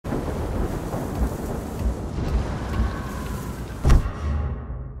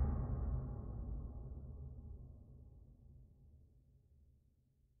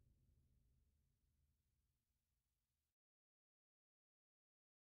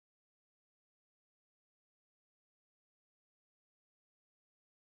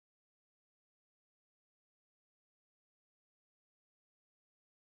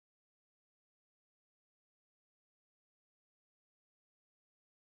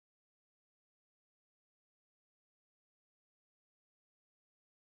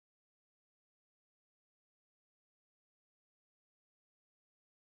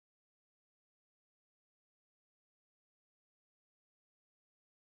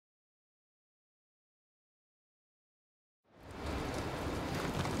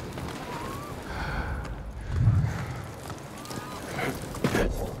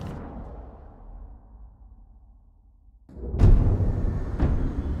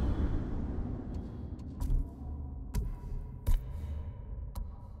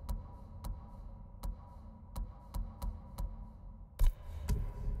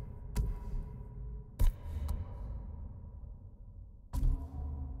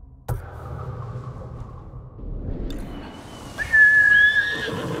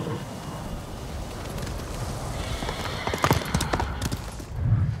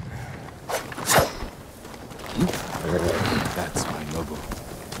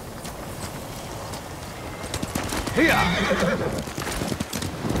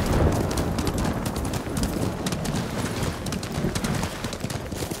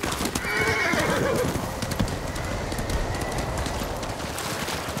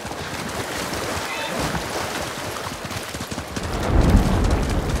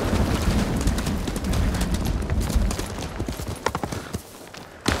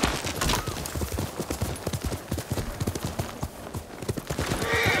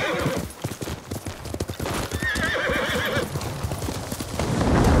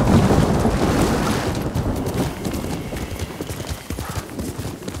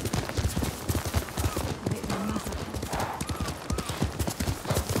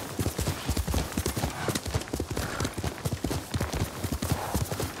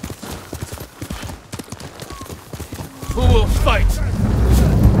Who will fight?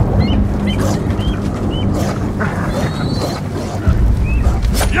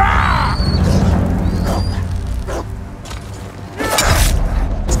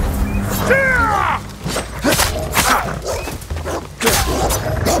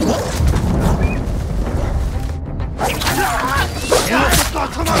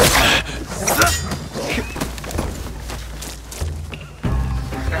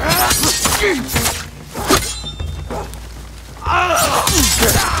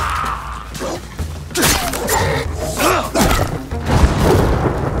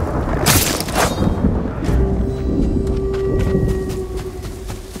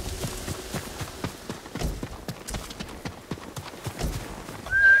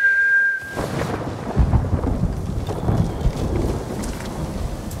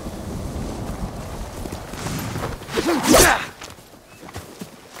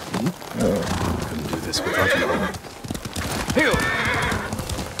 Couldn't do this without you. Heal!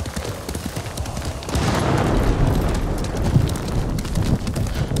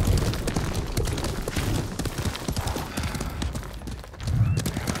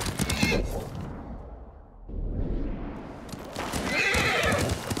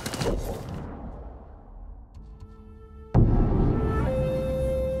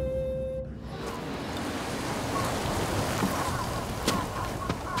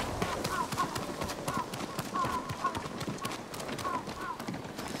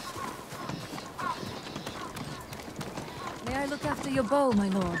 May I look after your bow, my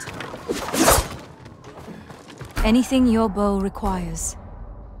lord? Anything your bow requires.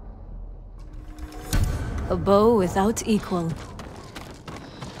 A bow without equal.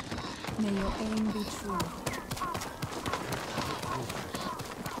 May your aim be true.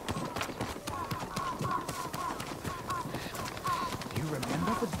 You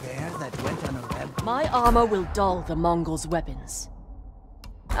remember the bear that went on a rampage? My armor will dull the Mongols' weapons.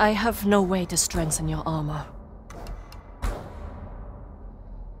 I have no way to strengthen your armor.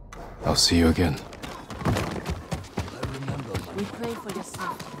 I'll see you again. We pray for your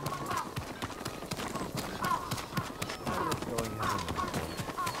safety.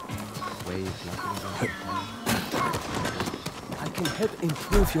 I can help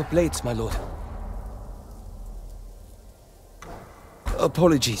improve your blades, my lord.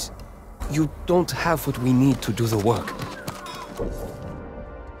 Apologies. You don't have what we need to do the work.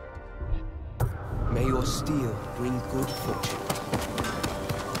 May your steel bring good fortune.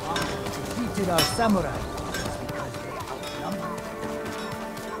 Defeated our samurai because they outnumber.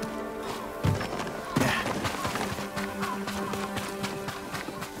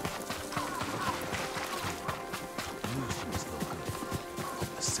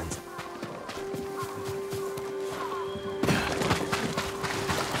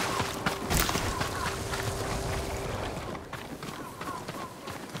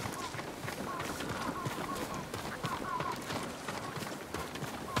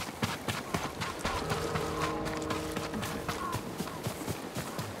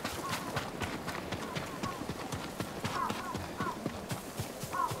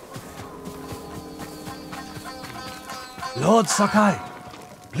 Lord Sakai,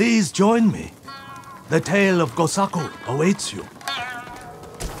 please join me. The tale of Gosaku awaits you.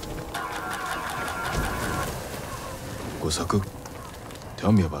 Gosaku?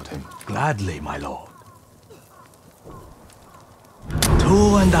 Tell me about him. Gladly, my lord.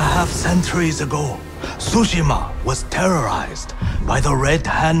 2.5 centuries ago, Tsushima was terrorized by the Red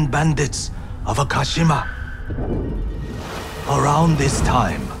Hand bandits of Akashima. Around this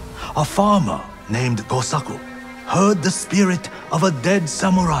time, a farmer named Gosaku heard the spirit of a dead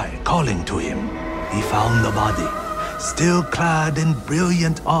samurai calling to him. He found the body, still clad in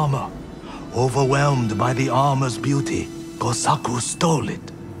brilliant armor. Overwhelmed by the armor's beauty, Gosaku stole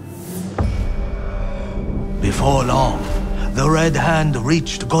it. Before long, the Red Hand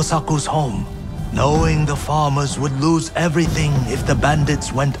reached Gosaku's home. Knowing the farmers would lose everything if the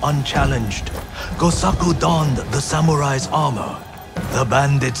bandits went unchallenged, Gosaku donned the samurai's armor. The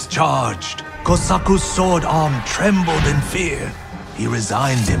bandits charged. Gosaku's sword arm trembled in fear. He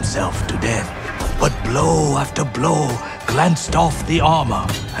resigned himself to death. But blow after blow glanced off the armor,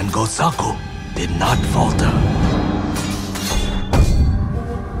 and Gosaku did not falter.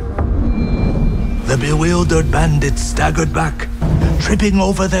 The bewildered bandits staggered back, tripping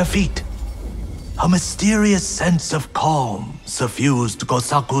over their feet. A mysterious sense of calm suffused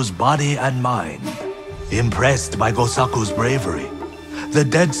Gosaku's body and mind. Impressed by Gosaku's bravery, the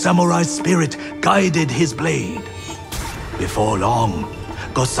dead samurai's spirit guided his blade. Before long,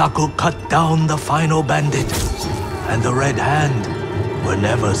 Gosaku cut down the final bandit, and the Red Hand were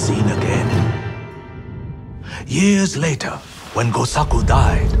never seen again. Years later, when Gosaku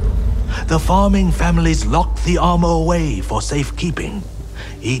died, the farming families locked the armor away for safekeeping.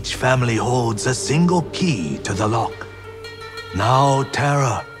 Each family holds a single key to the lock. Now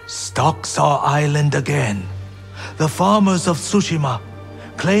terror stalks our island again. The farmers of Tsushima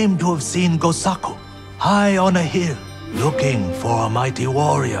claim to have seen Gosaku high on a hill, looking for a mighty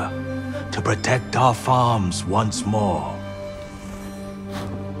warrior to protect our farms once more.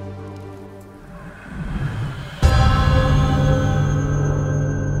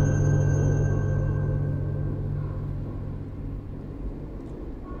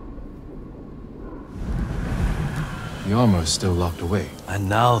 The armor is still locked away. And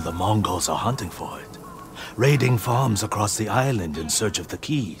now the Mongols are hunting for it, raiding farms across the island in search of the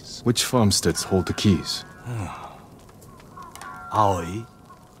keys. Which farmsteads hold the keys? Aoi,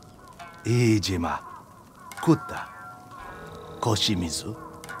 Iijima, Kuta, Koshimizu,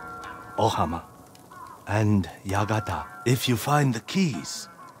 Ohama, and Yagata. If you find the keys,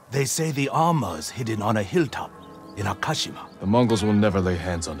 they say the armor is hidden on a hilltop in Akashima. The Mongols will never lay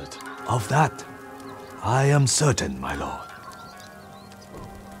hands on it. Of that, I am certain, my lord.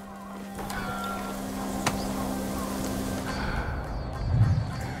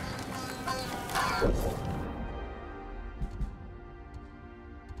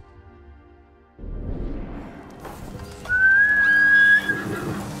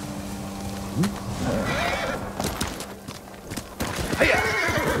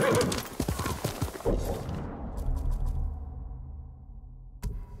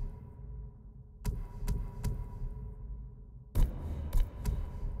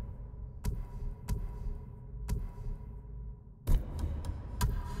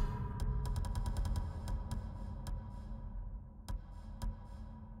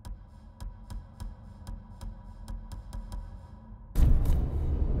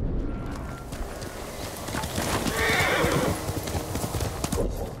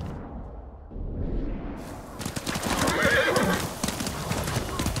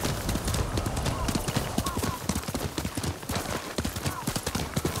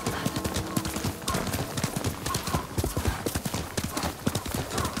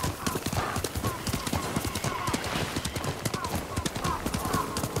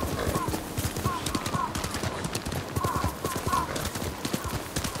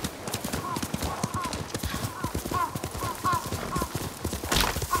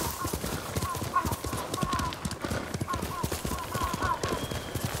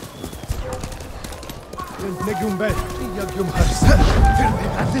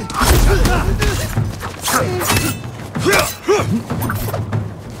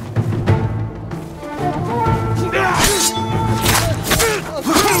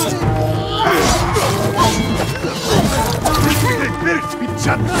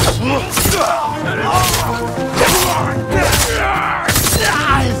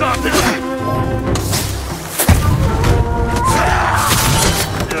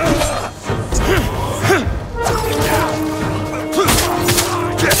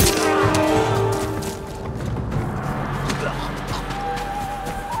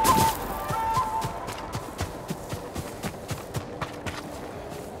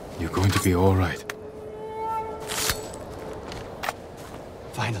 You're going to be all right.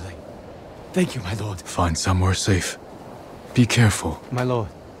 Finally. Thank you, my lord. Find somewhere safe. Be careful. My lord,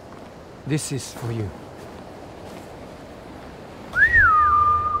 this is for you.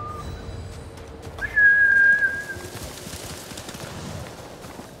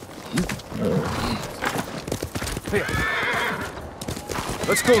 Hey.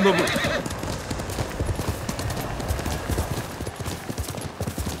 Let's go, Nobu.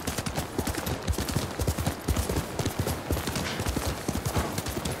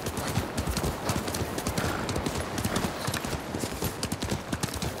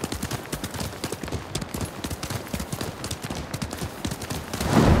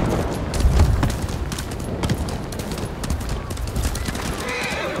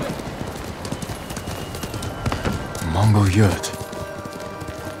 yurt.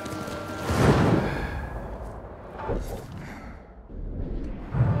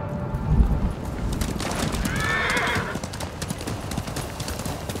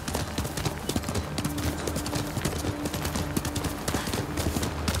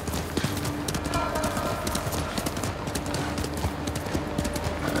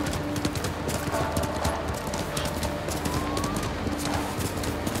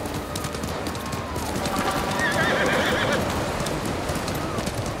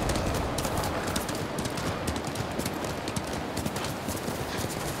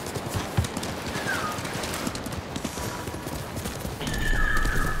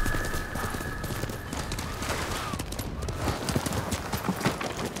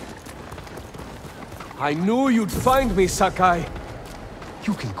 I knew you'd find me, Sakai.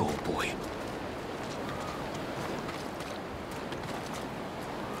 You can go, boy.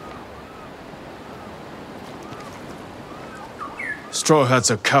 Straw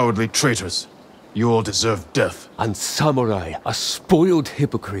Hats are cowardly traitors. You all deserve death. And samurai are spoiled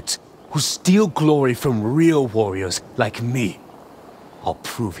hypocrites who steal glory from real warriors like me. I'll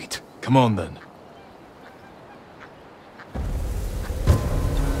prove it. Come on, then.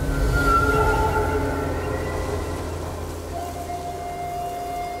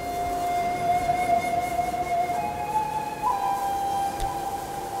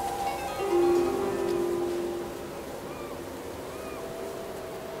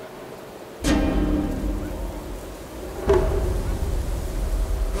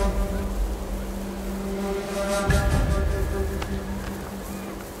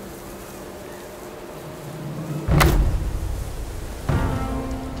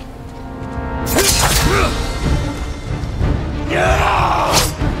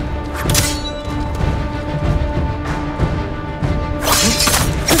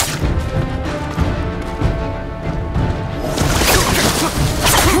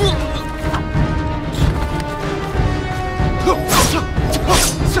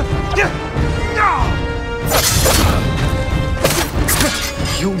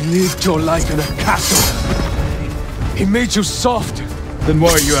 You lived your life in a castle. He made you soft. Then why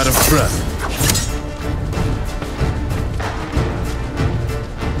are you out of breath?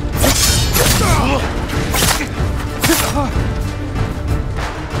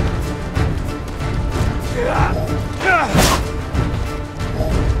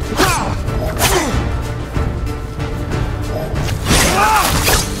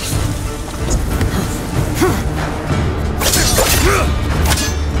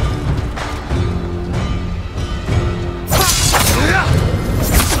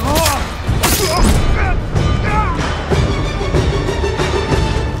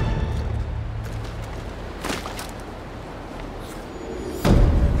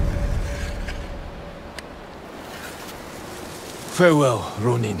 Farewell,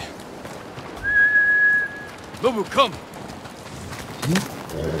 Ronin. Nobu, come!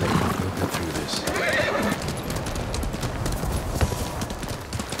 We'll get through this.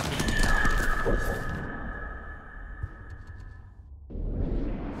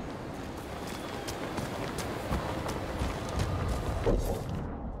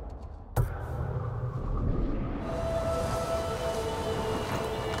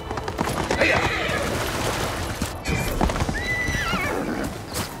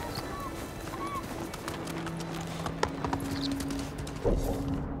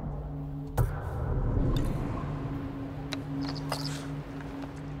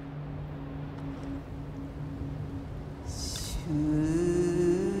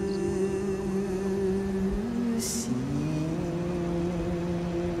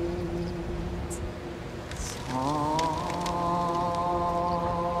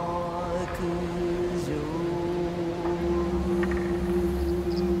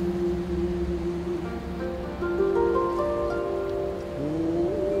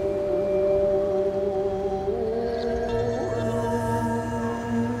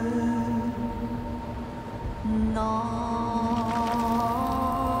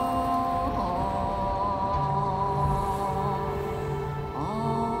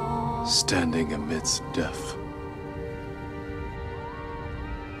 Standing amidst death.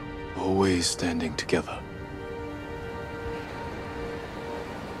 Always standing together.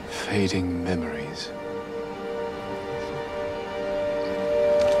 Fading memories.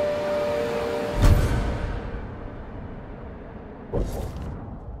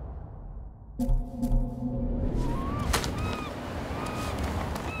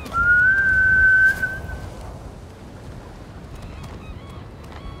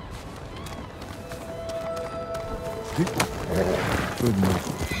 Good move.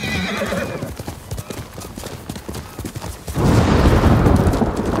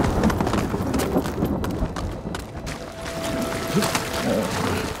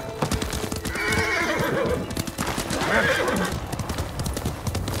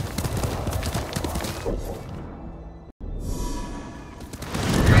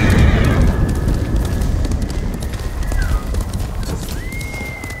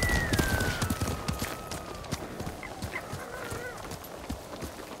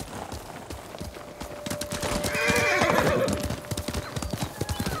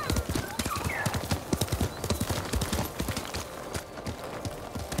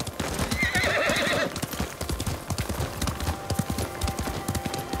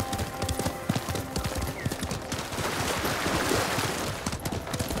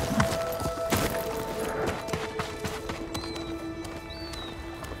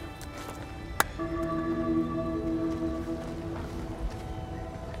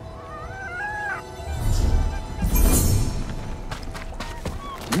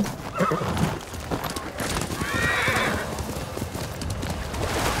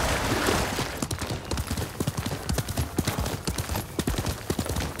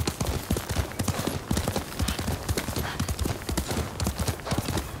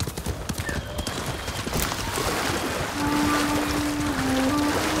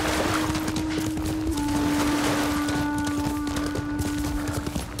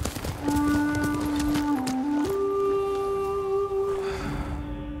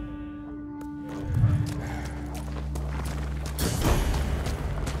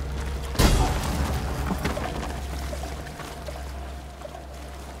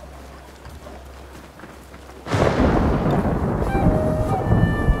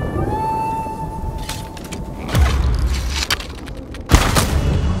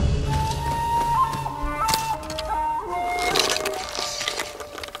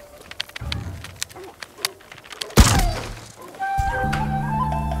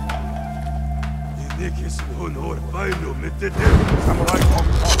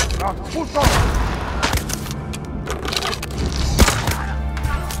 Hold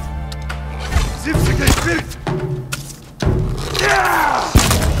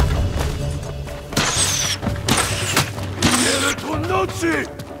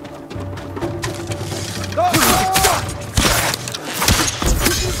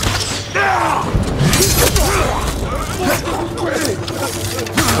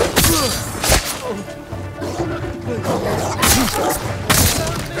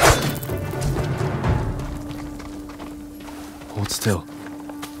still.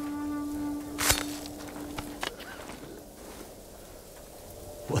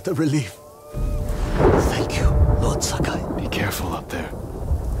 What a relief. Thank you, Lord Sakai. Be careful up there.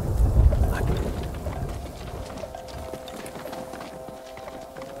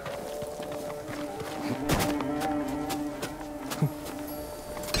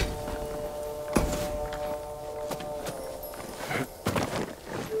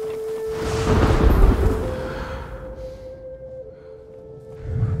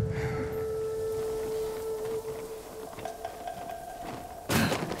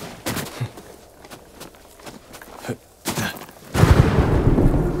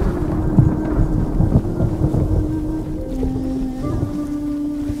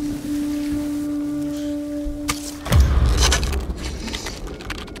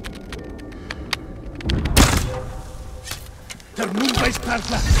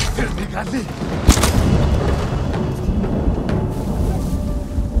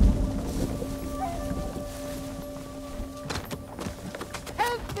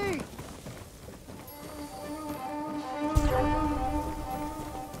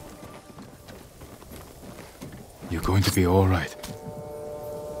 You're going to be all right.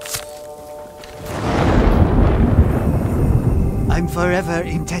 I'm forever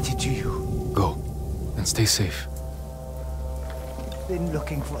indebted to you. Go, and stay safe. Been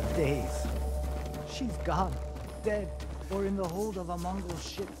looking for days. She's gone, dead, or in the hold of a Mongol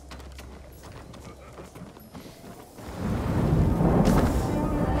ship.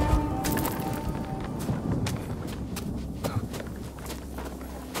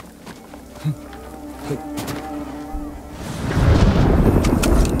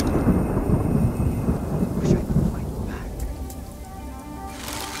 Wish I could find her back.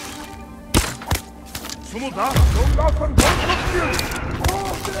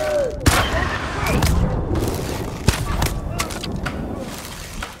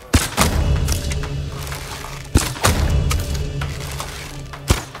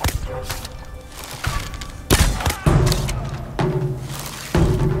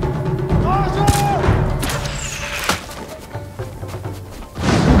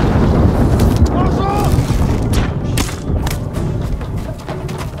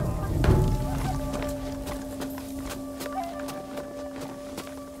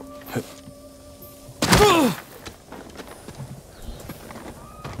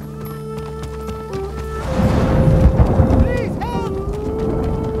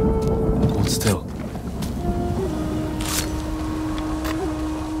 Hold still.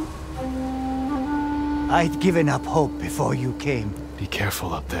 I'd given up hope before you came. Be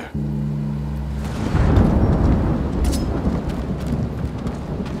careful up there.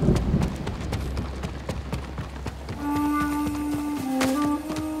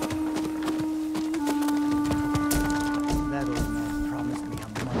 That old man promised me a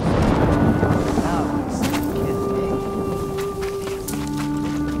month. Now he's still kidding me.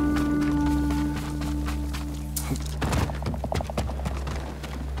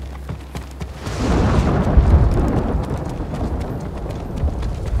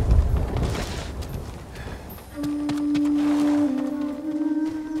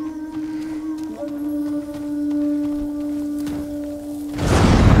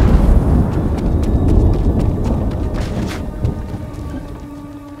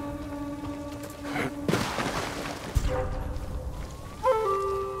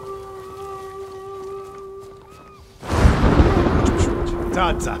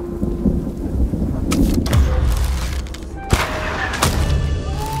 Tata.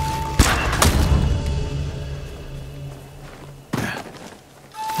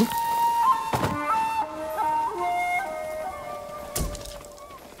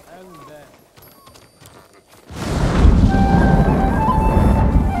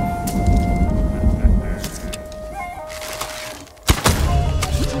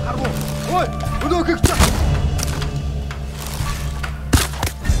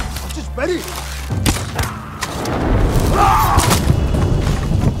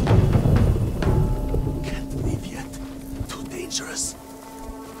 Can't leave yet. Too dangerous.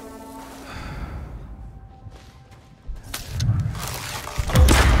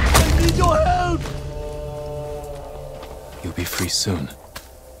 You'll be free soon.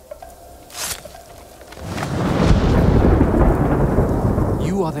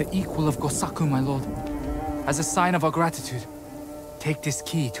 You are the equal of Gosaku, my lord. As a sign of our gratitude, take this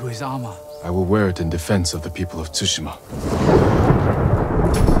key to his armor. I will wear it in defense of the people of Tsushima.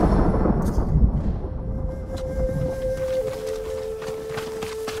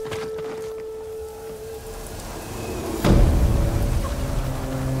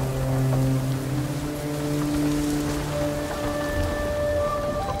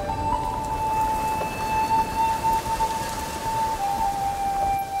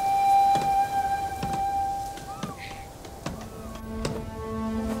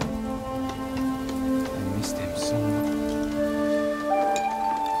 I missed him so much.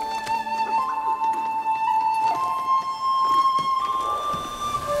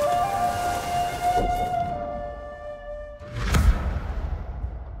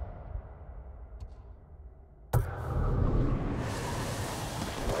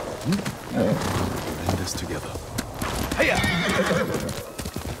 End this together.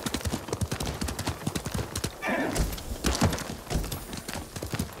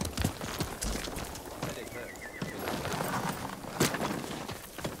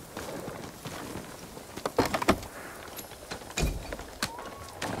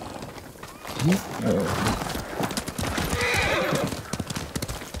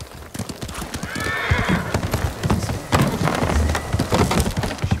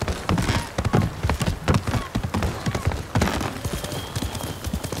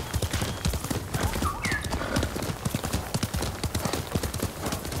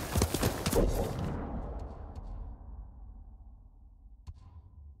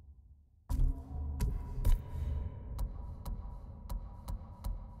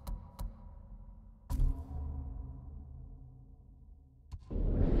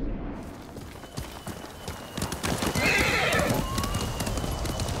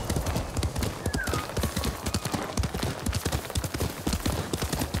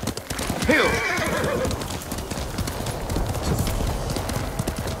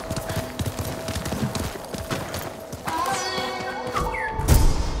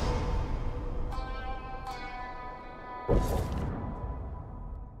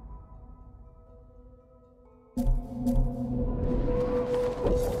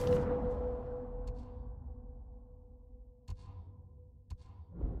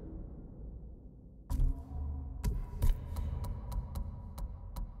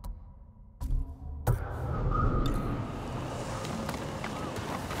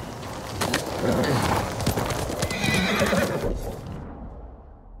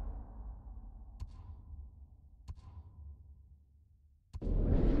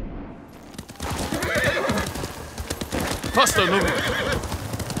 Faster, Luke!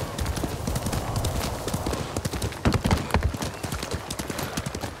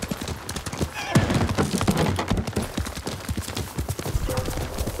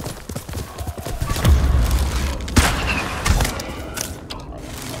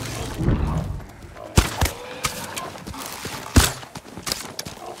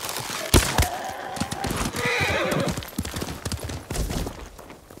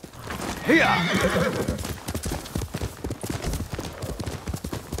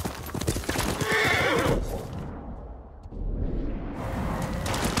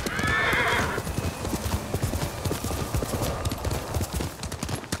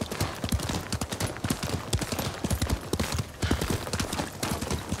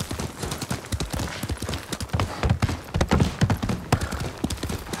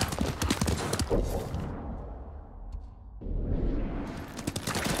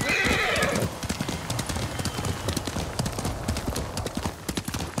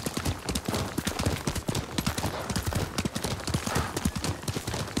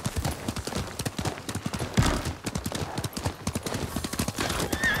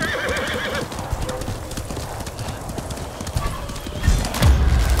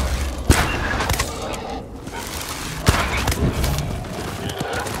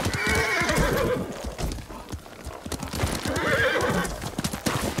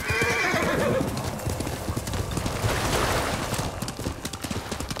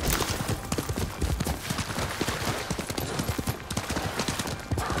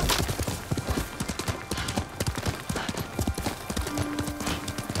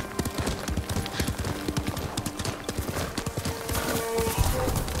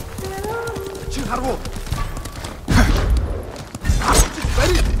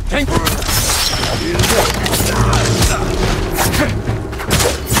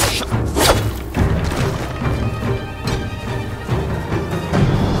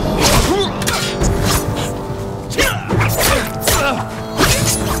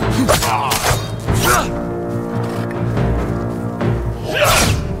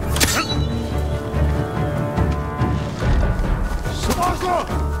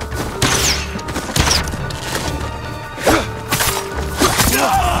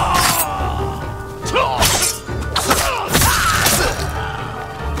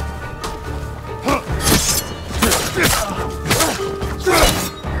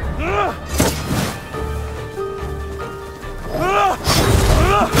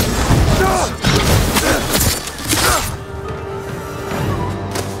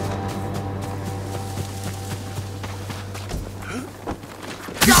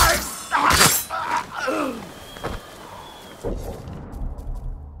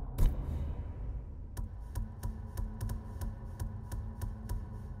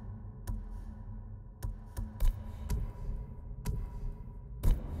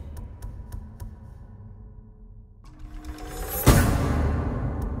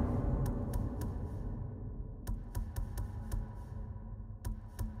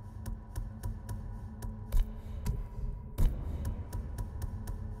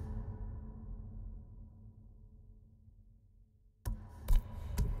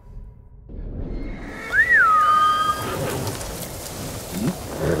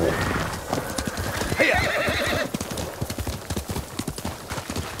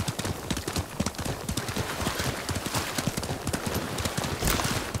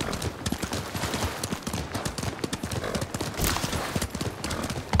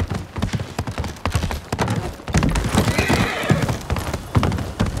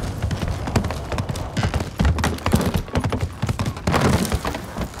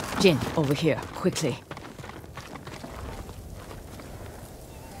 Jin, over here, quickly.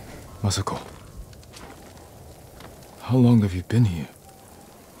 Masako. How long have you been here?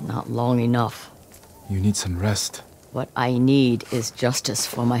 Not long enough. You need some rest. What I need is justice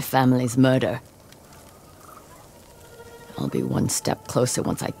for my family's murder. I'll be one step closer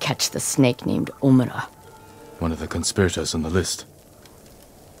once I catch the snake named Omura. One of the conspirators on the list.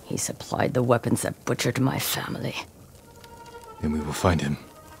 He supplied the weapons that butchered my family. Then we will find him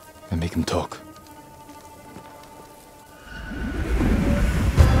and make him talk.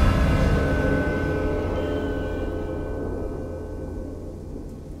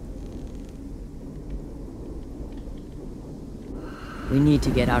 We need to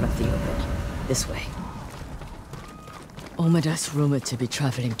get out of the open. This way. Omura's rumored to be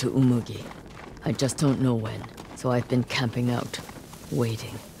traveling to Umugi. I just don't know when, so I've been camping out,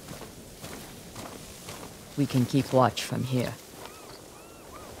 waiting. We can keep watch from here.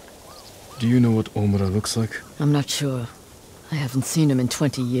 Do you know what Omura looks like? I'm not sure. I haven't seen him in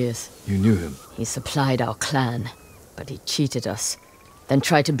 20 years. You knew him. He supplied our clan, but he cheated us. Then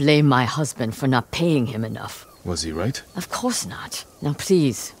tried to blame my husband for not paying him enough. Was he right? Of course not. Now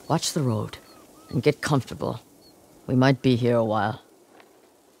please, watch the road. And get comfortable. We might be here a while.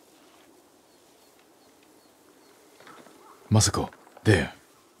 Masako, there.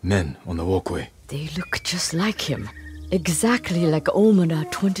 Men on the walkway. They look just like him. Exactly like Omura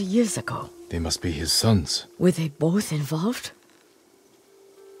 20 years ago. They must be his sons. Were they both involved?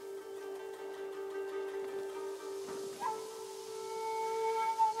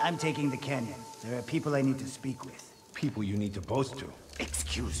 I'm taking the canyon. There are people I need to speak with. People you need to boast to.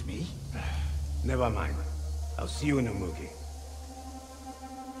 Excuse me? Never mind. I'll see you in Umugi.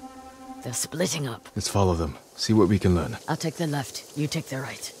 They're splitting up. Let's follow them. See what we can learn. I'll take the left, you take the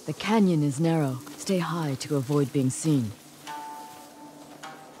right. The canyon is narrow. Stay high to avoid being seen.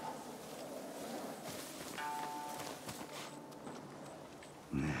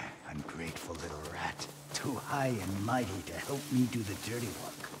 Ungrateful little rat. Too high and mighty to help me do the dirty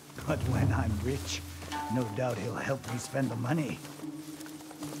work. But when I'm rich, no doubt he'll help me spend the money.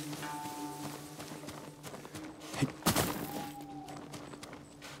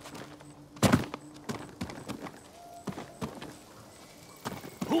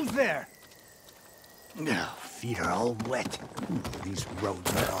 Who's there? Oh, feet are all wet. These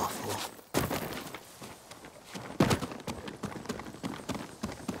roads are awful.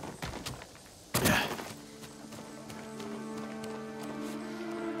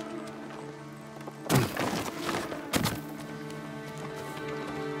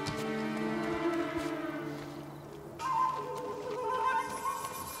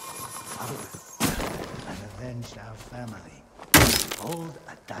 I've avenged our family. Old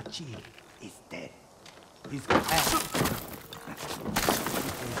Adachi is dead. His past. They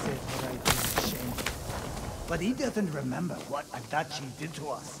said what I did is shameful. But he doesn't remember what Adachi did to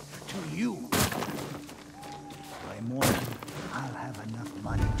us, to you. By morning, I'll have enough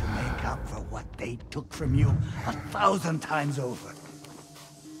money to make up for what they took from you 1,000 times over.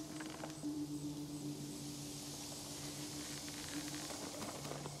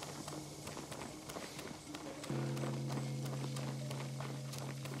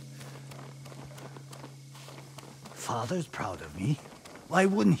 Father's proud of me. Why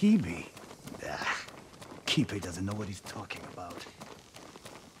wouldn't he be? Keeper doesn't know what he's talking about.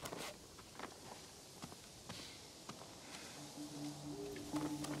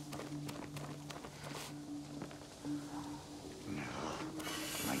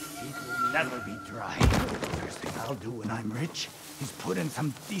 My feet will never be dry. First thing I'll do when I'm rich is put in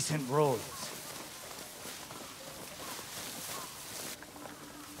some decent rolls.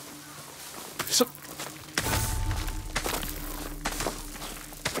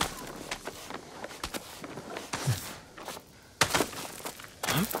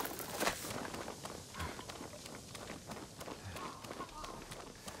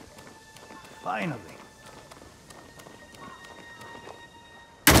 Finally.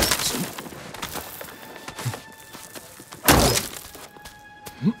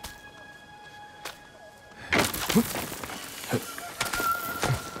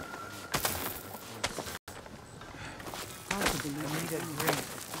 Possibly you need a drink.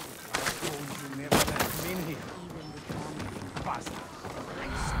 I told you never let him in here. Bastard. I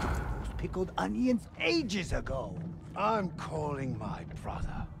stole those pickled onions ages ago. I'm calling my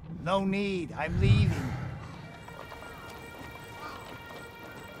brother. No need. I'm leaving.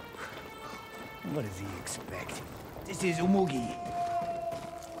 What does he expect? This is Umugi.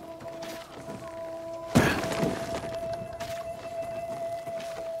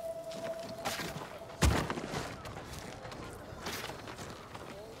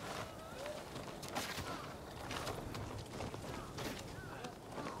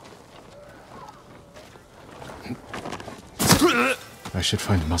 I should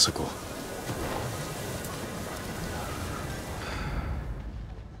find Masako.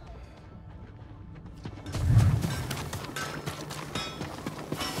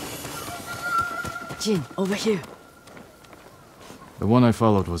 Jin, over here. The one I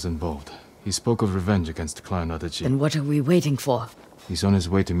followed was involved. He spoke of revenge against Clan Adachi. Then what are we waiting for? He's on his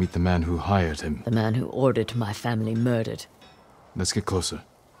way to meet the man who hired him. The man who ordered my family murdered. Let's get closer.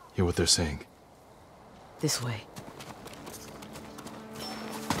 Hear what they're saying. This way.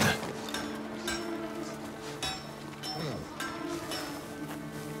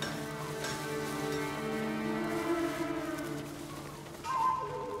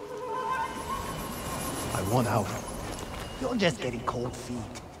 I want out. You're just getting cold feet.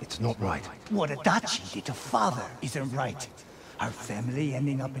 It's not right. What Adachi did to Father isn't right. Our family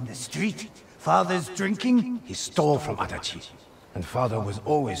ending up in the street. Father's drinking. He stole from Adachi, and Father was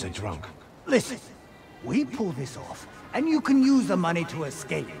always a drunk. Listen, we pull this off, and you can use the money to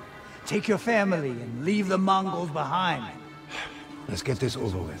escape. Take your family and leave the Mongols behind. Let's get this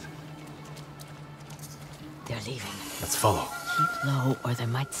over with. They're leaving. Let's follow. Keep low or they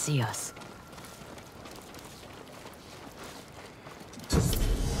might see us.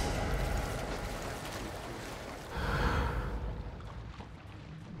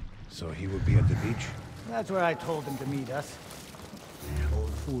 So he will be at the beach? That's where I told him to meet us. The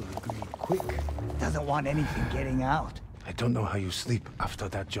old fool agreed quick. Doesn't want anything getting out. I don't know how you sleep after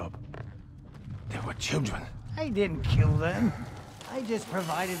that job. They were children. I didn't kill them. I just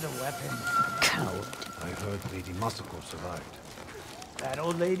provided the weapons. Coward. I heard Lady Masako survived. That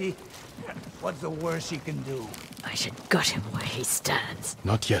old lady? What's the worst she can do? I should gut him where he stands.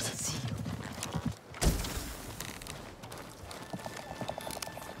 Not yet. See you.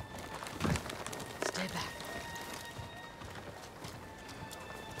 Stay back.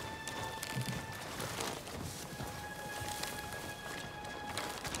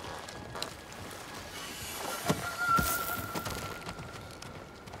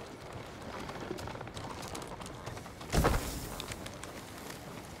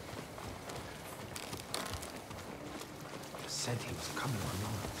 Said he was coming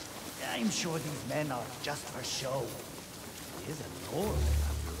along. I'm sure these men are just for show. He is a lord,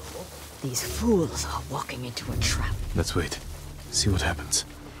 after all. These fools are walking into a trap. Let's wait. See what happens.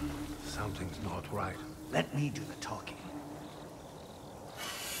 Something's not right. Let me do the talking.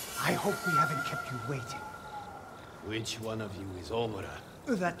 I hope we haven't kept you waiting. Which one of you is Omura?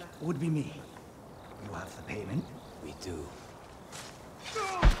 That would be me. You have the payment? We do.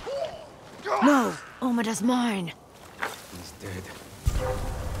 No! Omada's mine! He's dead.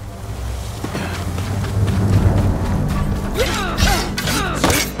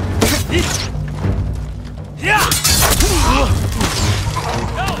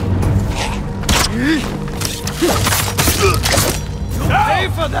 Pay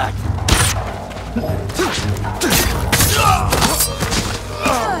for that!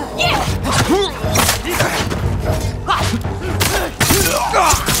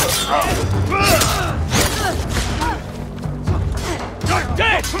 You're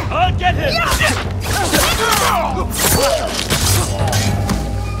dead! I'll get him!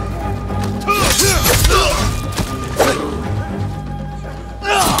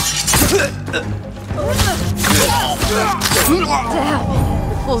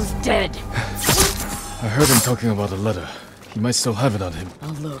 The fool's dead. I heard him talking about a letter. He might still have it on him.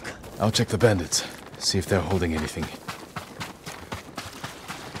 I'll look. I'll check the bandits. See if they're holding anything.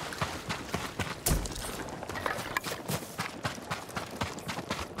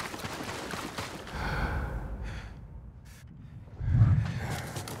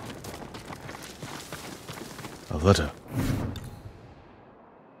 A letter.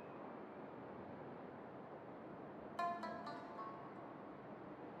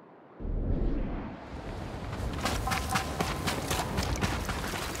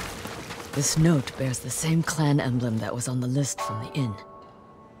 This note bears the same clan emblem that was on the list from the inn.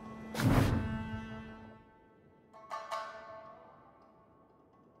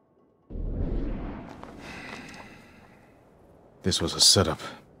 This was a setup.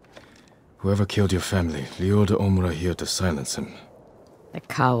 Whoever killed your family lured Omura here to silence him. The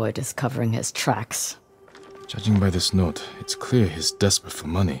coward is covering his tracks. Judging by this note, it's clear he's desperate for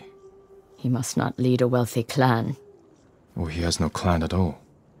money. He must not lead a wealthy clan. Or he has no clan at all.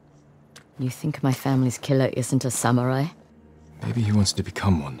 You think my family's killer isn't a samurai? Maybe he wants to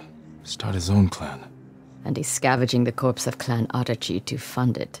become one. Start his own clan. And he's scavenging the corpse of Clan Adachi to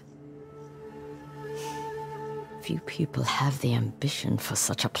fund it. Few people have the ambition for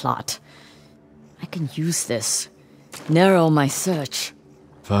such a plot. I can use this. Narrow my search.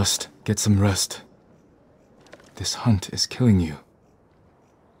 First, get some rest. This hunt is killing you.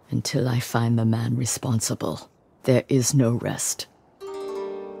 Until I find the man responsible, there is no rest.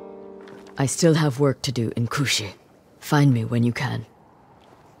 I still have work to do in Kushi. Find me when you can.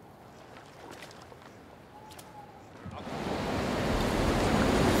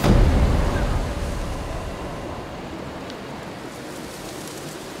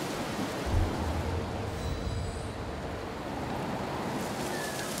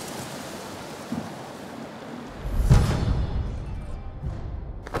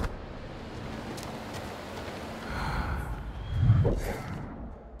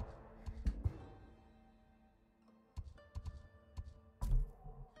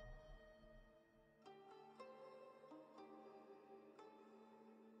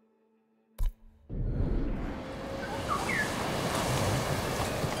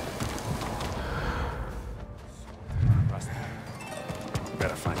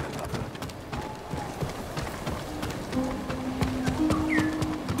 Better find that lover.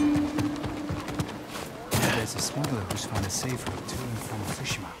 There's a smuggler who's found a safe route to and from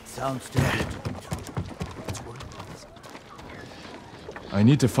TSUSHIMA. Sounds too good to be true. It's worth it. I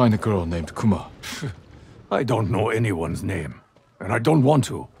need to find a girl named Kuma. I don't know anyone's name, and I don't want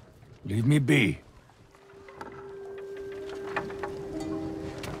to. Leave me be.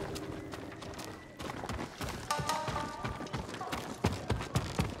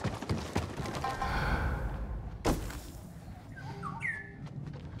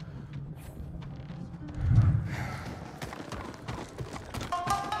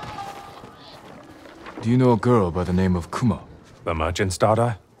 Do you know a girl by the name of Kuma? The merchant's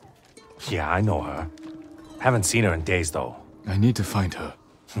daughter? Yeah, I know her. Haven't seen her in days, though. I need to find her.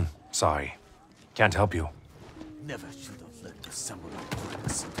 Sorry. Can't help you. Never should have let the samurai bring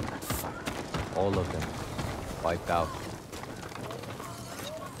us into that fight. All of them. Wiped out.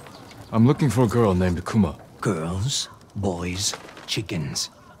 I'm looking for a girl named Kuma. Girls, boys, chickens.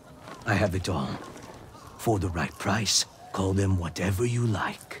 I have it all. For the right price, call them whatever you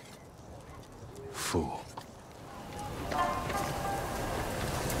like. Fool.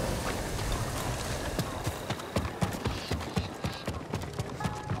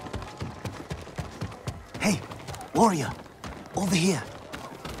 Hey, warrior! Over here!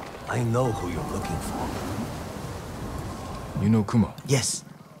 I know who you're looking for. You know Kuma? Yes,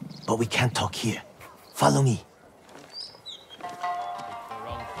 but we can't talk here. Follow me.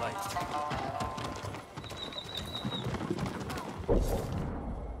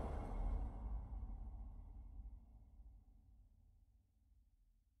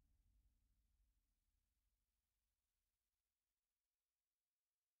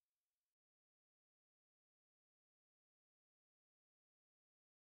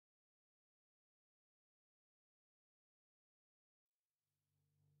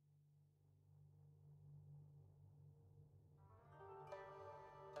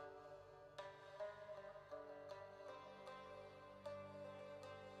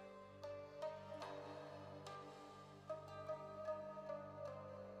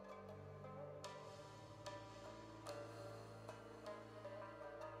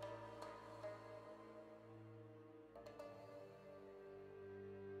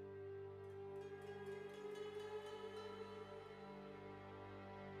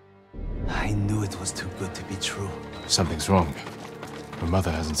 I knew it was too good to be true. Something's wrong. Her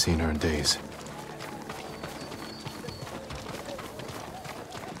mother hasn't seen her in days.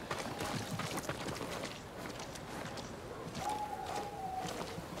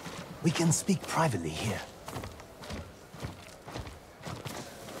 We can speak privately here.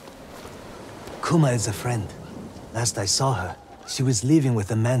 Kuma is a friend. Last I saw her, she was leaving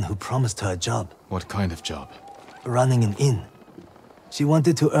with a man who promised her a job. What kind of job? Running an inn. She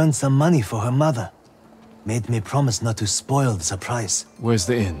wanted to earn some money for her mother. Made me promise not to spoil the surprise. Where's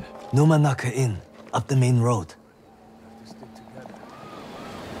the inn? Numanaka Inn, up the main road.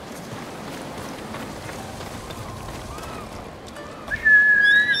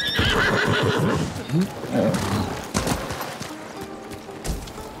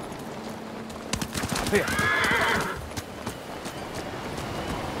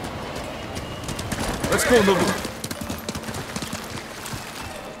 Let's go, Nobu!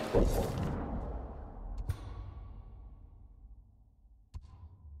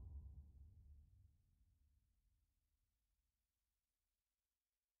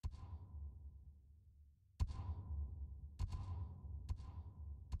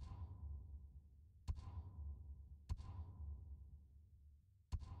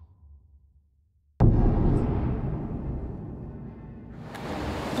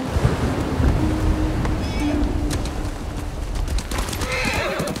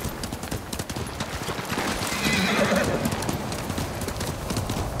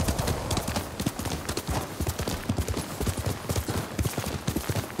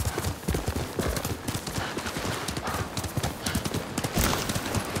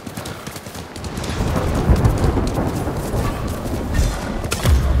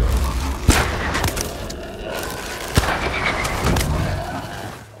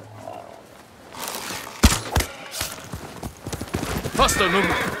 Master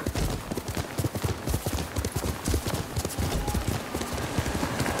Nobu.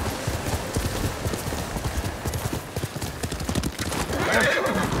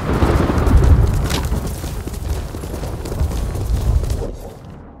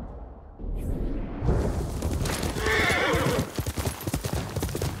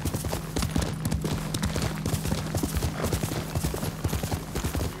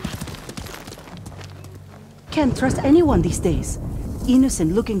 Can't trust anyone these days.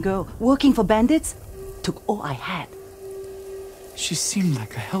 Innocent-looking girl working for bandits took all I had. She seemed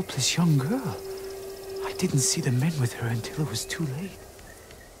like a helpless young girl. I didn't see the men with her until it was too late.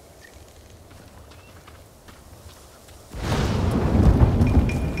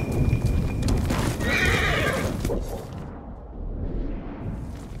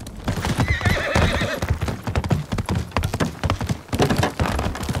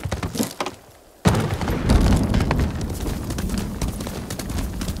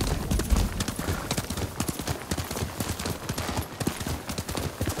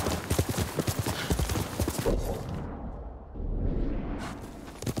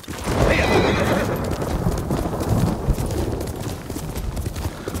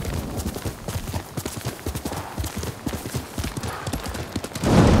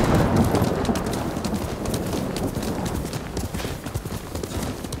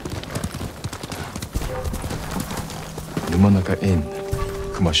 Yamanaka Inn.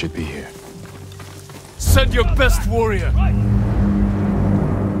 Kuma should be here. Send your best warrior.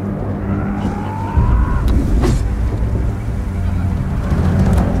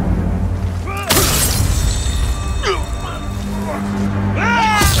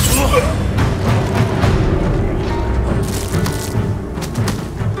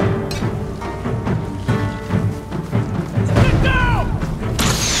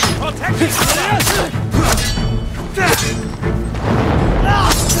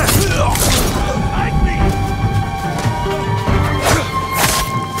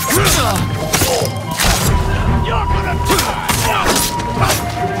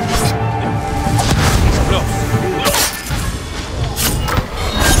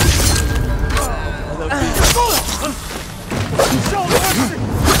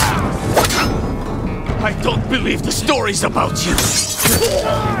 I don't believe the stories about you.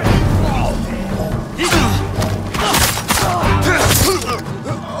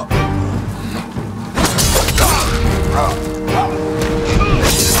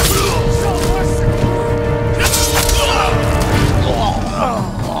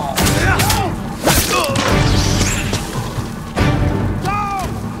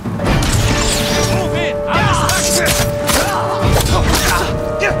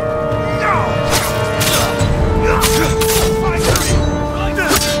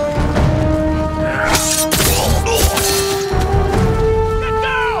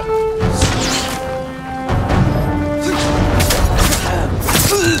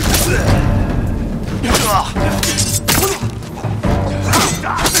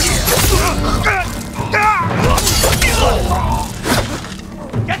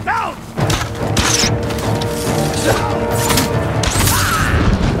 Get down!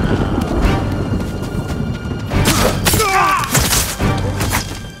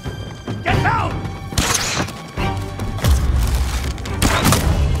 Get down!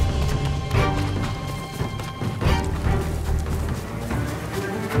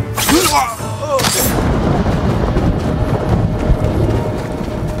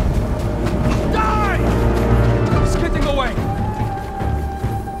 Die! He's getting away.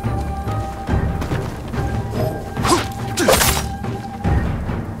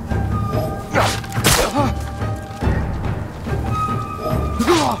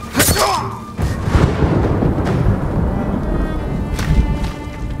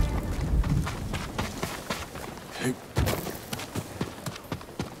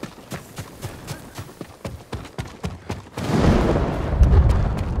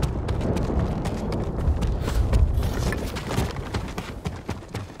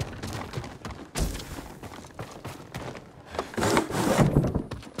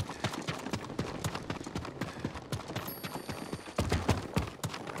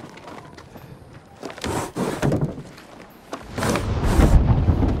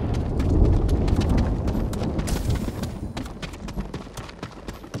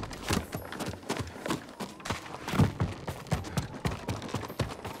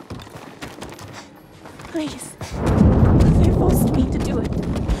 Please. They forced me to do it.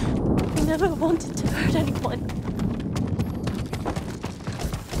 I never wanted to hurt anyone.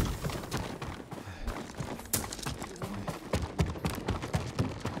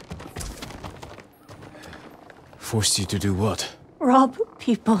 Forced you to do what? rob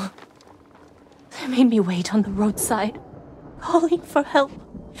people. They made me wait on the roadside, calling for help.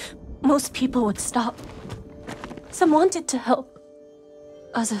 Most people would stop. Some wanted to help.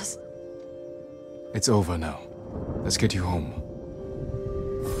 Others... It's over now. Let's get you home.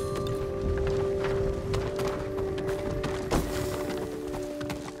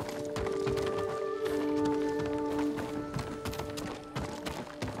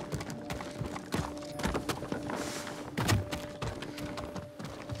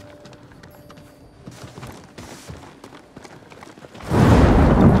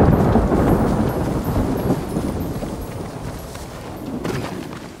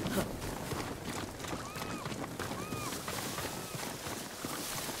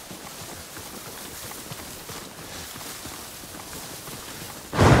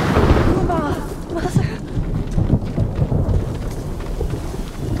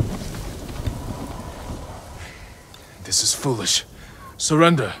 This is foolish.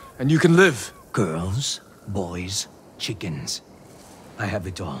 Surrender, and you can live. Girls, boys, chickens. I have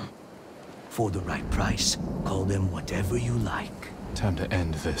it all. For the right price, call them whatever you like. Time to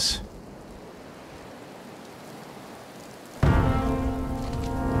end this.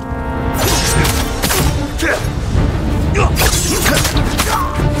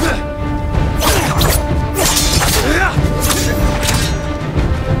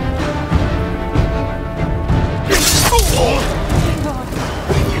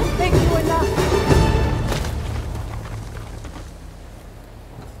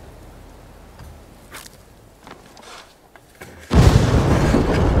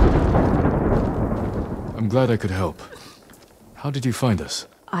 I'm glad I could help. How did you find us?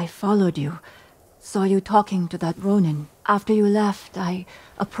 I followed you. Saw you talking to that Ronin. After you left, I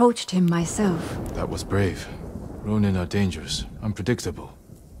approached him myself. That was brave. Ronin are dangerous, unpredictable.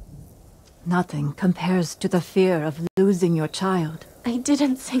 Nothing compares to the fear of losing your child. I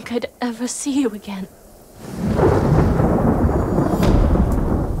didn't think I'd ever see you again.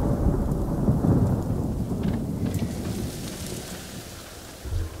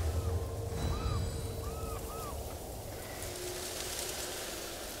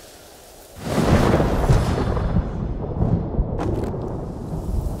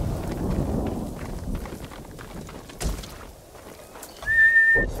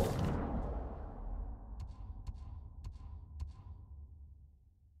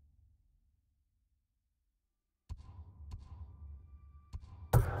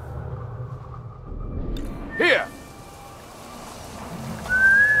 Here!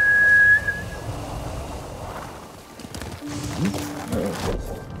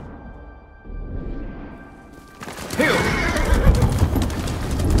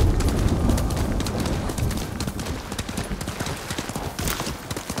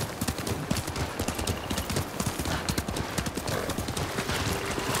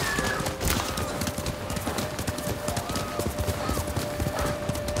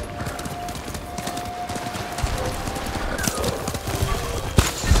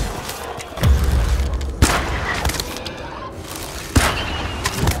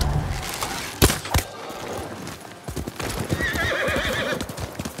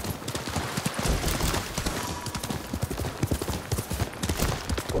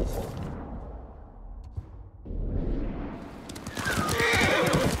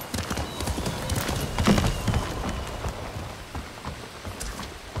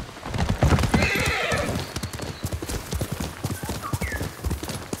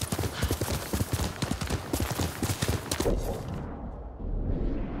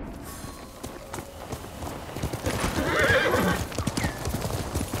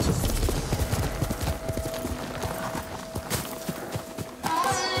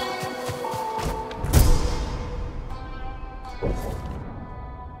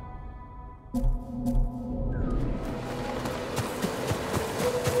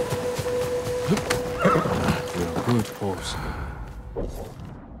 Good horse.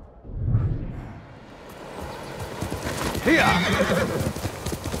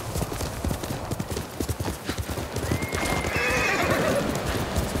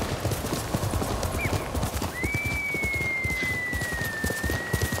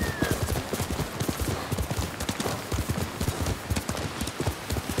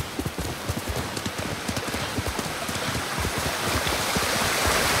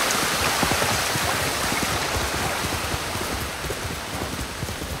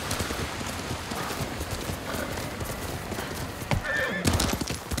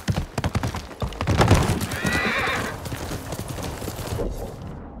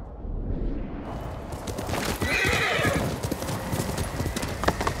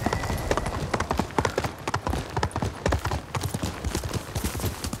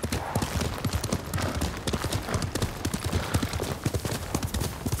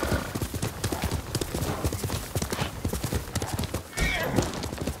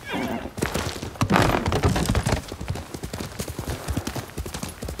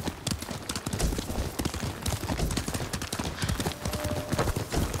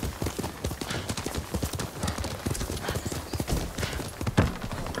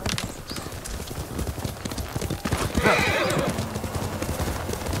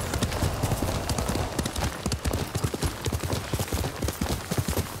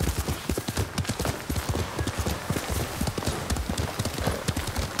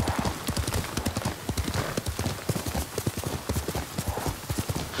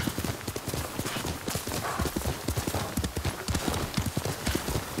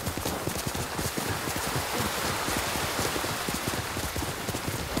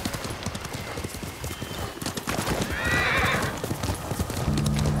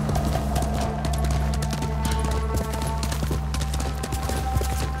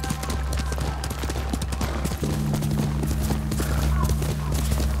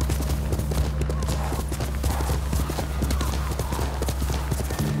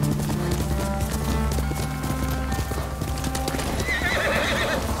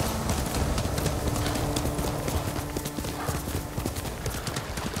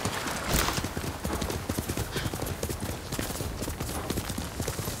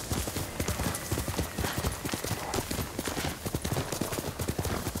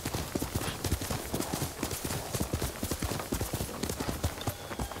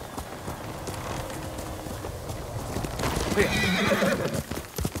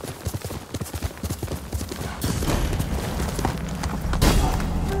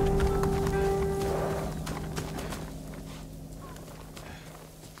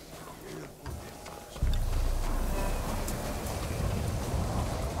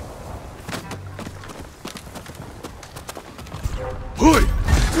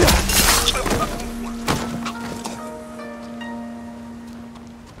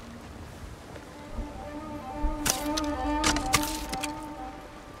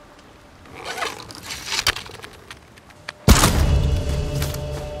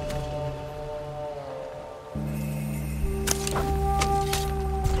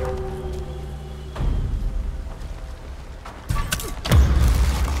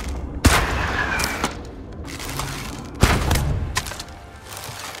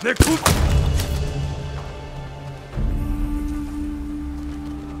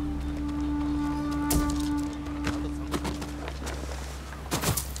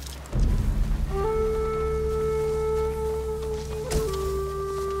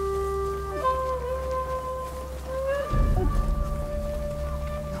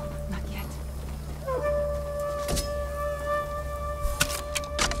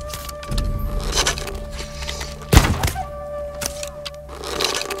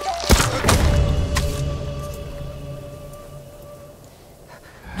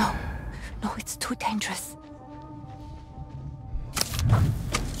 Too dangerous.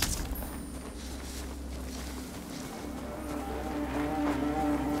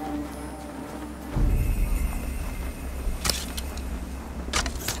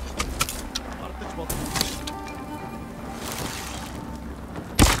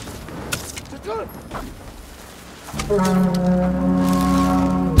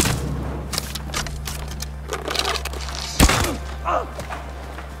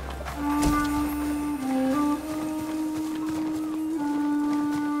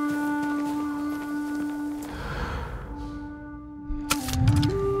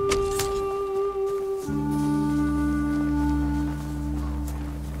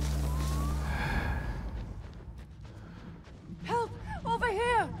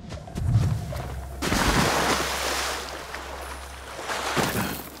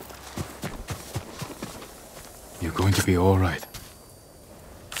 You're going to be all right.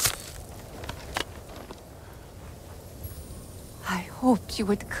 I hoped you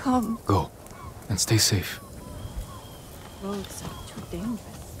would come. Go, and stay safe. Roads are too dangerous.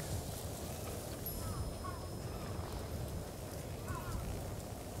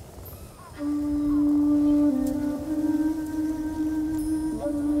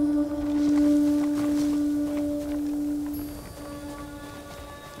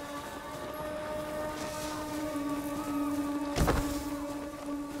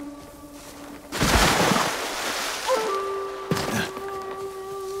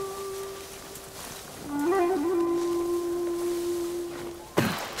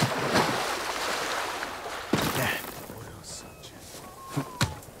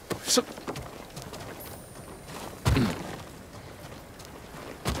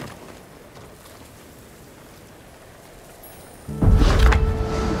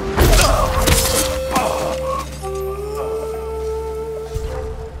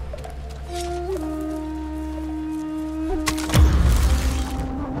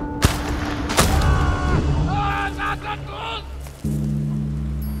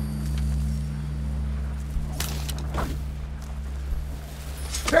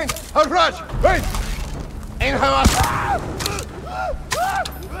 Rush! Wait! Aim him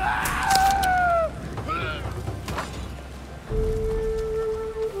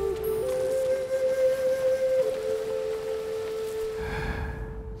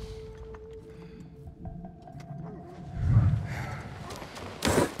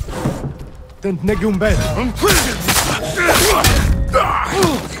Then negum bed.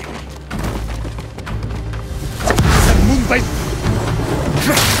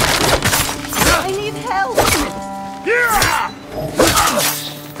 I need help!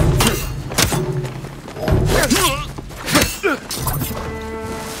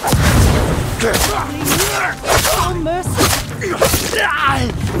 Oh, mercy!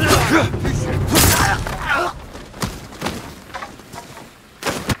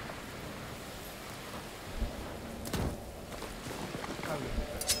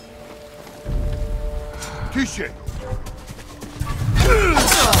 Kishe!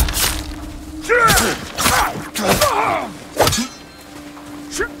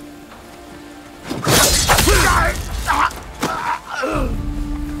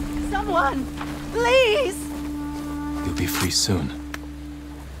 Someone! Please! You'll be free soon.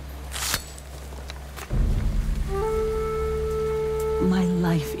 My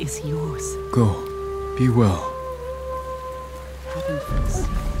life is yours. Go. Be well. Having foreseen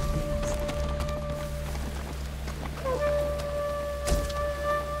things.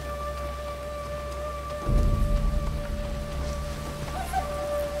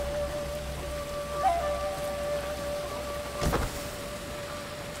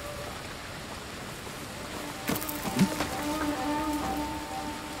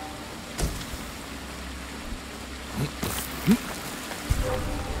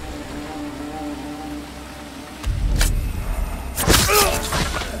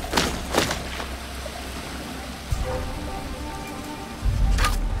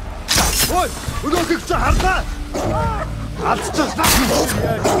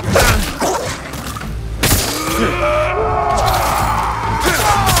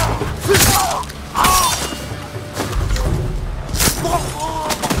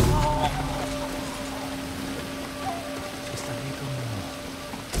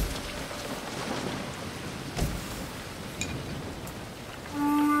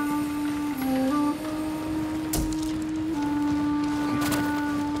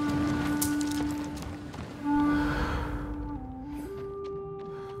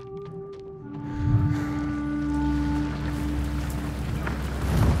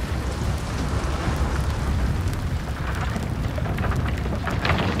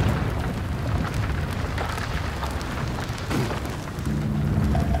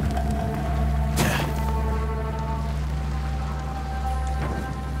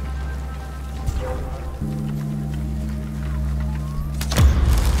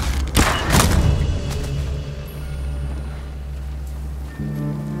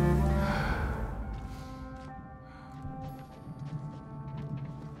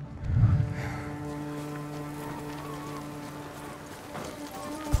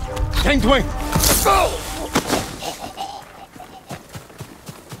 King-Twing!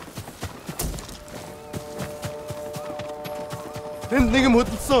 Тэнд нэг юм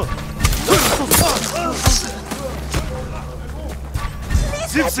хөдөлсөн.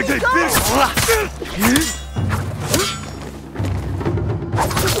 Зэвсэгэй бэрс.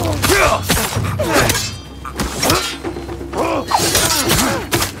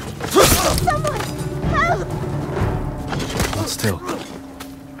 Hold still.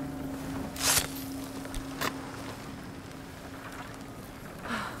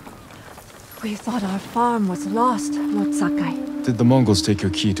 We thought our farm was lost, Lord Sakai. Did the Mongols take your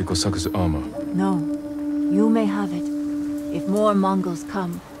key to Gosaku's armor? No. You may have it. If more Mongols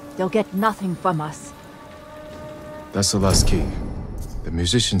come, they'll get nothing from us. That's the last key. The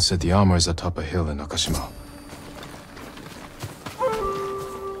musician said the armor is atop a hill in Nakashima.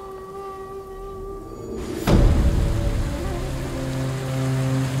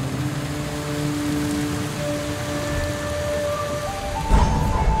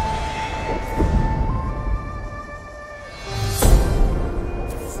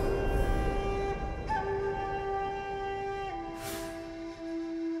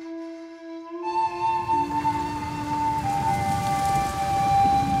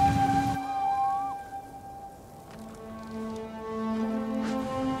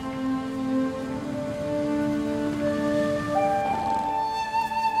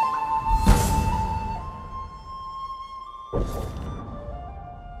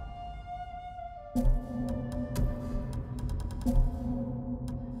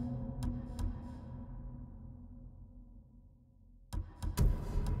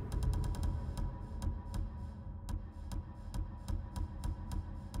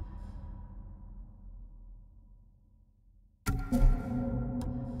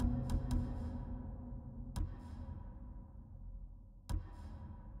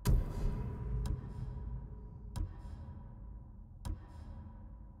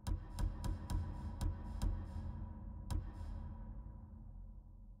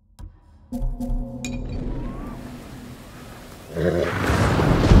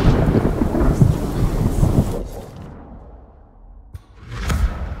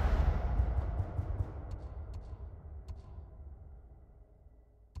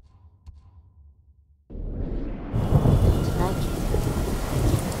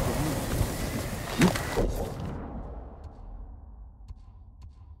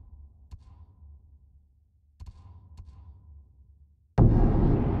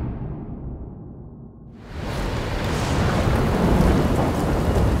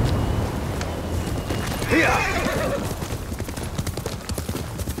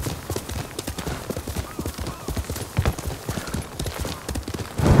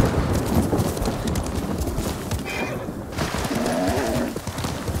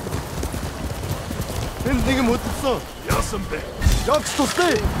 Жогч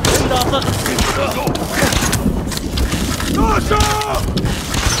тусдээ. Энд алах.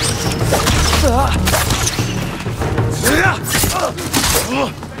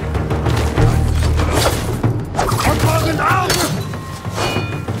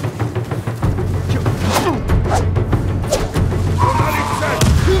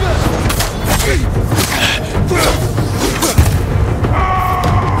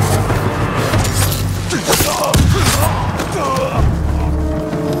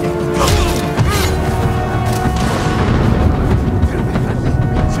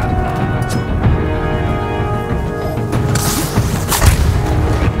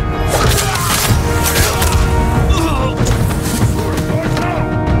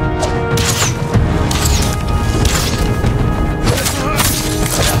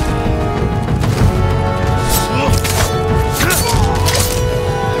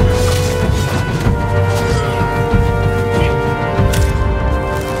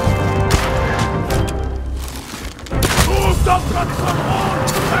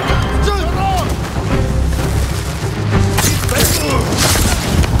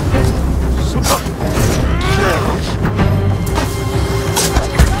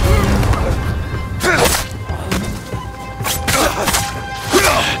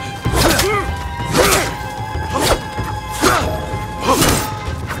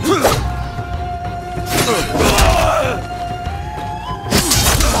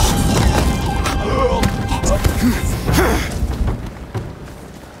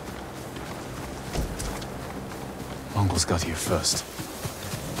 Mongols got here first.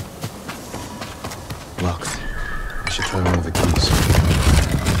 Locked. I should try one of the keys.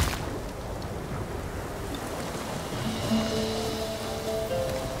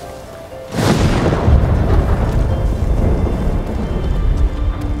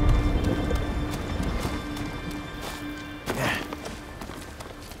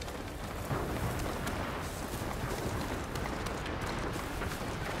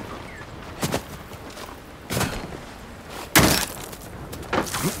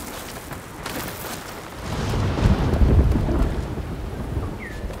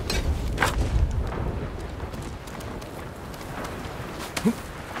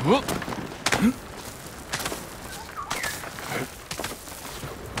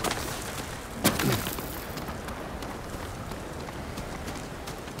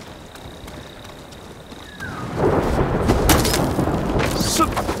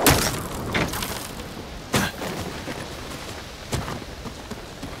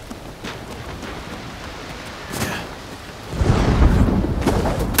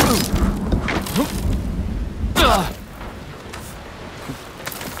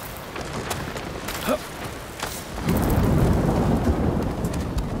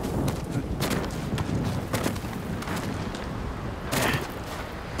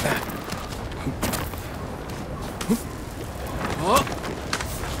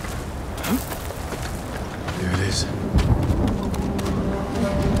 There it is.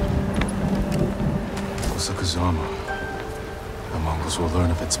 Osaka's armor. The Mongols will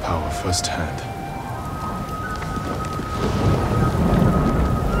learn of its power firsthand.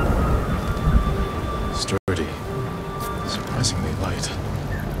 Sturdy. Surprisingly light.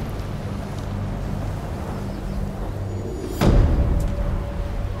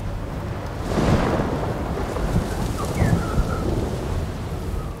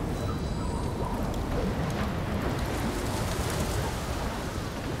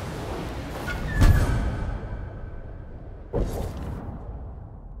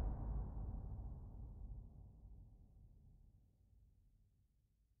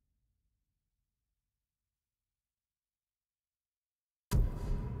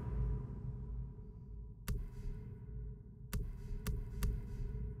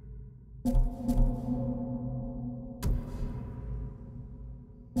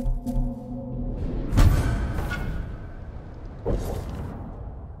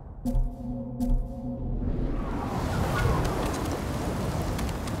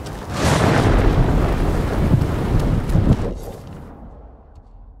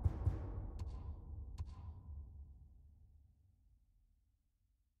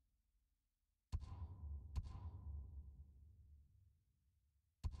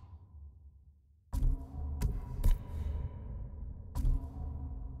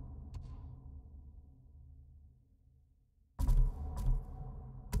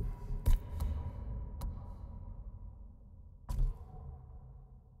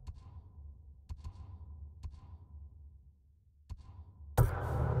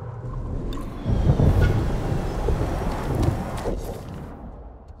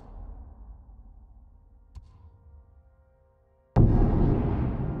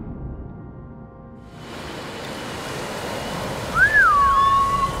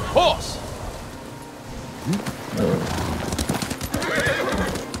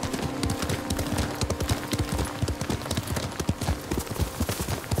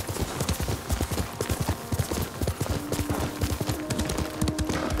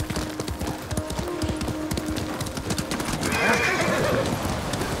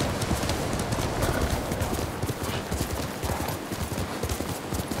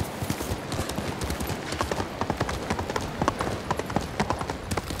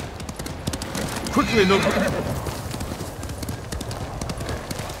 Quickly, no.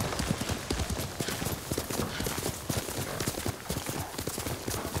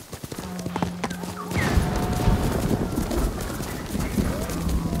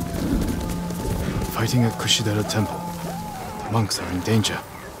 Fighting at Kushidera Temple. The monks are in danger.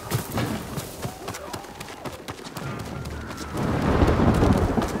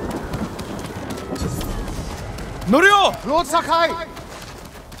 Norio! Lord Sakai!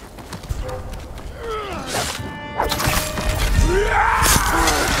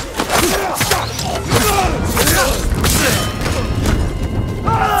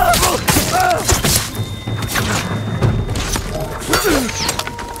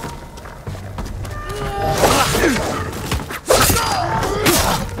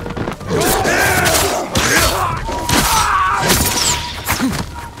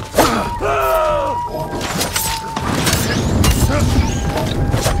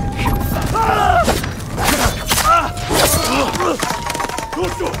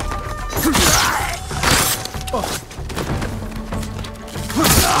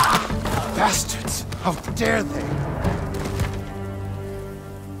 Bastards! How dare they!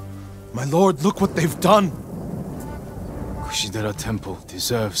 My lord, look what they've done! Kushidera Temple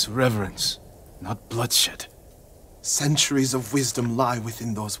deserves reverence, not bloodshed. Centuries of wisdom lie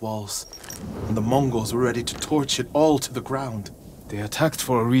within those walls, and the Mongols were ready to torch it all to the ground. They attacked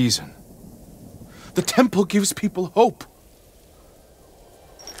for a reason. The temple gives people hope.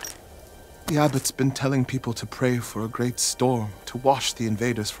 The abbot's been telling people to pray for a great storm to wash the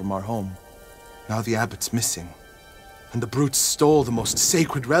invaders from our home. Now the abbot's missing, and the brutes stole the most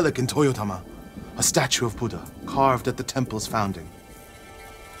sacred relic in Toyotama, a statue of Buddha carved at the temple's founding.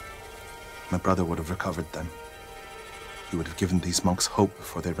 My brother would have recovered them. He would have given these monks hope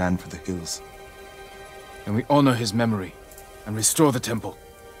before they ran for the hills. And we honor his memory and restore the temple.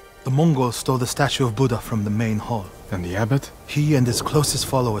 The Mongols stole the statue of Buddha from the main hall. And the abbot? He and his closest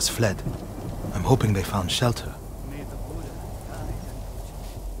followers fled. I'm hoping they found shelter.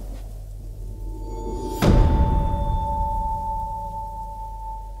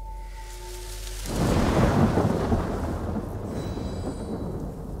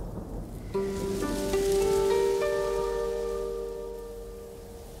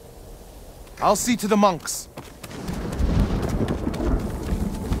 I'll see to the monks.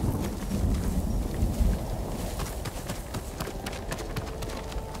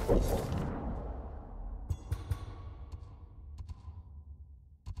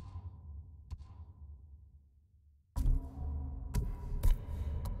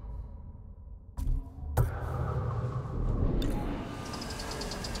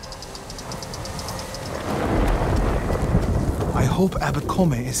 I hope Abbot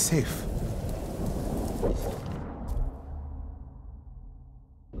Kome is safe.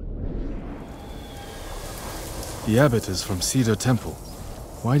 The abbot is from Cedar Temple.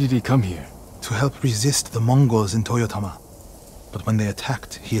 Why did he come here? To help resist the Mongols in Toyotama. But when they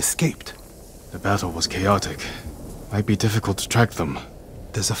attacked, he escaped. The battle was chaotic. Might be difficult to track them.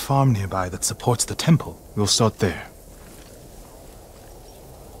 There's a farm nearby that supports the temple. We'll start there.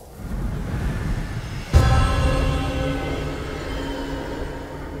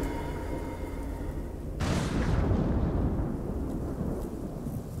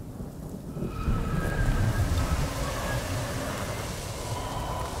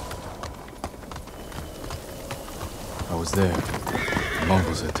 I was there. The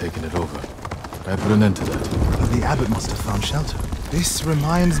Mongols had taken it over. But I put an end to that. But the abbot must have found shelter. This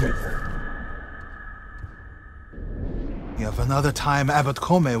reminds me of another time Abbot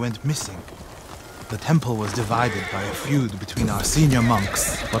Kome went missing. The temple was divided by a feud between our senior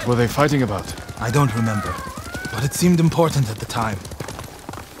monks. What were they fighting about? I don't remember, but it seemed important at the time.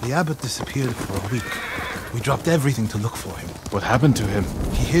 The abbot disappeared for a week. We dropped everything to look for him. What happened to him?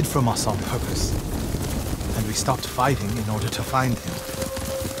 He hid from us on purpose. And we stopped fighting in order to find him.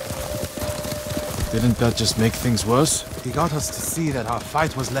 Didn't that just make things worse? He got us to see that our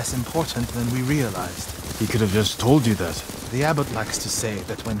fight was less important than we realized. He could have just told you that. The abbot likes to say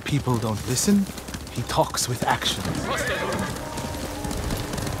that when people don't listen, he talks with action.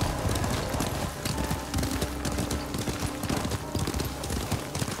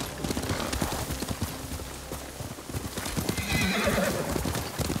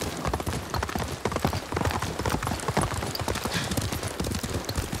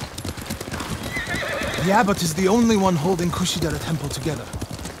 The abbot is the only one holding Kushidera Temple together.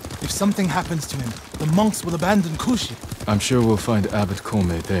 If something happens to him, the monks will abandon Kushi. I'm sure we'll find Abbot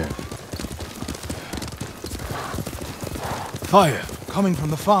Kome there. Fire! Coming from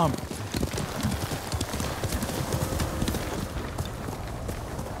the farm.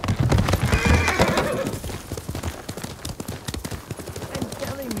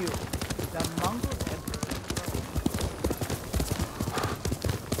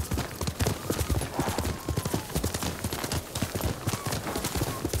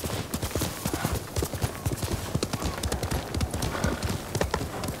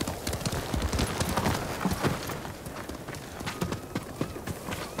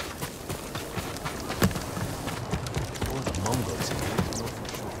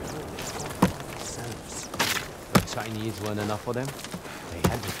 Chinese weren't enough for them? They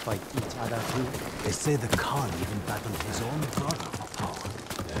had to fight each other too. They say the Khan even battled his own brother for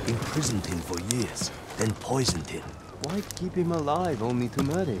power. Imprisoned him for years, then poisoned him. Why keep him alive only to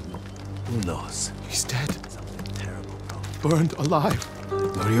murder him? Who knows? He's dead. Something terrible, bro. Burned alive.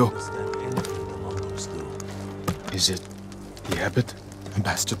 Mario, Anything the Mongols do. is it the abbot?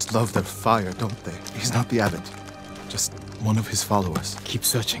 Bastards love their fire, don't they? He's not the abbot. Just one of his followers. Keep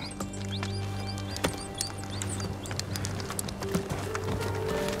searching.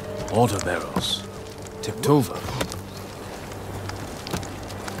 Water barrels. Tipped over.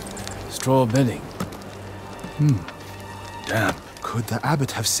 Straw bedding. Damp. Could the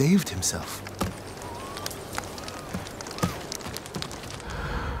abbot have saved himself?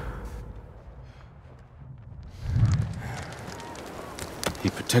 He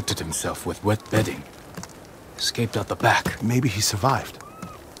protected himself with wet bedding. Escaped out the back. Maybe he survived.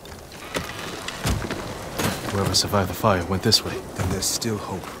 Whoever survived the fire went this way. Then there's still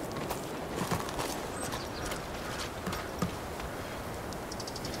hope.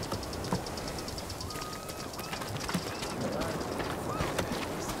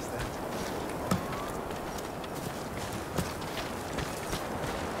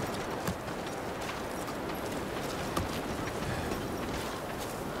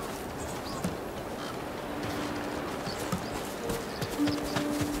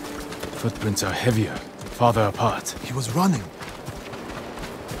 Footprints are heavier, farther apart. He was running.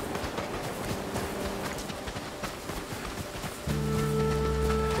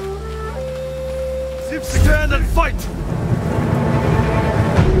 Zips again and fight!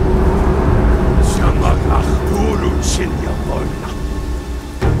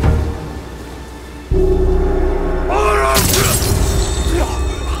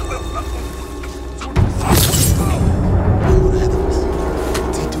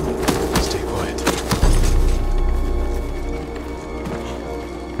 Stay quiet.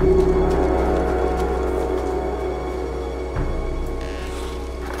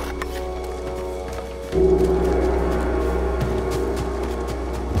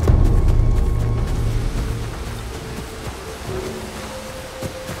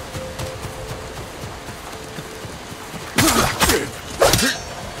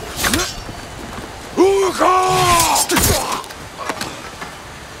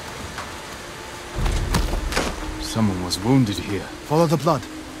 Someone was wounded here. Follow the blood.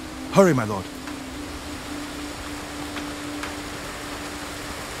 Hurry, my lord.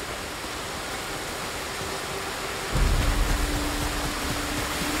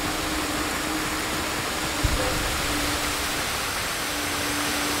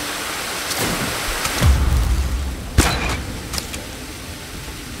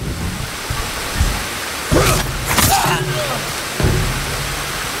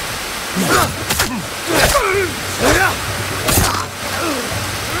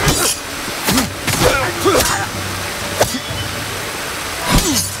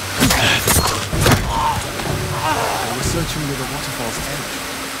 Searching near the waterfall's edge.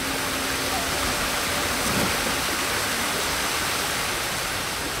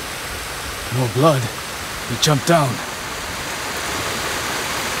 More blood. He jumped down.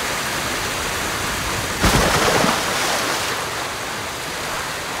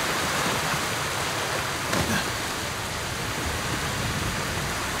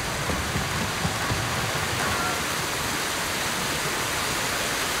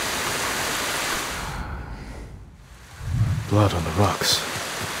 Blood on the rocks.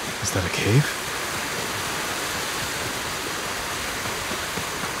 Is that a cave?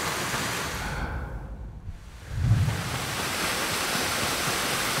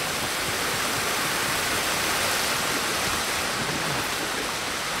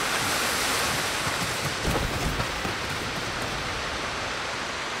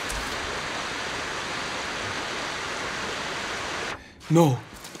 No.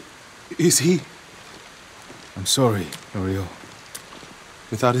 Is he? I'm sorry, Ariel.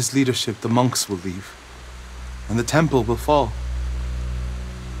 Without his leadership, the monks will leave. And the temple will fall.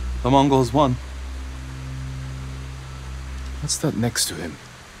 The Mongols won. What's that next to him?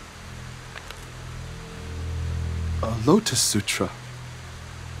 A Lotus Sutra.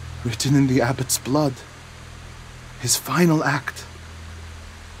 Written in the abbot's blood. His final act.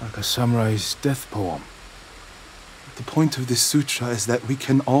 Like a samurai's death poem. The point of this sutra is that we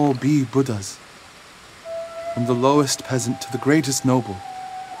can all be Buddhas. From the lowest peasant to the greatest noble.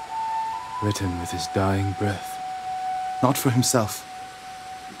 Written with his dying breath. Not for himself,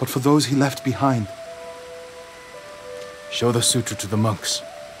 but for those he left behind. Show the sutra to the monks.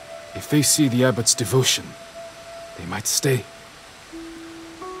 If they see the abbot's devotion, they might stay.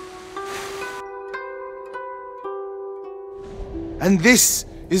 And this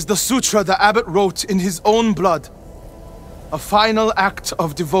is the sutra the abbot wrote in his own blood. A final act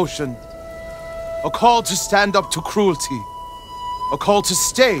of devotion. A call to stand up to cruelty. A call to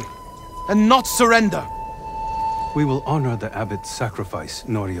stay and not surrender. We will honor the abbot's sacrifice,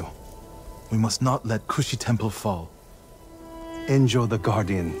 Norio. We must not let Kushi Temple fall. Enjo the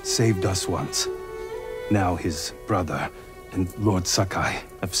Guardian saved us once. Now his brother and Lord Sakai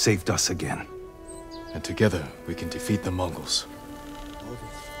have saved us again. And together we can defeat the Mongols.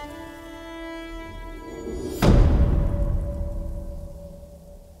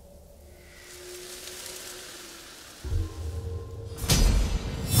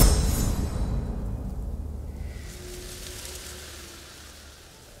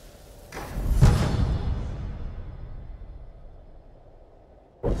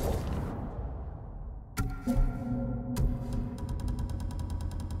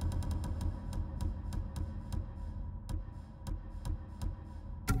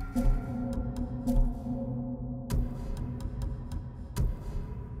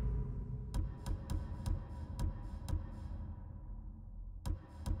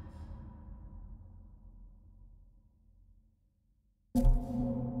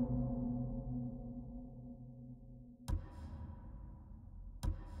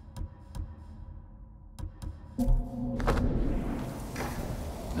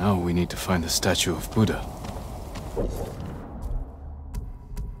 Now we need to find the statue of Buddha.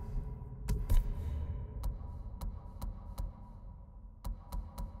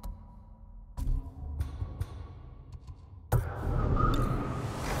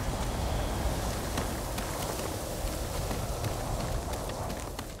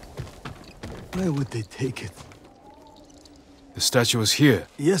 Where would they take it? The statue is here.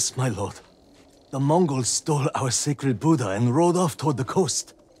 Yes, my lord. The Mongols stole our sacred Buddha and rode off toward the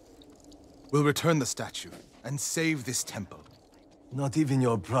coast. We'll return the statue and save this temple. Not even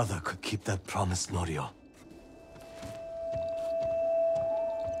your brother could keep that promise, Norio.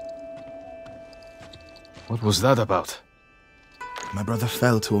 What was that about? My brother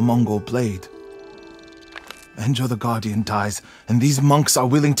fell to a Mongol blade. Enjo the Guardian dies, and these monks are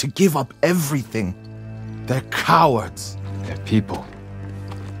willing to give up everything. They're cowards. They're people.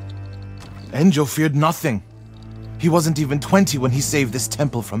 Enjo feared nothing. He wasn't even 20 when he saved this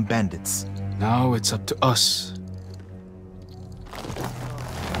temple from bandits. Now it's up to us.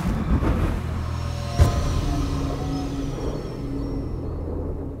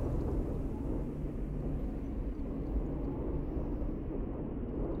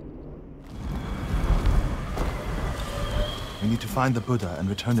 We need to find the Buddha and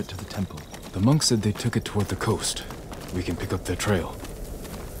return it to the temple. The monks said they took it toward the coast. We can pick up their trail.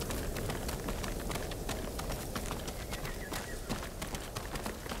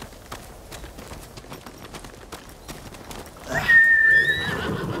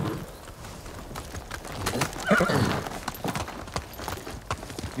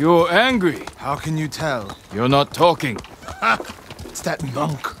 You're angry. How can you tell? You're not talking. It's that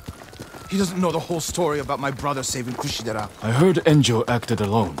monk. He doesn't know the whole story about my brother saving Kushidera. I heard Enjo acted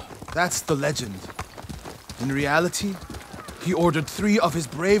alone. That's the legend. In reality, he ordered 3 of his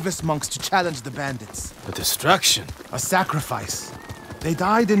bravest monks to challenge the bandits. A distraction. A sacrifice. They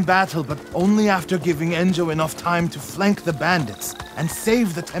died in battle, but only after giving Enjo enough time to flank the bandits and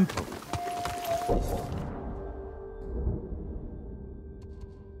save the temple.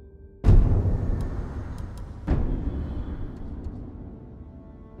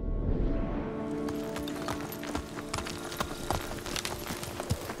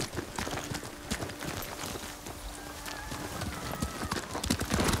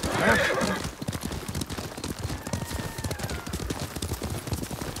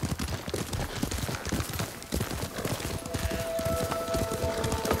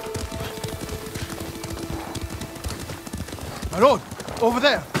 My lord, over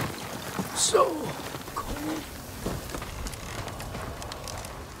there. So cold.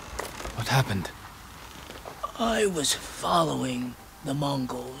 What happened? I was following the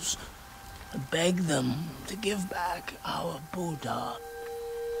Mongols. Begged them to give back our Buddha.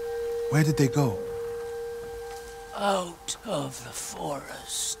 Where did they go? Out of the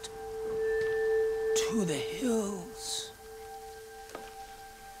forest. To the hills.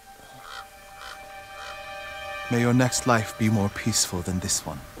 May your next life be more peaceful than this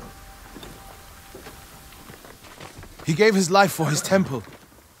one. He gave his life for his temple.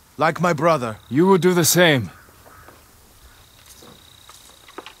 Like my brother. You would do the same.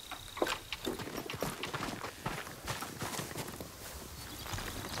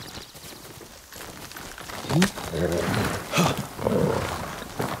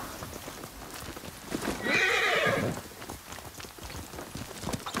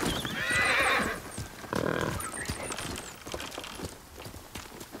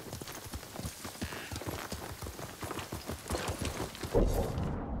 A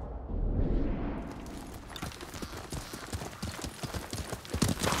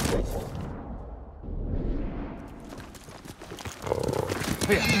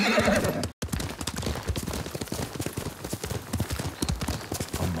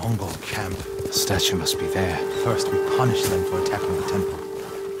Mongol camp. The statue must be there. First, we punish them for attacking the temple.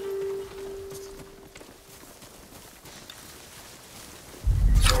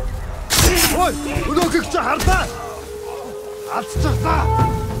 Ой! Өнөөхийг чи харлаа! Алдчихлаа!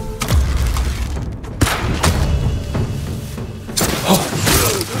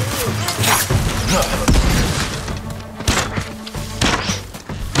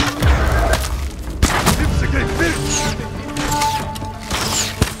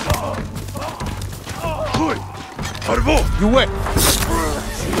 You win!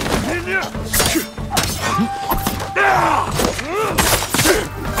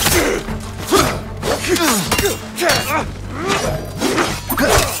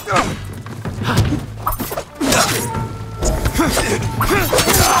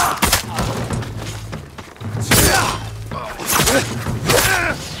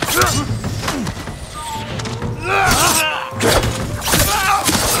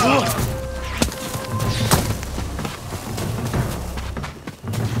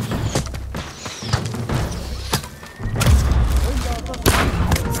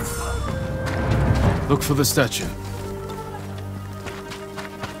 Look for the statue.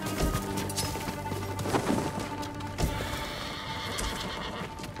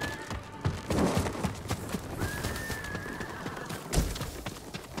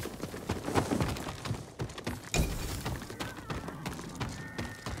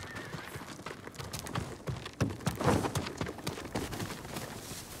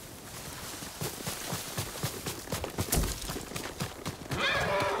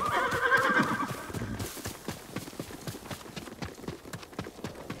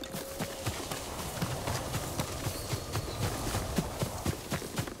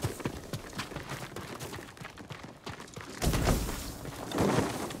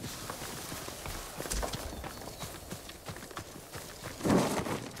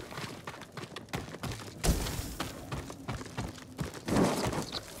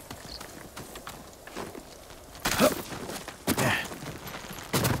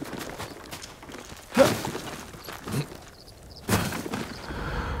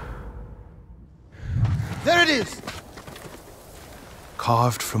 There it is!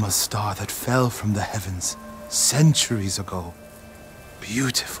 Carved from a star that fell from the heavens centuries ago.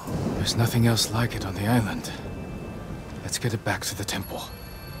 Beautiful. There's nothing else like it on the island. Let's get it back to the temple.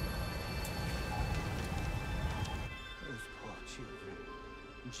 Those poor children.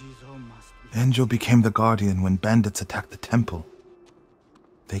 Jizo must be... Enjo became the guardian when bandits attacked the temple.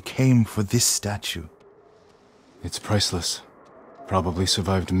 They came for this statue. It's priceless. Probably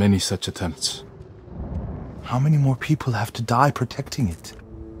survived many such attempts. How many more people have to die protecting it?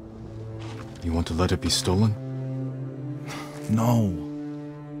 You want to let it be stolen? No.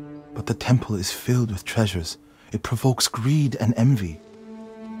 But the temple is filled with treasures. It provokes greed and envy.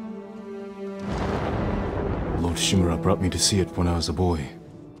 Lord Shimura brought me to see it when I was a boy.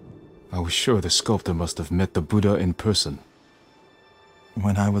 I was sure the sculptor must have met the Buddha in person.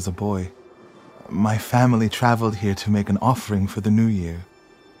 When I was a boy, my family traveled here to make an offering for the new year.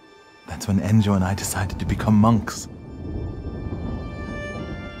 That's when Enjo and I decided to become monks.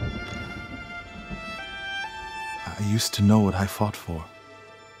 I used to know what I fought for.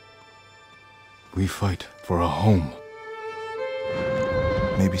 We fight for a home.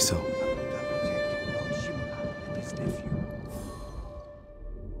 Maybe so. Lord Shimura and his nephew.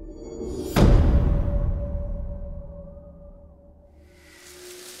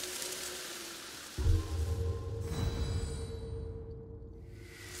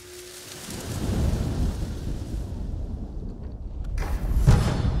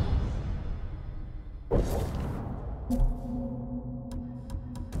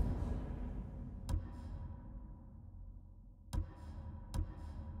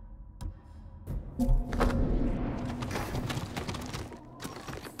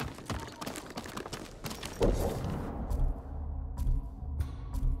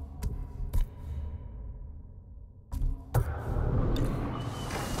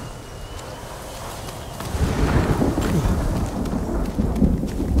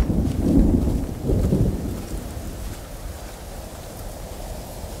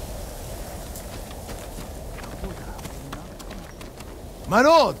 My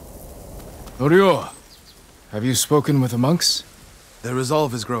lord! Norio, have you spoken with the monks? Their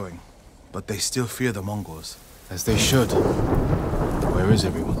resolve is growing, but they still fear the Mongols. As they should. Where is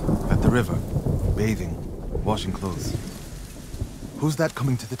everyone? At the river, bathing, washing clothes. Who's that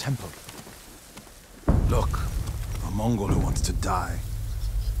coming to the temple? Look, a Mongol who wants to die.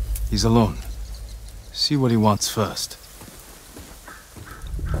 He's alone. See what he wants first.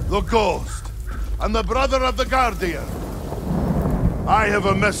 The Ghost, and the brother of the Guardian. I have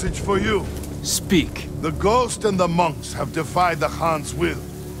a message for you. Speak. The Ghost and the monks have defied the Khan's will.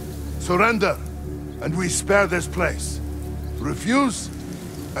 Surrender, and we spare this place. Refuse,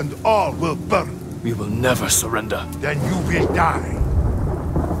 and all will burn. We will never surrender. Then you will die.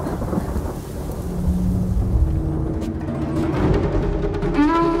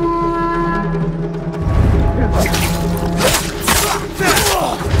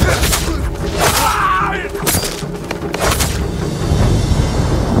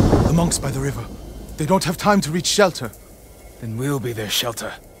 The monks by the river. They don't have time to reach shelter. Then we'll be their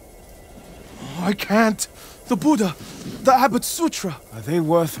shelter. Oh, I can't. The Buddha, the Abbot's Sutra. Are they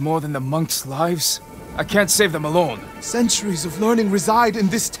worth more than the monks' lives? I can't save them alone. Centuries of learning reside in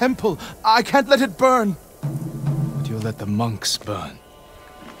this temple. I can't let it burn. But you'll let the monks burn.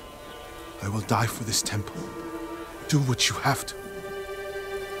 I will die for this temple. Do what you have to.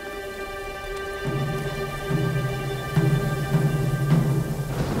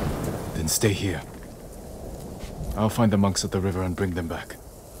 Then stay here. I'll find the monks at the river and bring them back.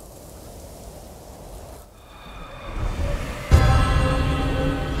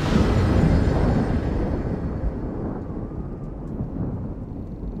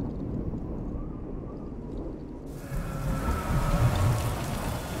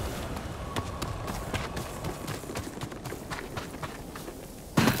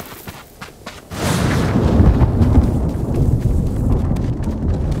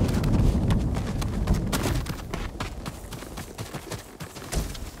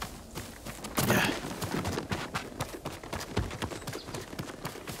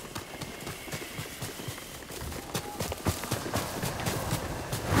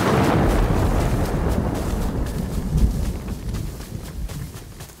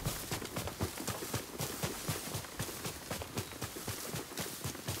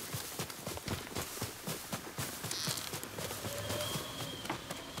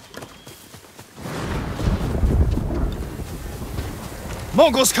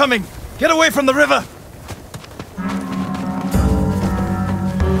 Mongols coming! Get away from the river!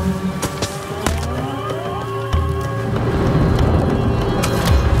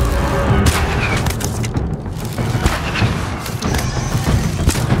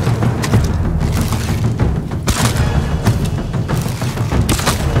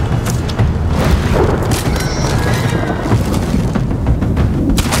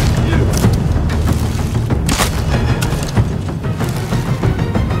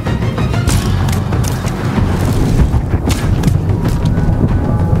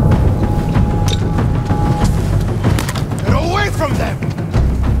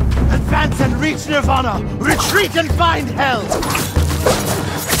 Nirvana! Retreat and find hell!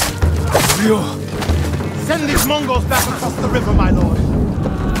 Ryo! Send these Mongols back across the river, my lord!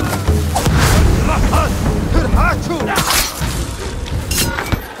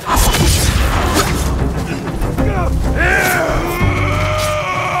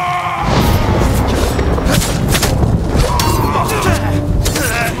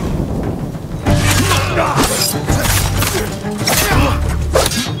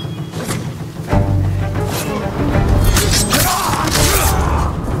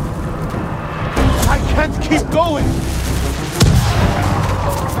 Keep going!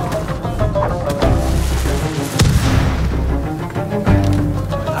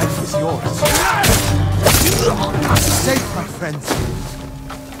 Life is yours. Safe, my friends.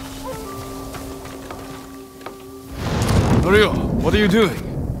 Ryo, what are you doing?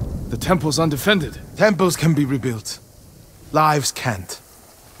 The temple's undefended. Temples can be rebuilt. Lives can't.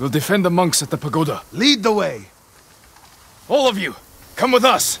 We'll defend the monks at the pagoda. Lead the way. All of you, come with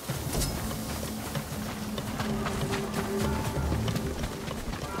us.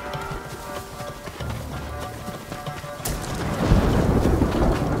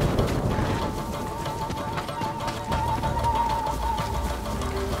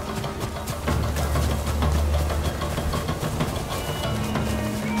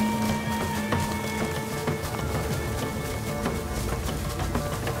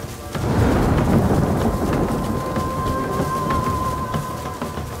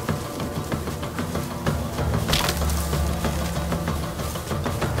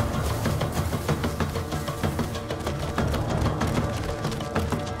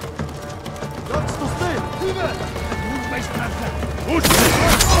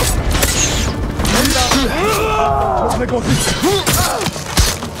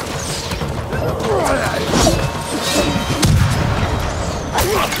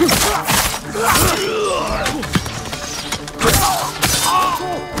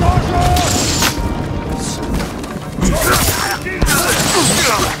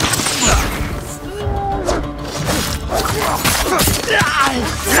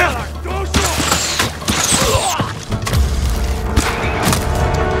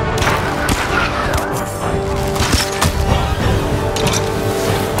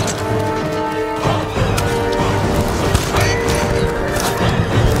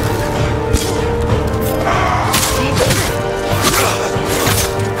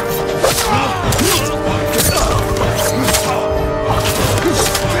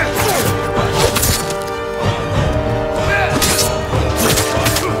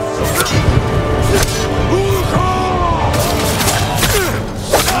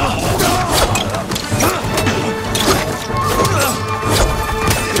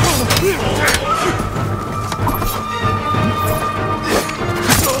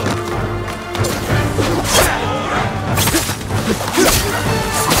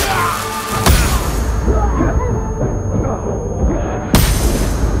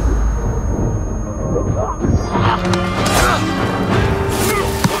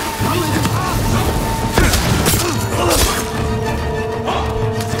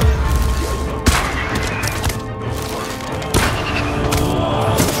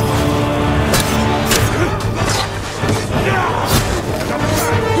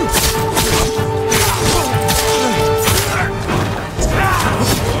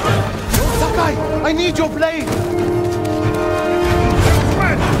 I need your blade!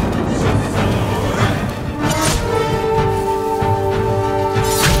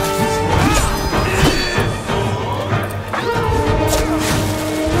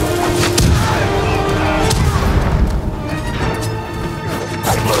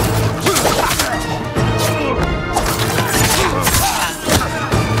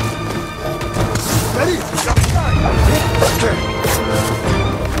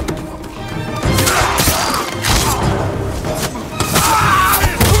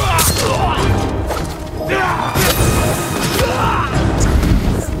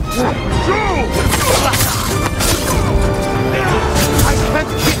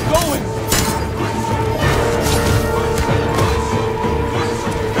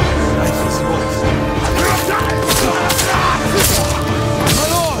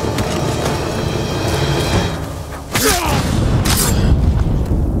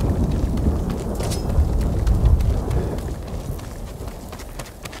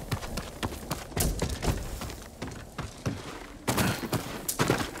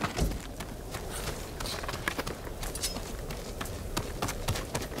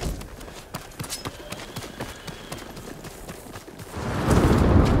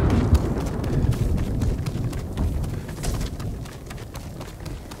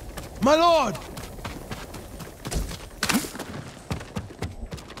 My lord!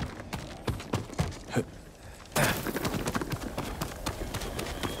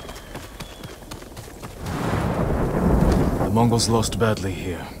 The Mongols lost badly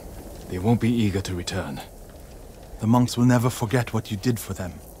here. They won't be eager to return. The monks will never forget what you did for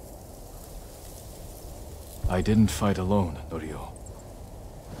them. I didn't fight alone, Norio.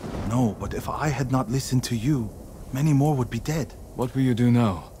 No, but if I had not listened to you, many more would be dead. What will you do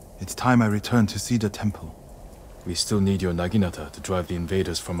now? It's time I return to Cedar Temple. We still need your Naginata to drive the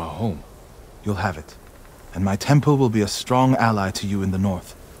invaders from our home. You'll have it. And my temple will be a strong ally to you in the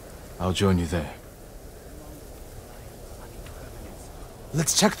north. I'll join you there.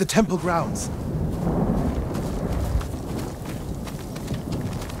 Let's check the temple grounds.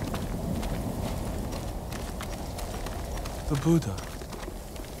 The Buddha.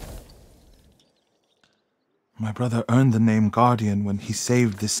 My brother earned the name Guardian when he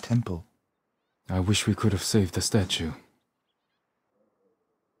saved this temple. I wish we could have saved the statue.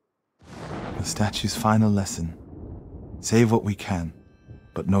 The statue's final lesson. Save what we can,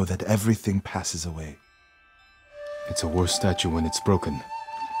 but know that everything passes away. It's a worse statue when it's broken,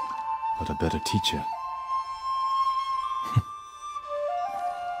 but a better teacher.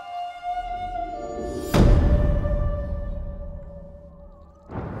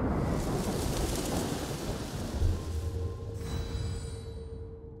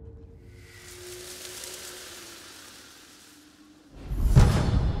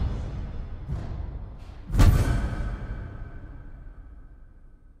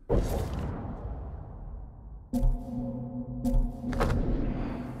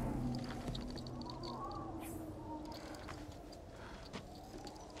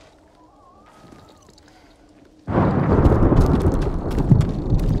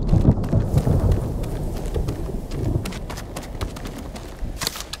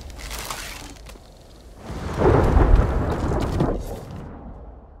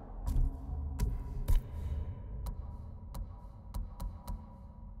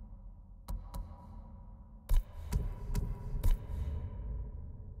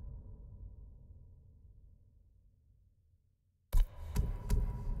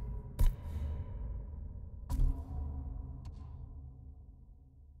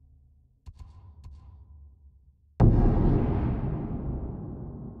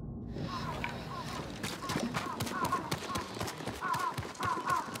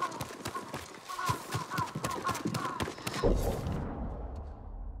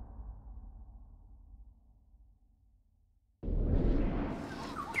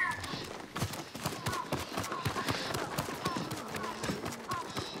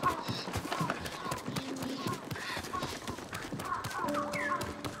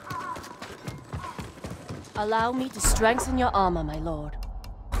 Allow me to strengthen your armor, my lord.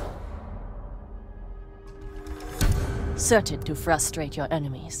 Certain to frustrate your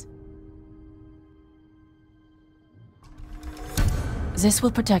enemies. This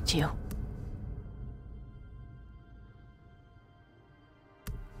will protect you.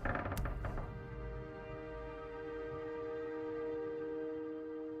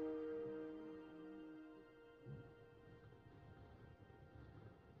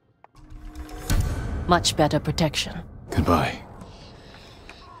 Much better protection. Goodbye.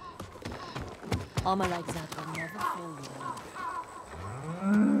 Armor like that will never fail you.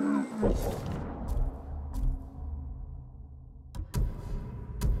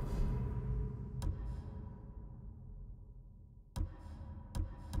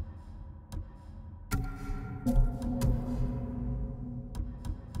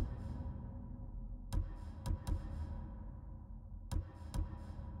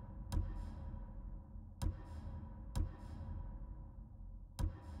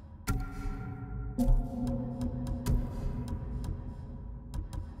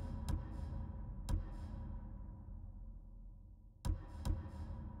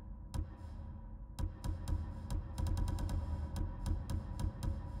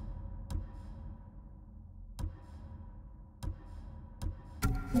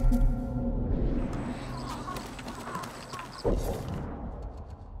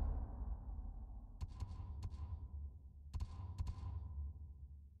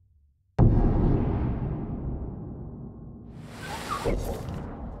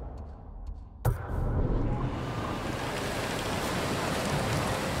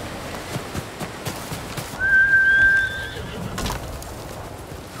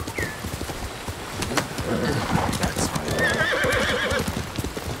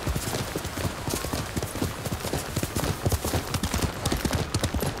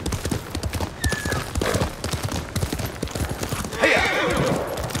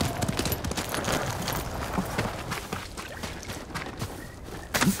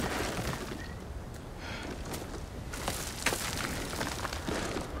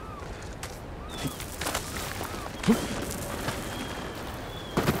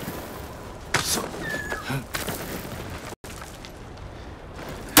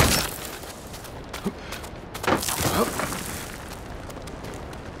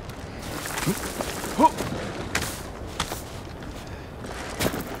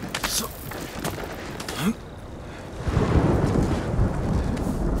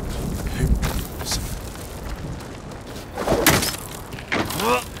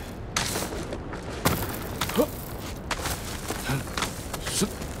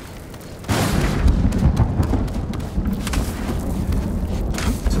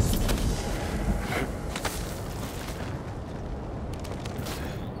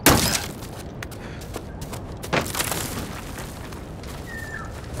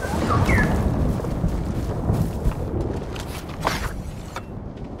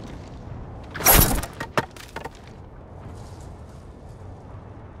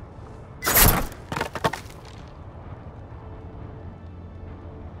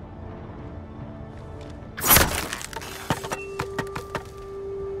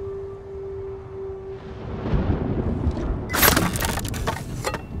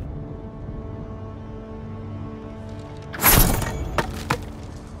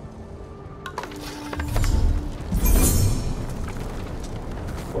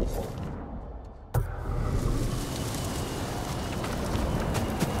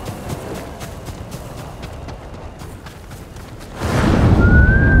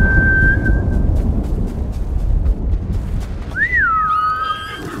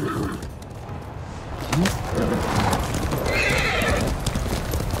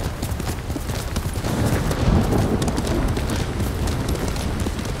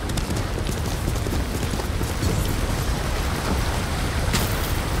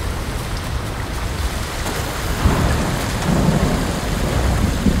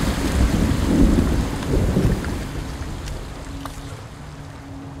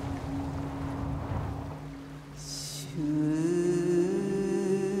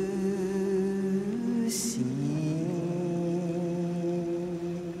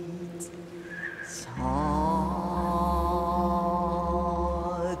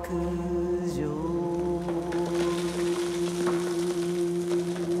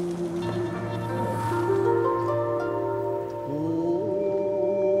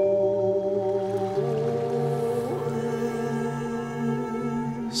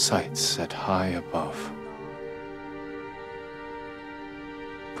 Sights set high above.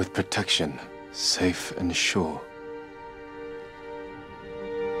 With protection, safe and sure.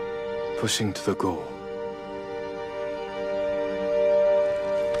 Pushing to the goal.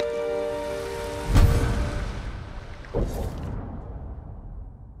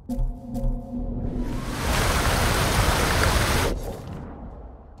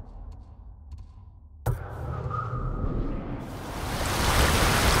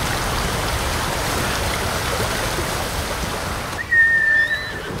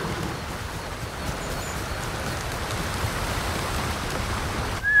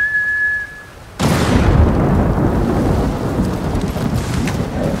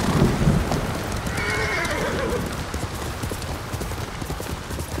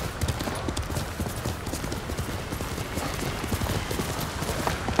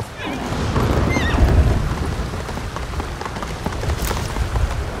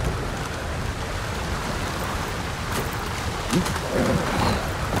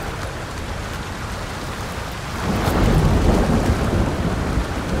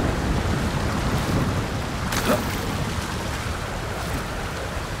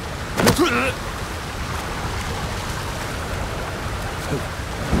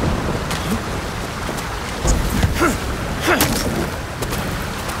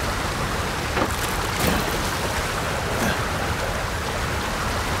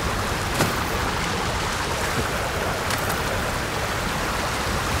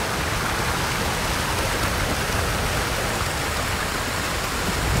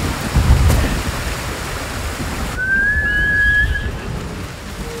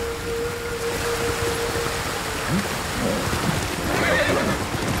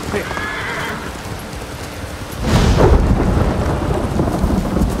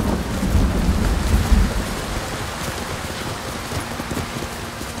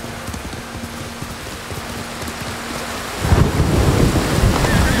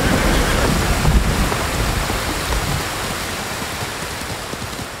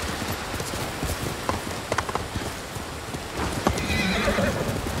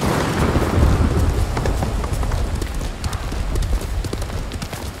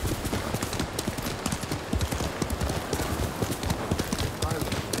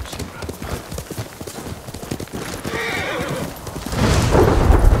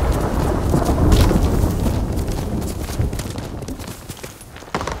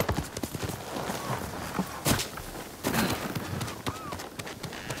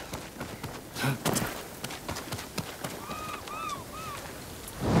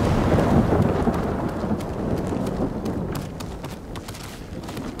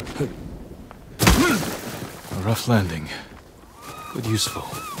 A rough landing, but useful.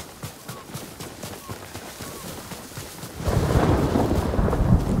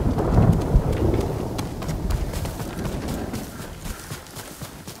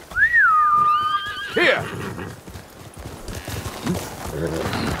 Here!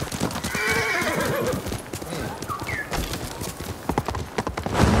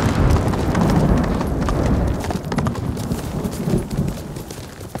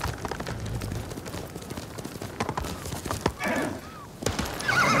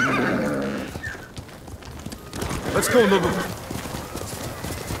 Let's go, Nobu.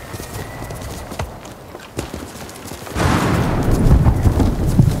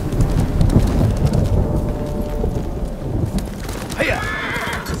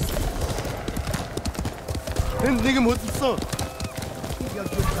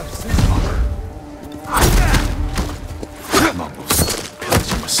 Mongols,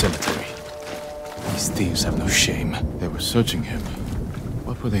 pillaging a cemetery. These thieves have no shame. They were searching him.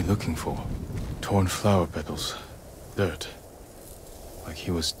 What were they looking for? Torn flower petals. Dirt. Like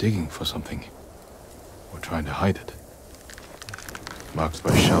he was digging for something. Or trying to hide it. Marked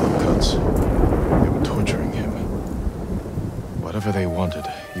by shallow cuts. They were torturing him. Whatever they wanted,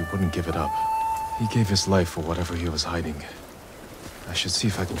 he wouldn't give it up. He gave his life for whatever he was hiding. I should see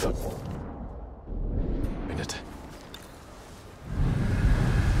if I can find it.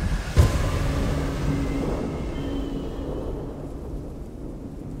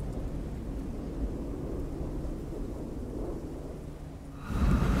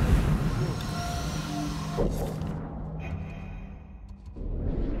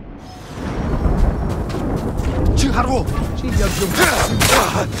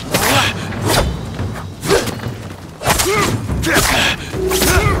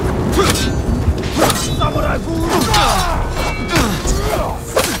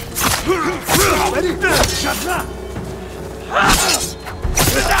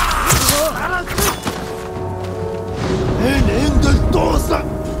 En engel dosa!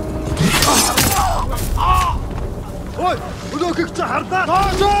 Ой, өнөөхийг чи хардаа.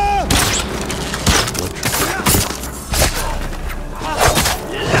 Тоожоо!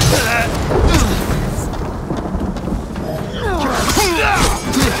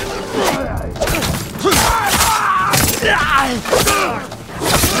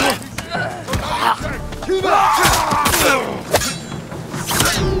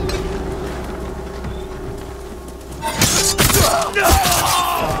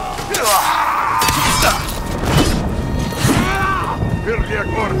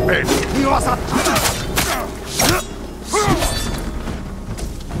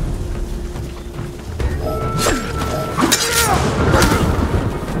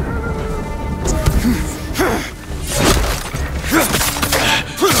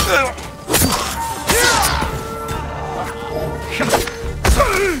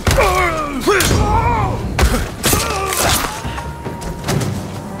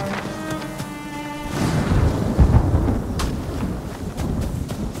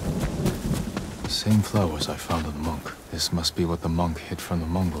 Same flowers I found on the monk. This must be what the monk hid from the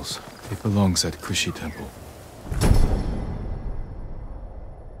Mongols. It belongs at Kushi Temple.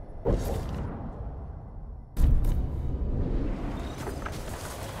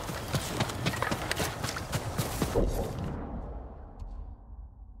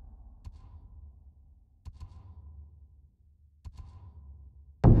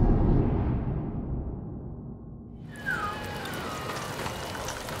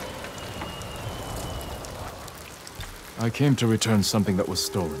 I came to return something that was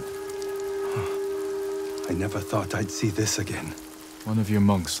stolen. I never thought I'd see this again. One of your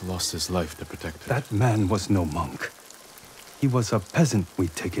monks lost his life to protect it. That man was no monk. He was a peasant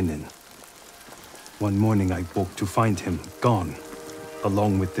we'd taken in. One morning I woke to find him gone,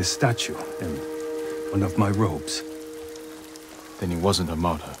 along with this statue and one of my robes. Then he wasn't a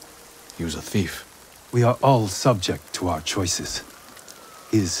martyr. He was a thief. We are all subject to our choices.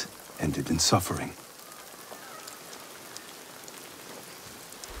 His ended in suffering.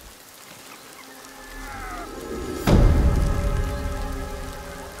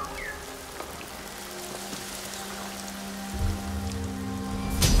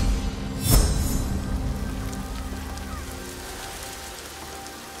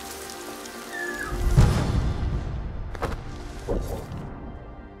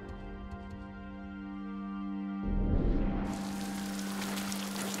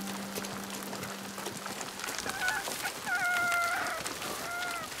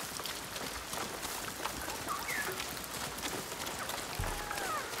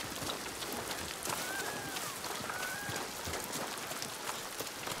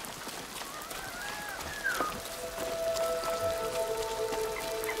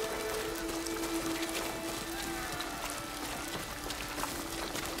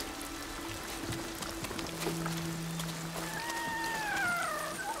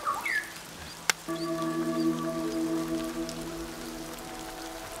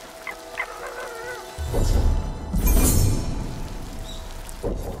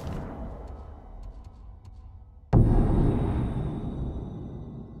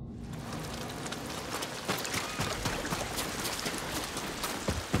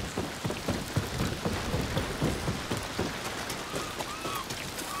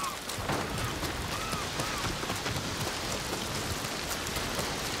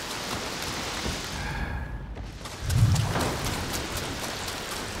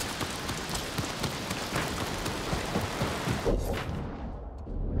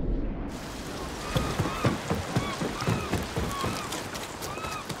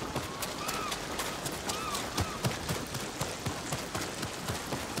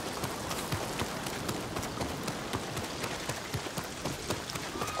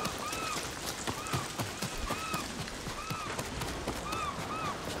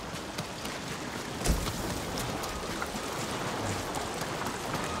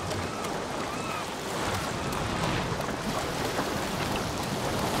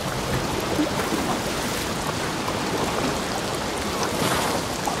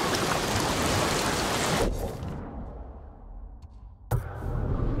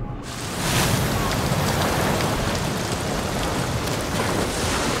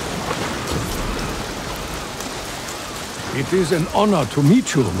 It is an honor to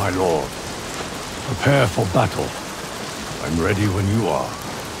meet you, my lord. Prepare for battle. I'm ready when you are.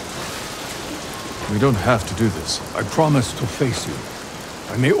 We don't have to do this. I promise to face you.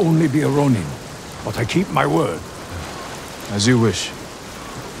 I may only be a Ronin, but I keep my word. As you wish.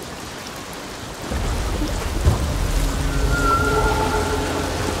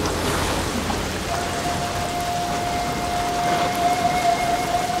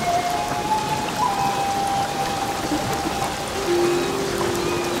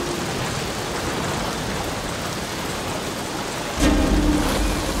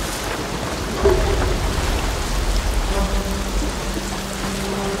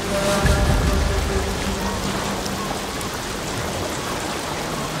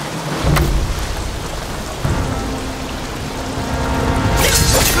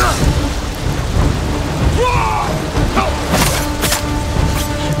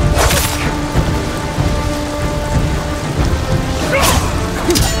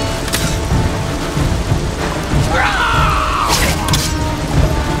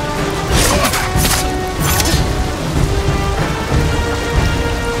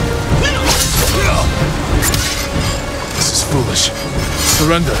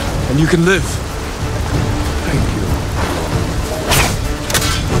 Surrender, and you can live. Thank you.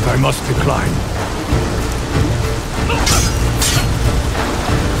 But I must decline.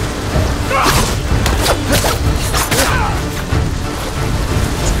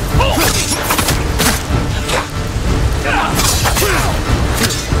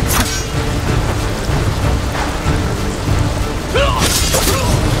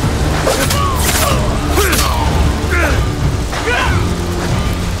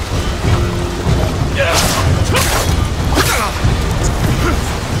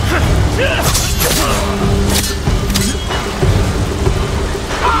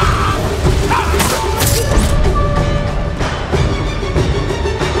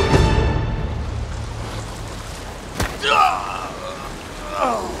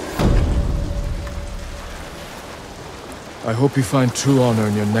 I hope you find true honor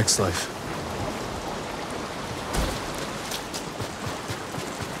in your next life.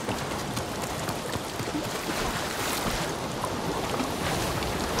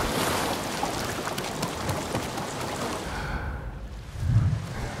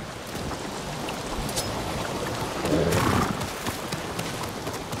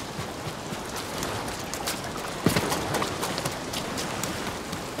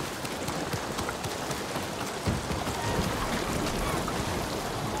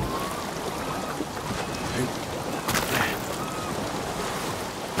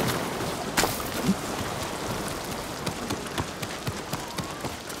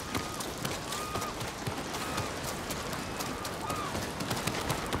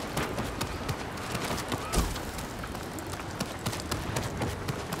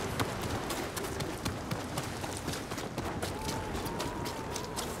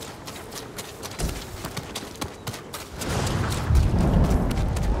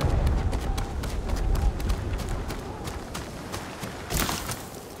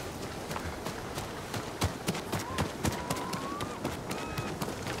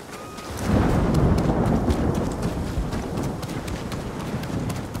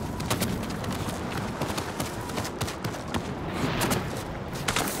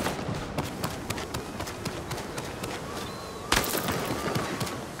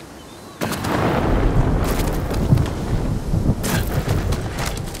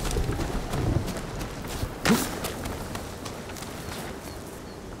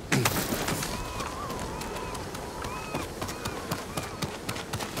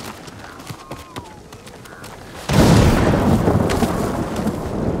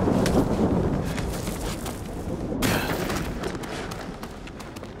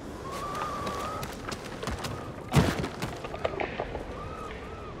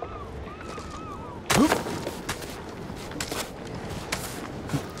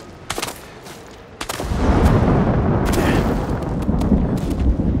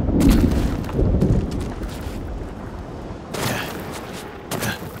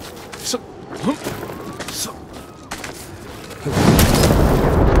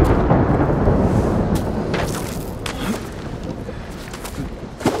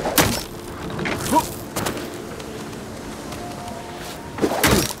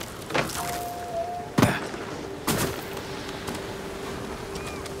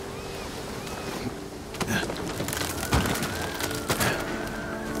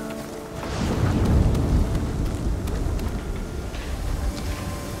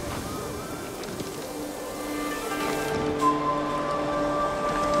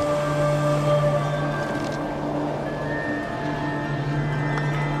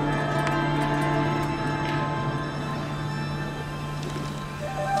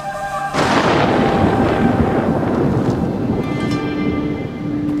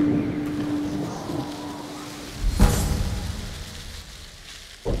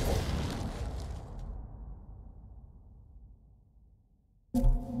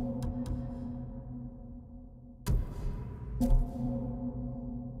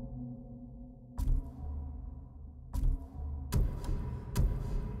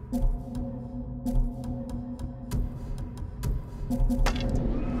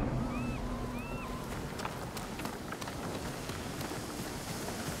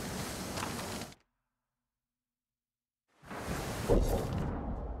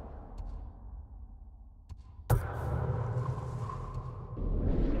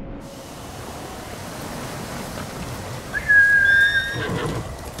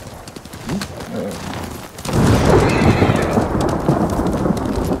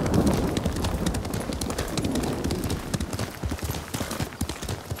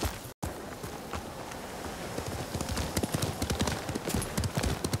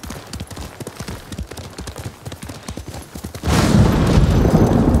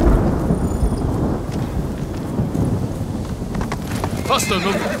 Faster,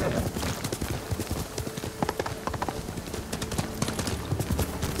 look!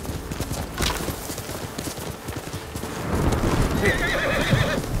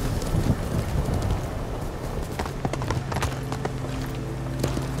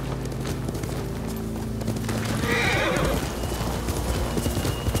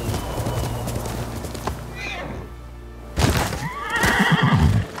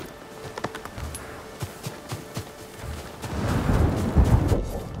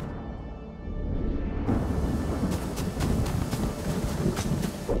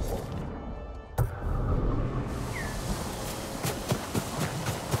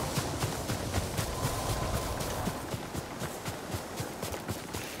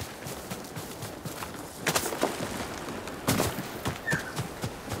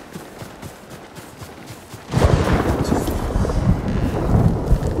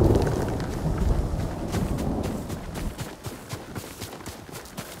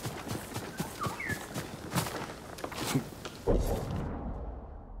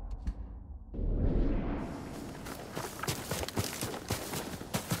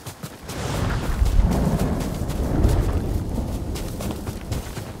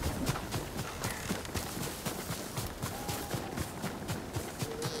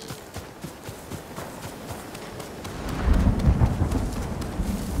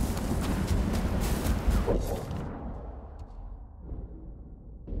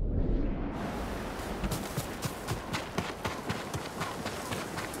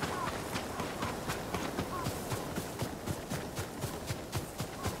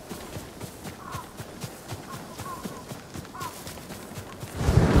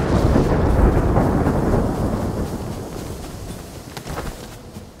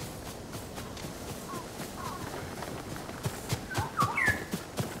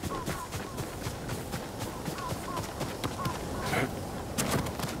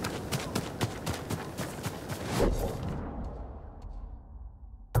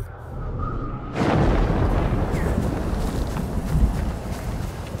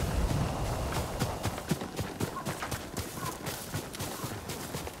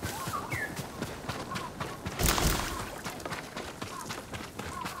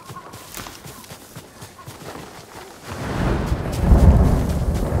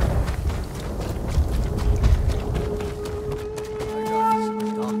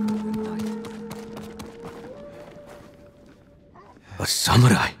 A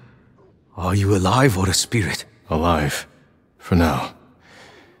samurai? Are you alive or a spirit? Alive. For now.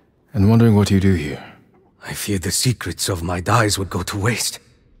 And wondering what you do here. I feared the secrets of my dyes would go to waste.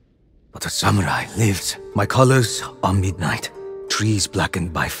 But a samurai lives. My colors are midnight. Trees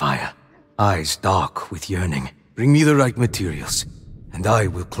blackened by fire. Eyes dark with yearning. Bring me the right materials, and I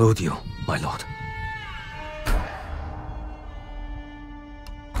will clothe you, my lord.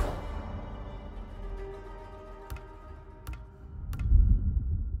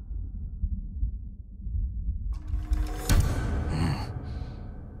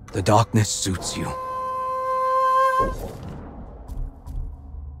 The darkness suits you.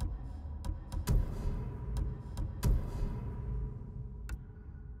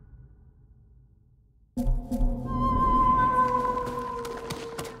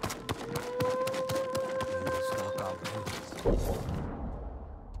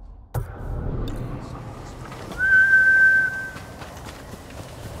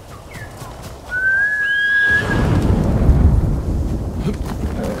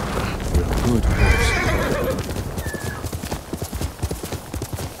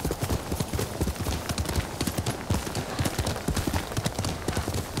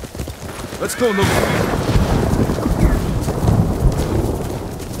 Let's go, look.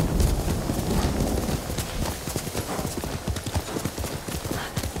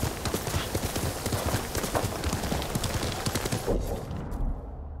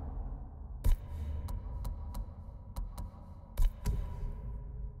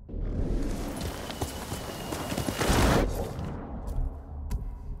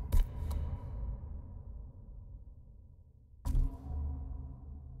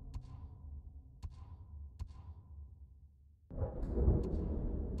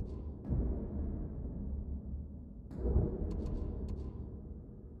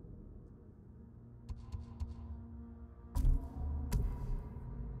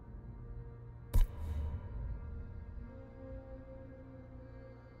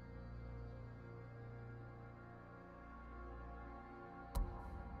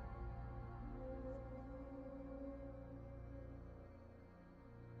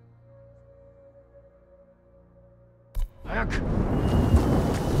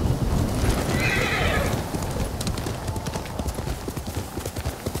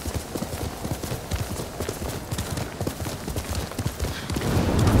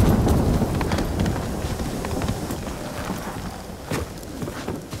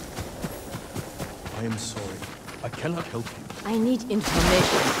 cannot help you. I need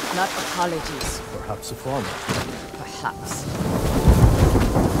information, not apologies. Perhaps a farmer. Perhaps.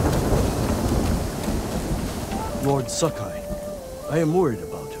 Lord Sakai, I am worried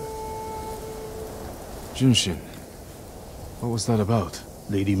about her. Junshin, what was that about?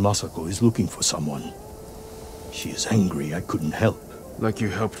 Lady Masako is looking for someone. She is angry I couldn't help. Like you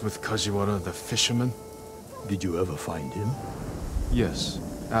helped with Kajiwara the fisherman? Did you ever find him? Yes,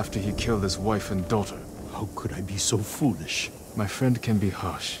 after he killed his wife and daughter. How could I be so foolish? My friend can be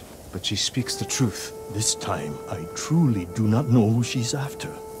harsh, but she speaks the truth. This time, I truly do not know who she's after.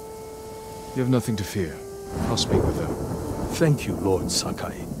 You have nothing to fear. I'll speak with her. Thank you, Lord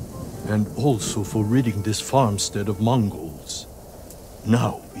Sakai. And also for ridding this farmstead of Mongols.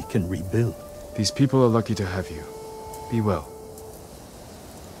 Now we can rebuild. These people are lucky to have you. Be well.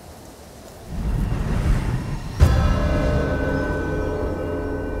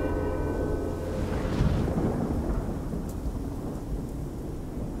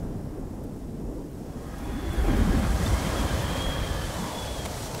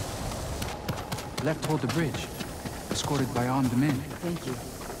 Left toward the bridge, escorted by armed men. Thank you.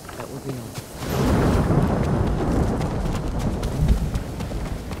 That will be all.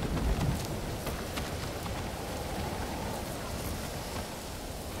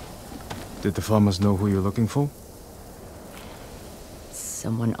 Did the farmers know who you're looking for?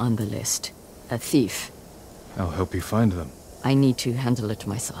 Someone on the list. A thief. I'll help you find them. I need to handle it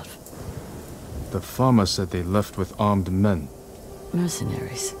myself. The farmer said they left with armed men.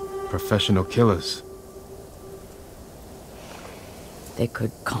 Mercenaries. Professional killers. They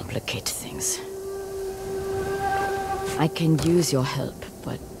could complicate things. I can use your help,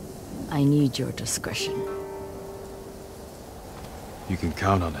 but I need your discretion. You can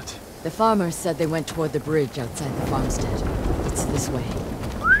count on it. The farmers said they went toward the bridge outside the farmstead. It's this way.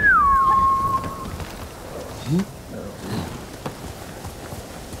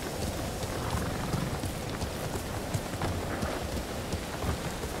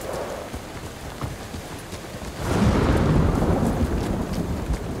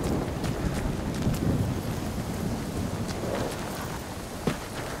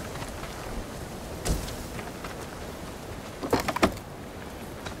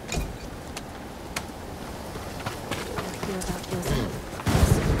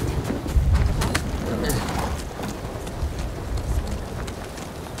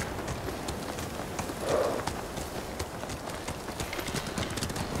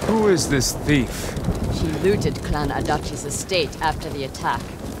 Who is this thief? She looted Clan Adachi's estate after the attack.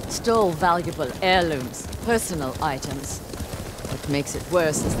 Stole valuable heirlooms, personal items. What makes it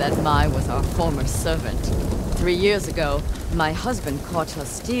worse is that Mai was our former servant. 3 years ago, my husband caught her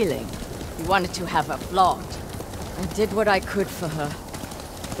stealing. He wanted to have her flogged. I did what I could for her,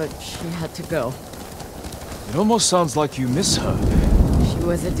 but she had to go. It almost sounds like you miss her. She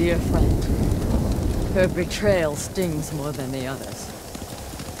was a dear friend. Her betrayal stings more than the others.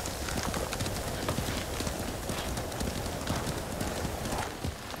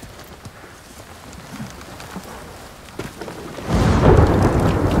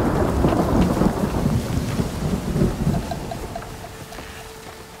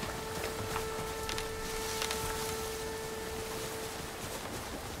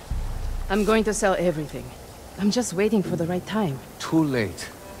 I'm going to sell everything. I'm just waiting for the right time. Too late.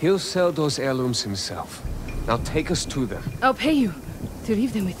 He'll sell those heirlooms himself. Now take us to them. I'll pay you to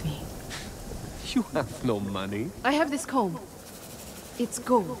leave them with me. You have no money. I have this comb. It's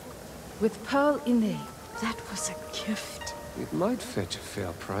gold, with pearl inlay. That was a gift. It might fetch a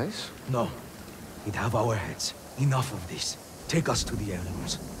fair price. No. We'd have our heads. Enough of this. Take us to the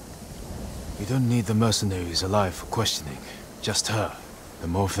heirlooms. We don't need the mercenaries alive for questioning. Just her. The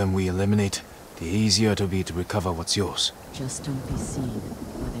more of them we eliminate, the easier it'll be to recover what's yours. Just don't be seen,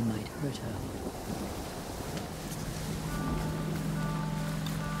 or they might hurt her.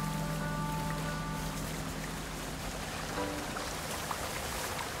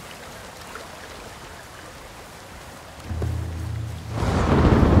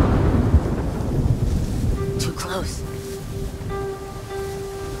 Too close.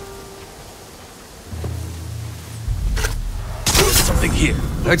 Something here.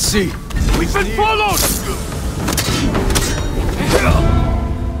 Let's see. We've been followed!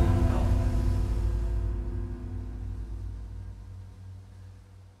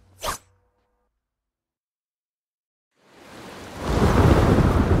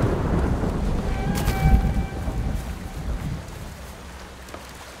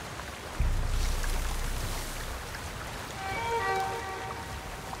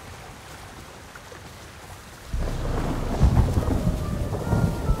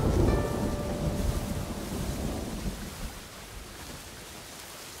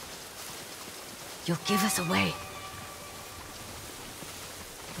 You'll give us away.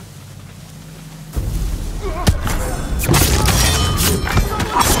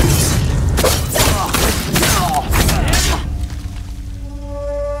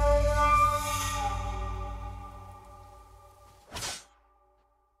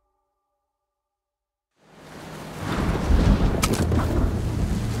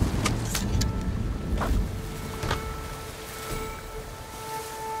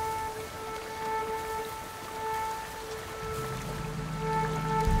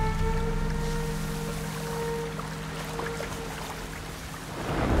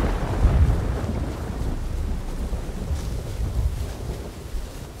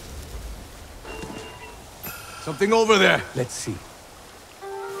 Something over there. Let's see.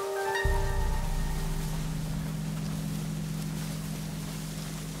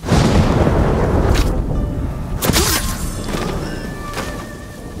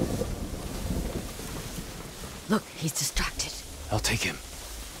 Look, he's distracted. I'll take him.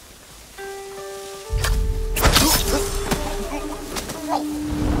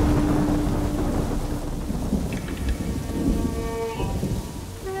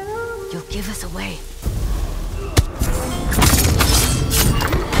 You'll give us away.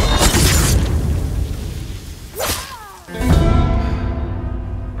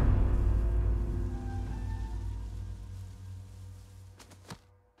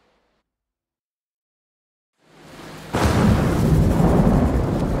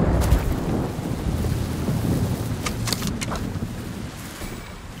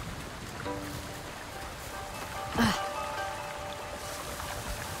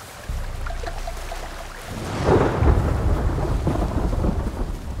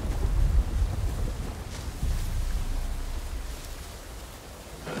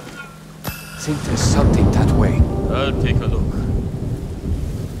 I think there's something that way. I'll take a look.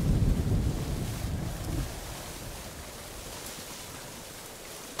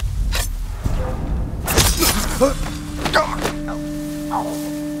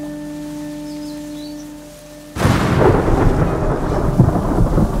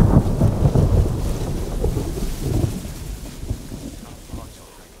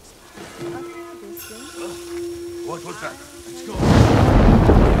 What was that? Let's go.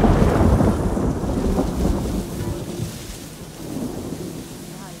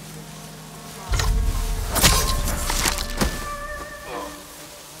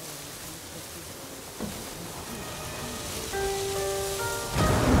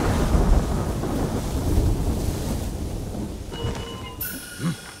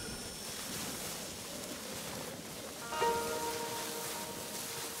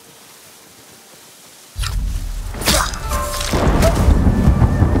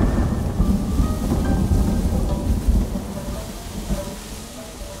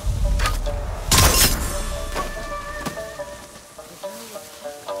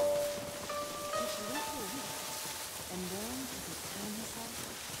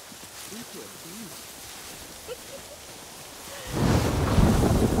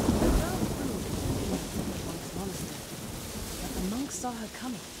 Saw her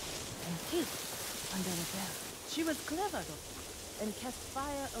coming and hid under a bell. She was clever though, and cast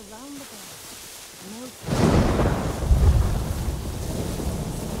fire around the bell.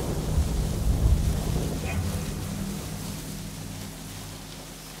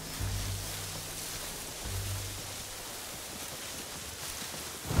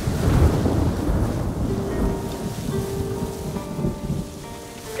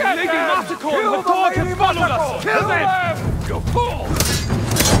 Get them! Kill the dog has followed us! Kill them! You fool!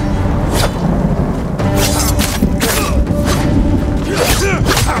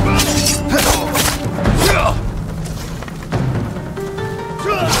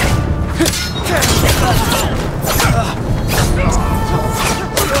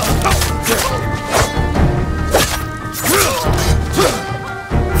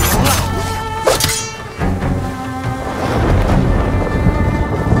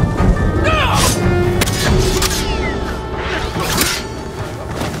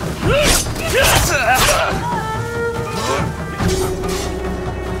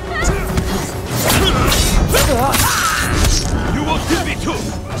 You will kill me too!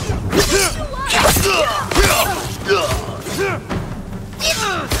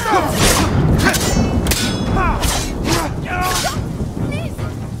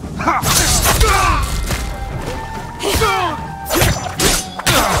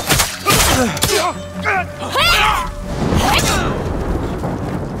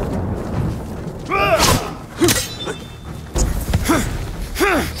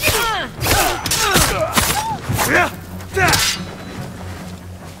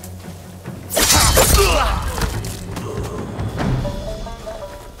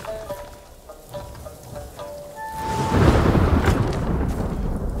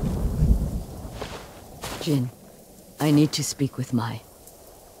 Jin, I need to speak with Mai.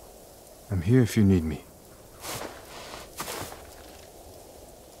 I'm here if you need me.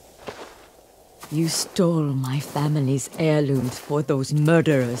 You stole my family's heirlooms for those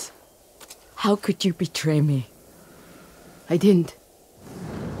murderers. How could you betray me? I didn't.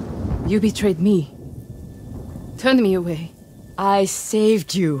 You betrayed me. Turned me away. I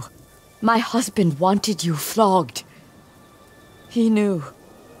saved you. My husband wanted you flogged. He knew.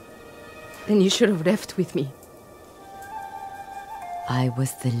 Then you should have left with me. I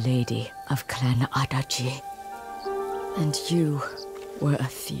was the lady of Clan Adachi. And you were a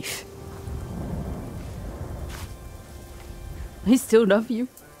thief. I still love you.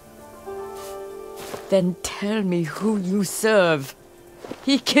 Then tell me who you serve.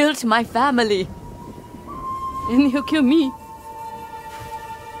 He killed my family. And he'll kill me.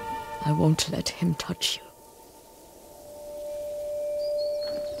 I won't let him touch you.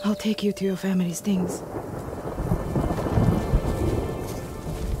 I'll take you to your family's things.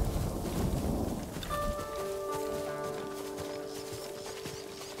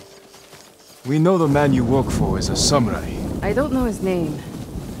 We know the man you work for is a samurai. I don't know his name.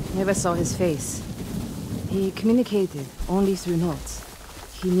 Never saw his face. He communicated only through notes.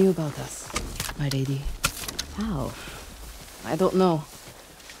 He knew about us, my lady. How? I don't know.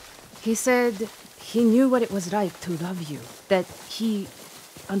 He said he knew what it was like to love you. That he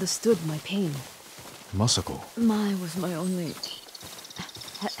understood my pain. Masako. Mai was my only...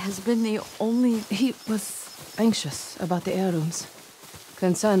 has been the only... He was anxious about the heirlooms.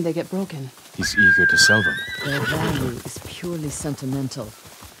 Concerned they get broken. He's eager to sell them. Their value is purely sentimental.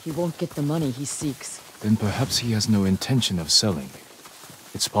 He won't get the money he seeks. Then perhaps he has no intention of selling.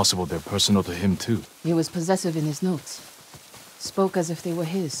 It's possible they're personal to him too. He was possessive in his notes. Spoke as if they were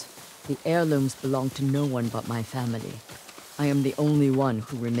his. The heirlooms belong to no one but my family. I am the only one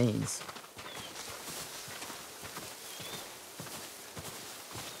who remains.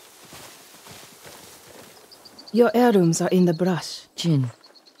 Your heirlooms are in the brush. Jin,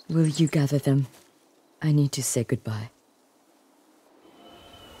 will you gather them? I need to say goodbye.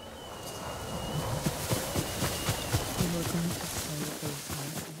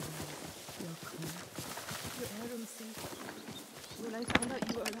 When I found out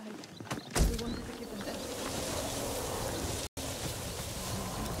you were alive, I wanted to give them back.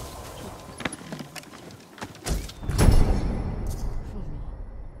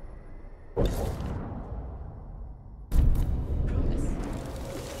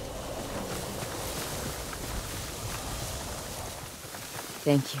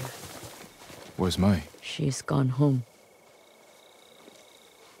 Thank you. Where's Mai? She's gone home.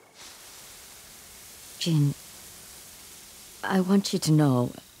 Jin, I want you to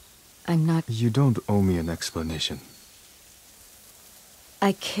know, I'm not... You don't owe me an explanation.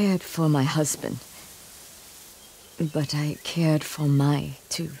 I cared for my husband. But I cared for Mai,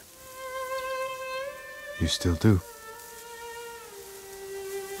 too. You still do?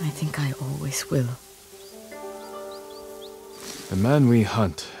 I think I always will. The man we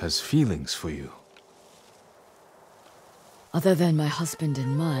hunt has feelings for you. Other than my husband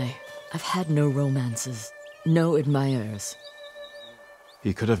and Mai, I've had no romances, no admirers.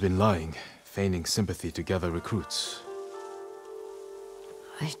 He could have been lying, feigning sympathy to gather recruits.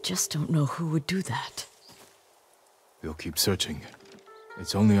 I just don't know who would do that. We'll keep searching.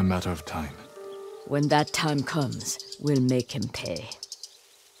 It's only a matter of time. When that time comes, we'll make him pay.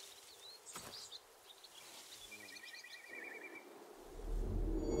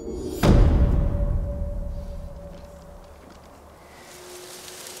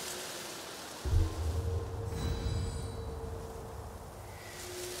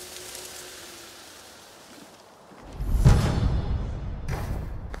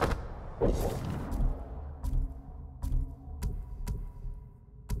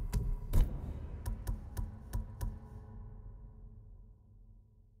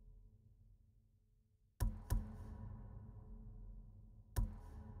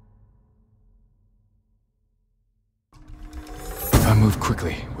 I move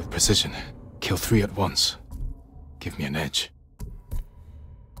quickly, with precision. Kill 3 at once. Give me an edge.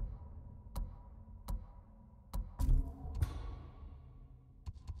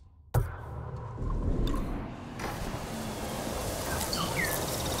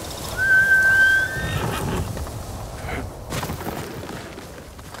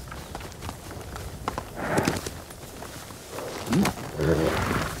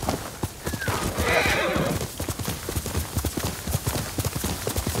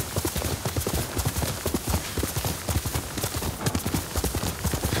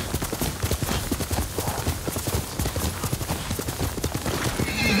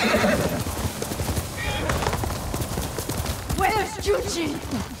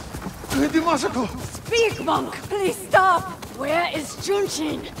 Junshin! Lady Masako! Speak, monk! Please stop! Where is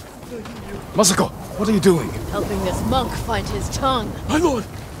Junshin? Masako, what are you doing? Helping this monk find his tongue. My lord,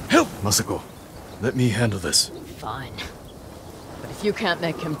 help! Masako, let me handle this. Fine. But if you can't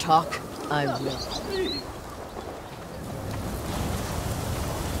make him talk, I will.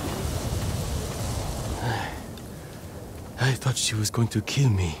 I thought she was going to kill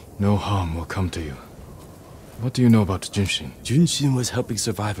me. No harm will come to you. What do you know about Junshin? Junshin was helping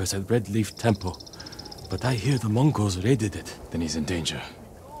survivors at Red Leaf Temple, but I hear the Mongols raided it. Then he's in danger.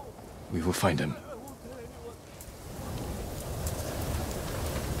 We will find him.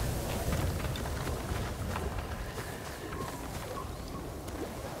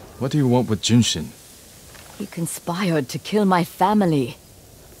 What do you want with Junshin? He conspired to kill my family.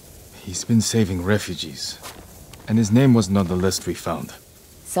 He's been saving refugees. And his name wasn't on the list we found.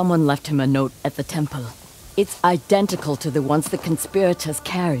 Someone left him a note at the temple. It's identical to the ones the conspirators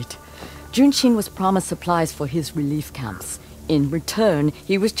carried. Junshin was promised supplies for his relief camps. In return,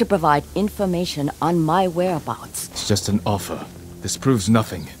 he was to provide information on my whereabouts. It's just an offer. This proves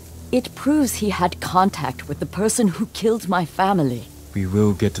nothing. It proves he had contact with the person who killed my family. We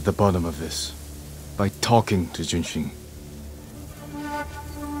will get to the bottom of this. By talking to Junshin.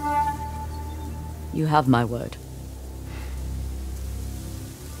 You have my word.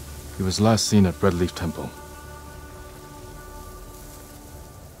 He was last seen at Red Leaf Temple.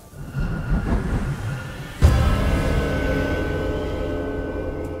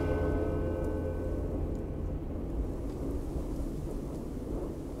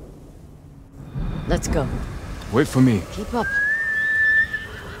 Let's go. Wait for me. Keep up.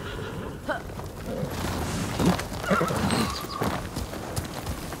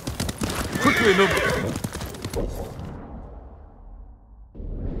 Quickly, Nobu!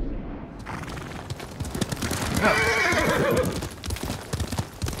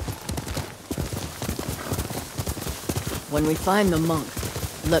 When we find the monk,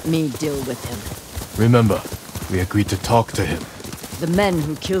 let me deal with him. Remember, we agreed to talk to him. The men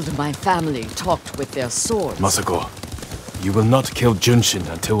who killed my family talked with their swords. Masako, you will not kill Junshin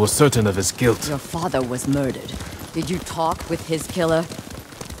until we're certain of his guilt. Your father was murdered. Did you talk with his killer?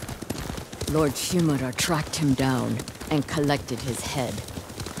 Lord Shimura tracked him down and collected his head.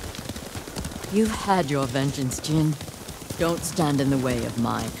 You've had your vengeance, Jin. Don't stand in the way of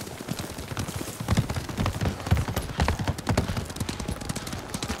mine.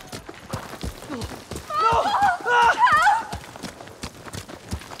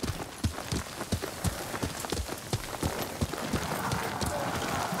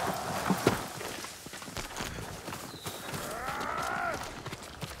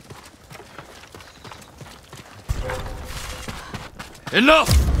 Enough!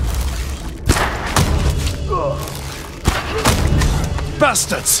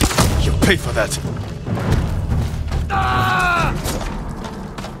 Bastards! You'll pay for that!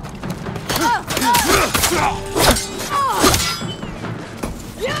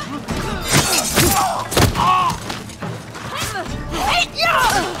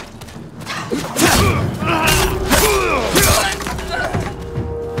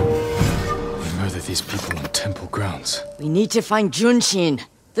 We murdered these people on temple grounds. We need to find Junshin.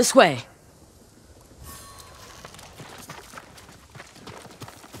 This way.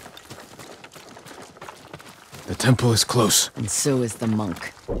 The temple is close. And so is the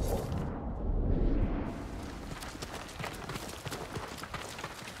monk.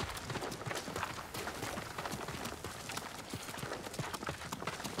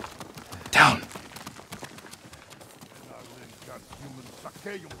 Down.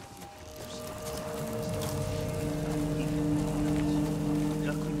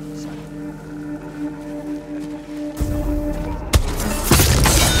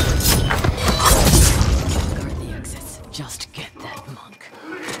 Just get that monk.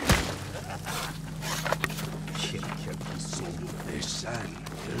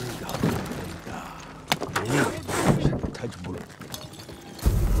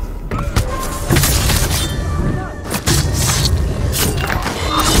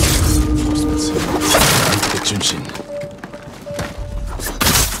 Reinforcements. Time to get Junshin.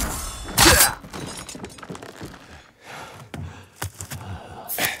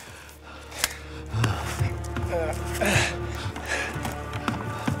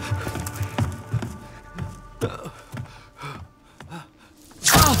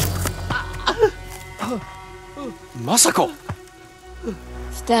 Masako!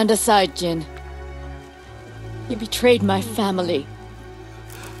 Stand aside, Jin. You betrayed my family.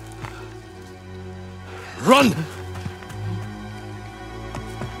 Run!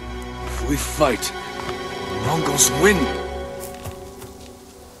 If we fight, Mongols win.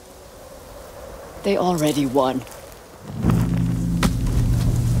 They already won.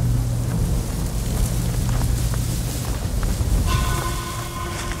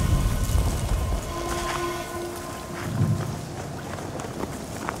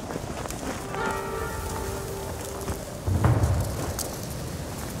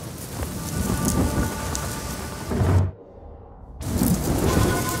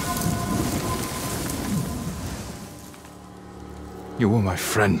 You were my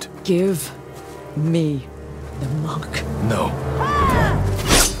friend. Give me the monk. No.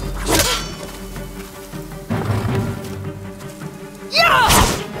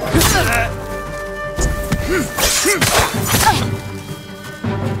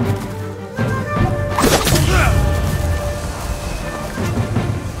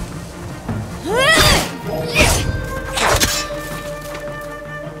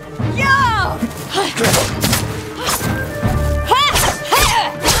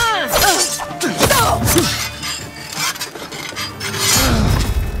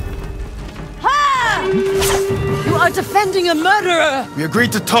 You are defending a murderer! We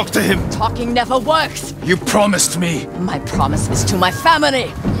agreed to talk to him. Talking never works! You promised me. My promise is to my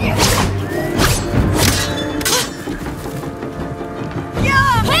family!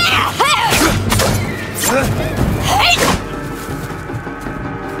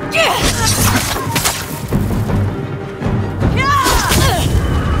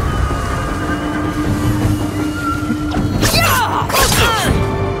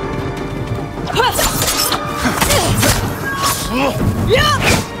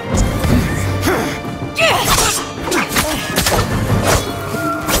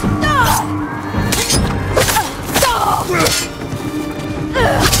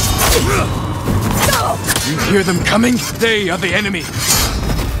 You hear them coming? They are the enemy.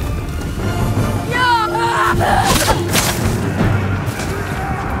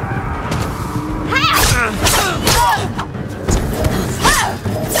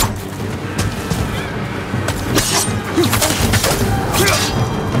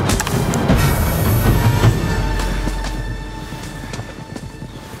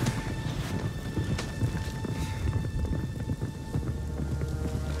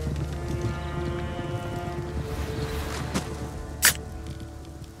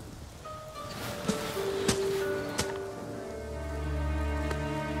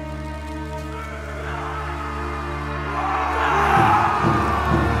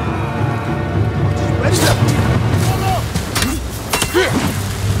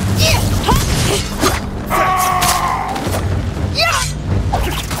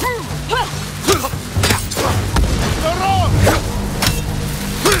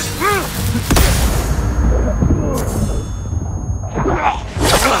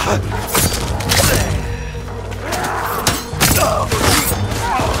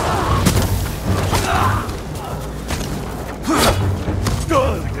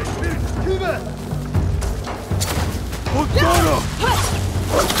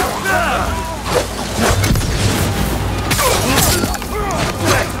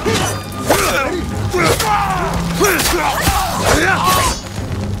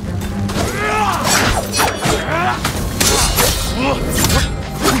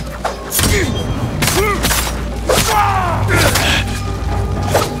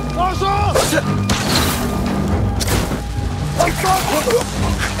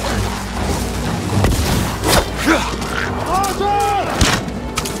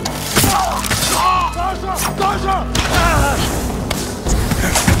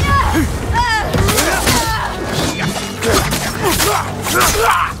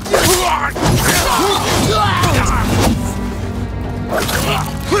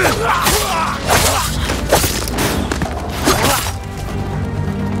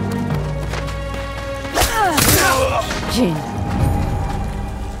 Jin.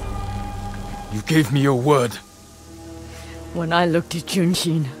 You gave me your word. When I looked at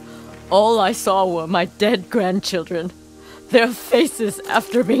Junshin, all I saw were my dead grandchildren. Their faces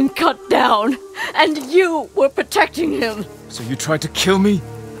after being cut down. And you were protecting him. So you tried to kill me?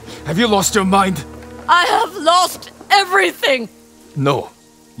 Have you lost your mind? I have lost everything! No.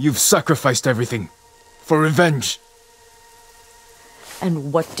 You've sacrificed everything. For revenge.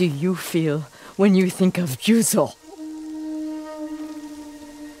 And what do you feel when you think of Yuzo?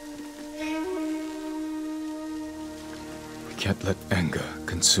 We can't let anger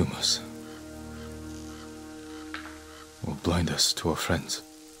consume us. Or blind us to our friends.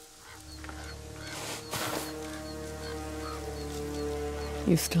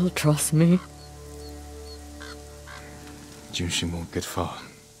 You still trust me? Junshin won't get far.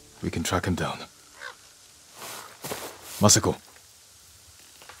 We can track him down. Masako.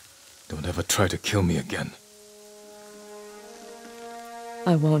 Don't ever try to kill me again.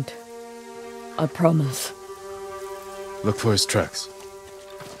 I won't. I promise. Look for his tracks.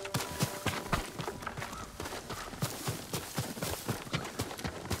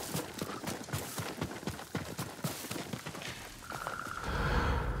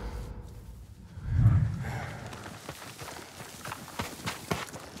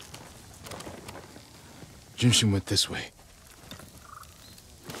 Junshin went this way.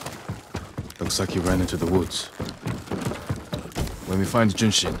 Looks like he ran into the woods. When we find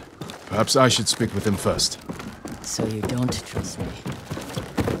Junshin, perhaps I should speak with him first. So you don't trust me?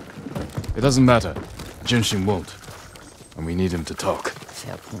 It doesn't matter. Junshin won't. And we need him to talk.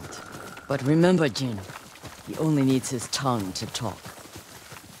 Fair point. But remember, Jin, he only needs his tongue to talk.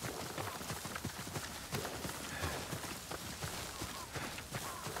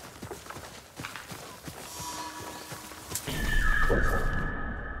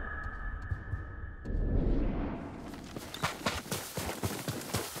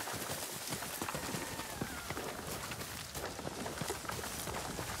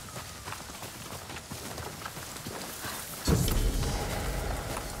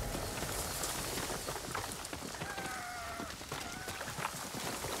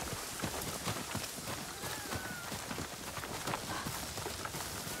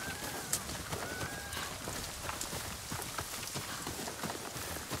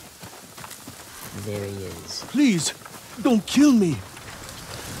 There he is. Please, don't kill me.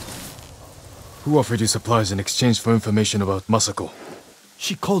 Who offered you supplies in exchange for information about Masako?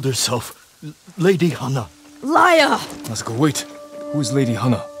 She called herself Lady Hana. Liar! Masako, wait. Who is Lady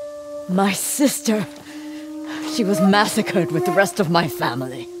Hana? My sister. She was massacred with the rest of my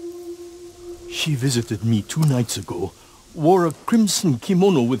family. She visited me 2 nights ago, wore a crimson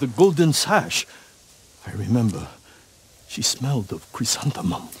kimono with a golden sash. I remember. She smelled of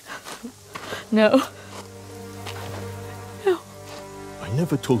chrysanthemum. No. No. I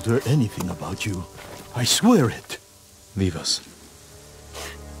never told her anything about you. I swear it. Leave us.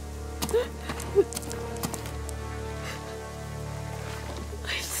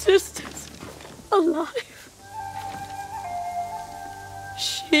 My sister's alive.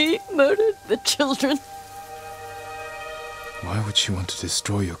 She murdered the children. Why would she want to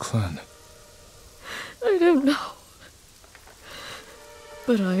destroy your clan? I don't know.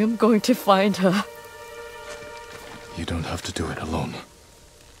 But I am going to find her. You don't have to do it alone.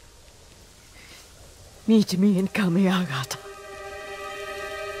 Meet me in Kamiagata.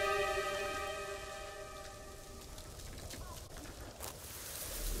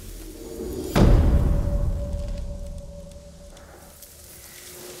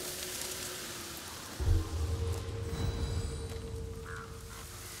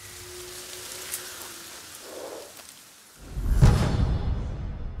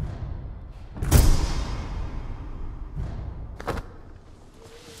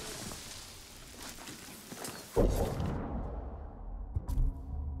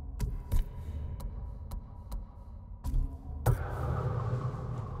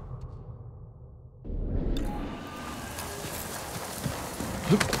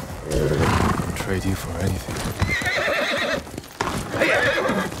 Trade you for anything.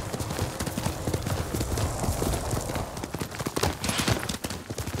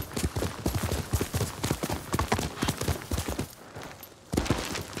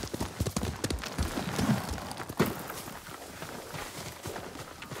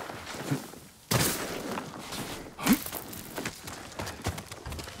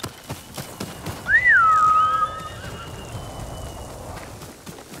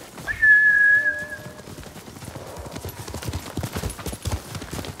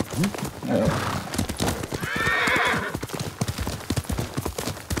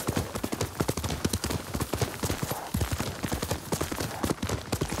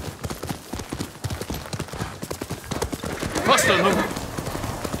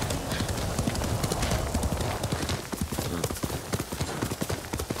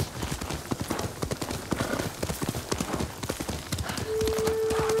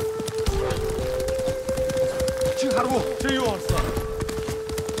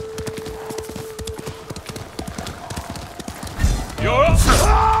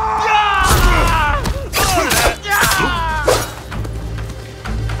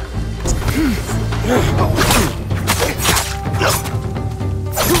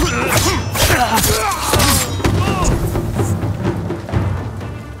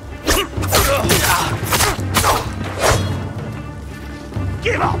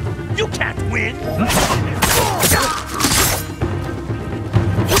 Give up! You can't win!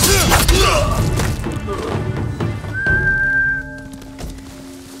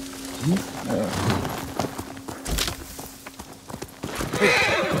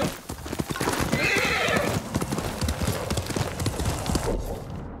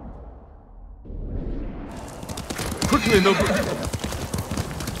 Quickly, Nobu!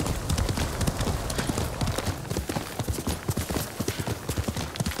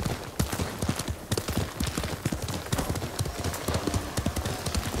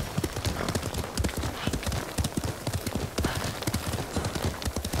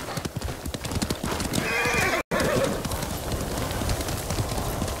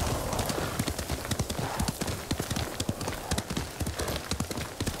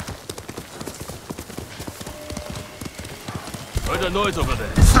 Heard a noise over there.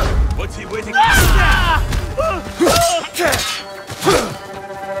 What's he waiting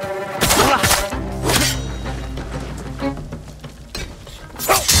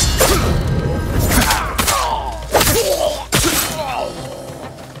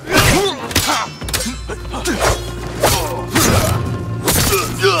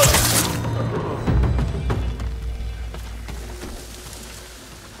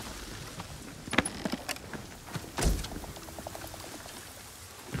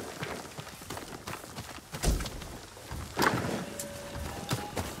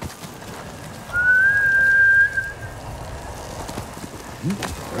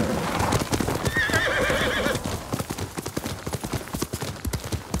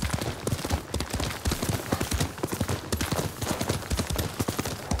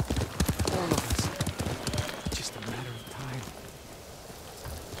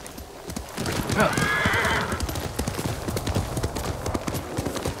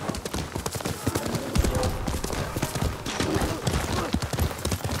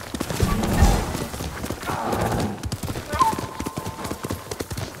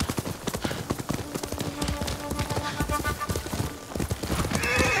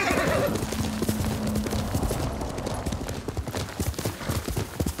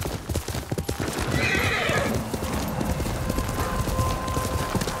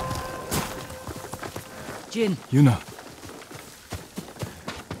Jin. Yuna.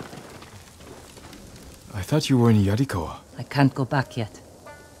 I thought you were in Yarikawa. I can't go back yet.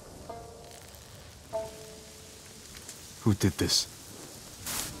 Who did this?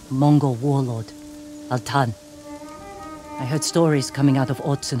 Mongol warlord, Altan. I heard stories coming out of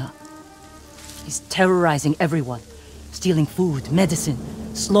Otsuna. He's terrorizing everyone, stealing food, medicine,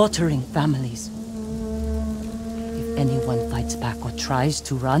 slaughtering families. If anyone fights back or tries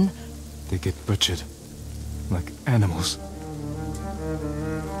to run, They get butchered. Like animals.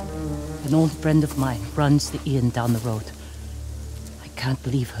 an old friend of mine runs the inn down the road. I can't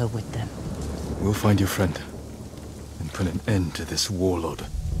leave her with them. We'll find your friend. And put an end to this warlord.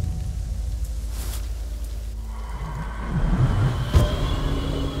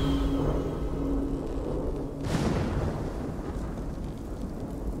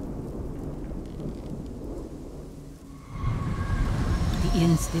 The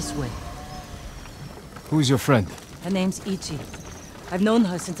inn's this way. Who's your friend? Her name's Ichi. I've known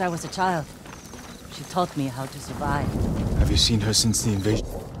her since I was a child. She taught me how to survive. Have you seen her since the invasion?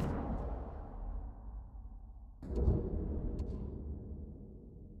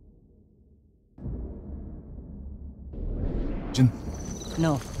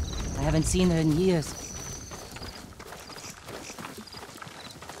 No, I haven't seen her in years.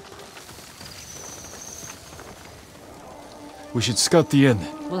 We should scout the inn.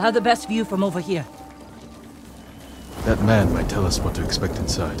 We'll have the best view from over here. That man might tell us what to expect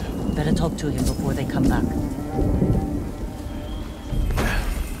inside. Better talk to him before they come back.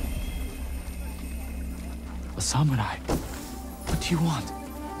 A samurai. What do you want?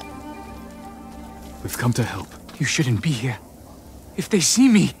 We've come to help. You shouldn't be here. If they see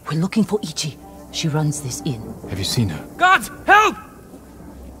me... We're looking for Ichi. She runs this inn. Have you seen her? Gods, help!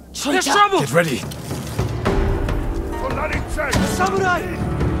 There's trouble! Get ready!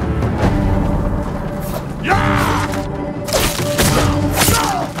 Samurai!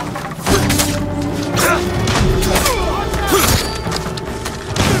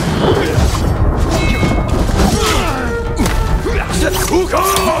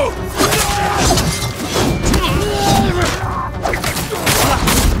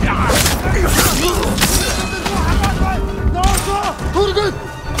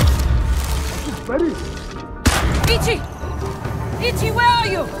 Ichi! Ichi, where are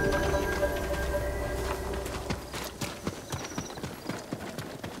you?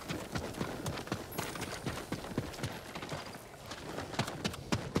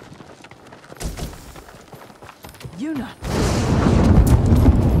 Yuna!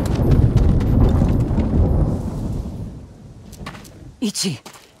 Ichi,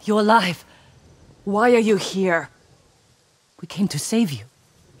 you're alive. Why are you here? We came to save you.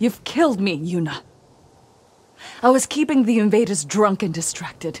 You've killed me, Yuna. I was keeping the invaders drunk and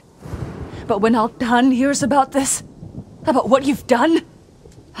distracted. But when Altan hears about this, about what you've done...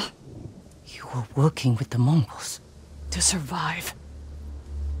 You were working with the Mongols. To survive.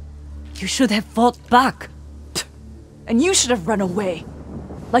 You should have fought back. And you should have run away.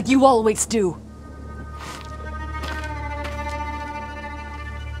 Like you always do.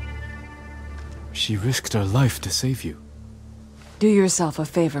 She risked her life to save you. Do yourself a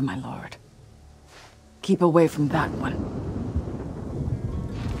favor, my lord. Keep away from that one.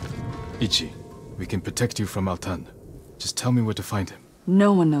 Ichi, we can protect you from Altan. Just tell me where to find him.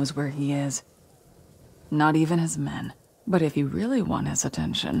 No one knows where he is. Not even his men. But if you really want his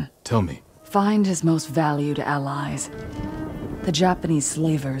attention... Tell me. Find his most valued allies. The Japanese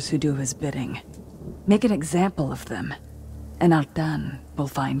slavers who do his bidding. Make an example of them. And Altan will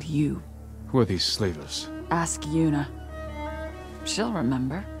find you. Who are these slavers? Ask Yuna. She'll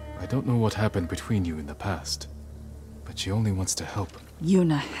remember. I don't know what happened between you in the past. But she only wants to help.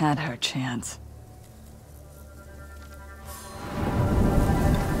 Yuna had her chance.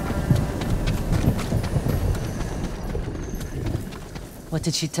 What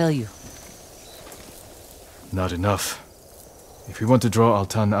did she tell you? Not enough. If we want to draw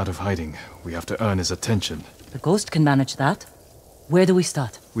Altan out of hiding, we have to earn his attention. The ghost can manage that. Where do we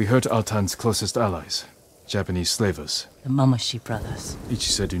start? We hurt Altan's closest allies, Japanese slavers. The Mamashi brothers.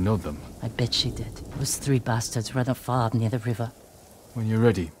 Ichi said you know them. I bet she did. Those three bastards run a farm near the river. When you're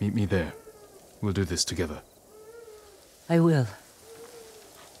ready, meet me there. We'll do this together. I will.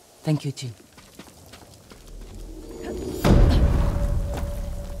 Thank you, Jin.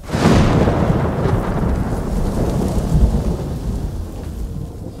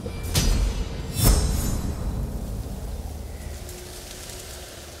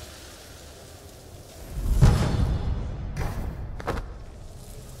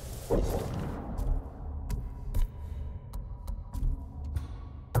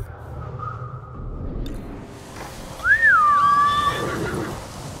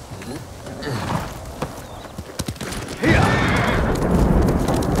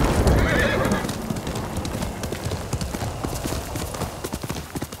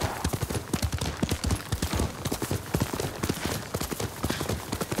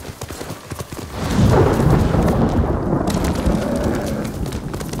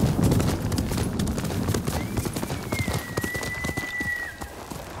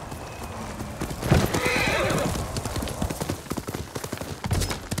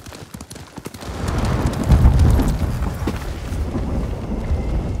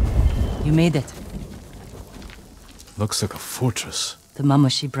 You made it. Looks like a fortress. The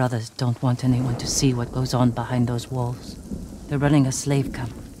Mamashi brothers don't want anyone to see what goes on behind those walls. They're running a slave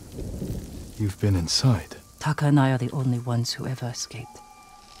camp. You've been inside. Taka and I are the only ones who ever escaped.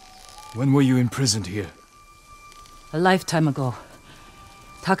 When were you imprisoned here? A lifetime ago.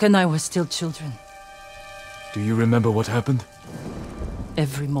 Taka and I were still children. Do you remember what happened?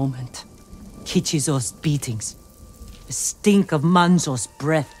 Every moment. Kichizo's beatings. The stink of Manzo's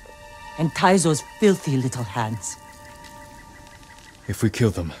breath. And Taizo's filthy little hands. If we kill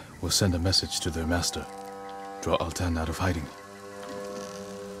them, we'll send a message to their master. Draw Altan out of hiding.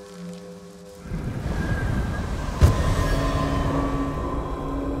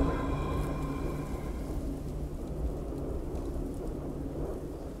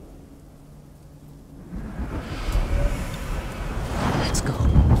 Let's go.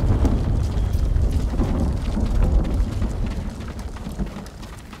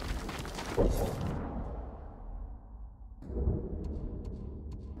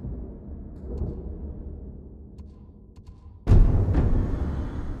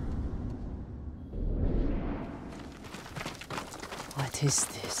 What is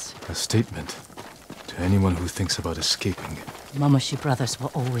this? A statement to anyone who thinks about escaping. Mamashi brothers were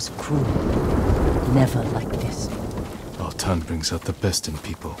always cruel. Never like this. Altan brings out the best in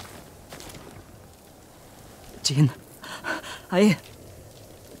people. Jin, I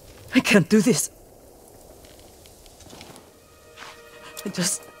can't do this.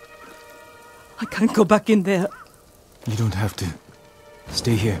 I can't go back in there. You don't have to.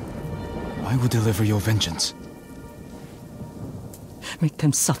 Stay here. I will deliver your vengeance. Make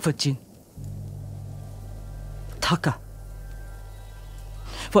them suffer, Jin. Taka.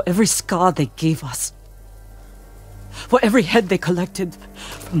 For every scar they gave us. For every head they collected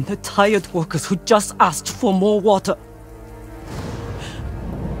from the tired workers who just asked for more water.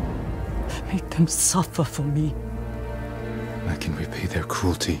 Make them suffer for me. I can repay their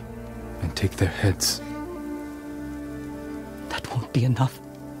cruelty and take their heads. That won't be enough.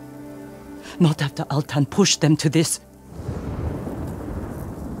 Not after Altan pushed them to this.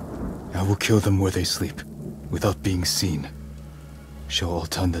 I will kill them where they sleep, without being seen. Show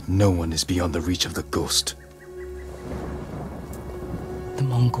Altan that no one is beyond the reach of the ghost. The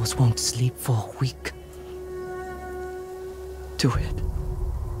Mongols won't sleep for a week. Do it.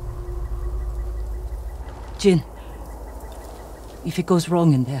 Jin, if it goes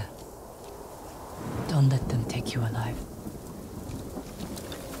wrong in there, don't let them take you alive.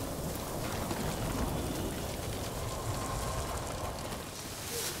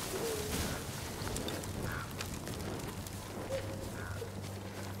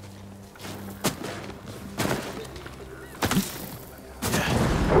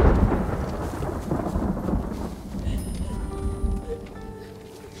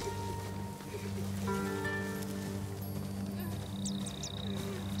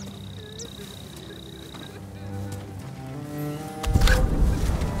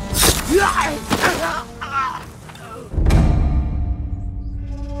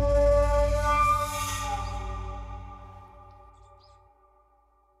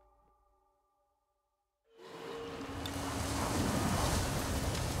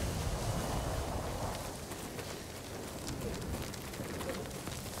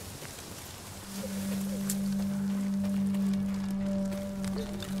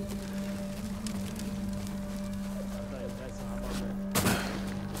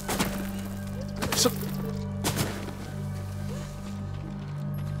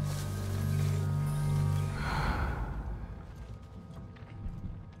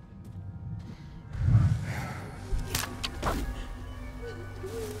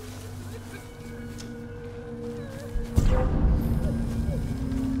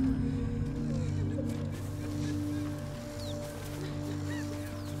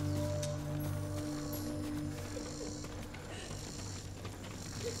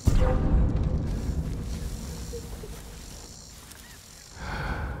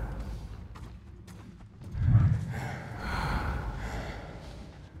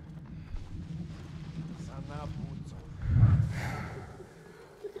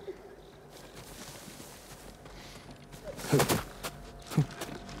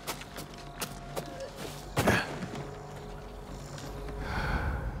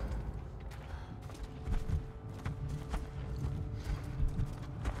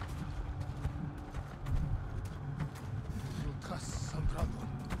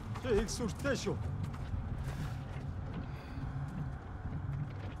 TSUSHIMA.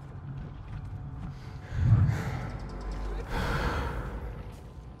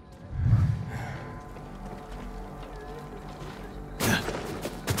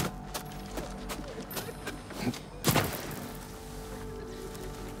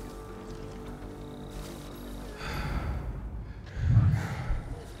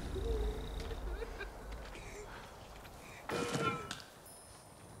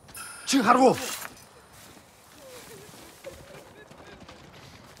 Chiharu!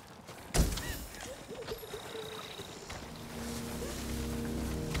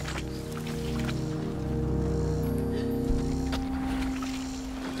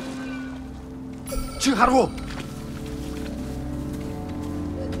 Chiharu!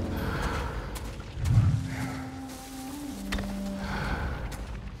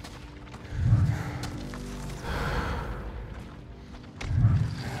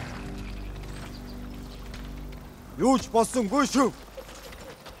 Юуч болсонгүй шүү.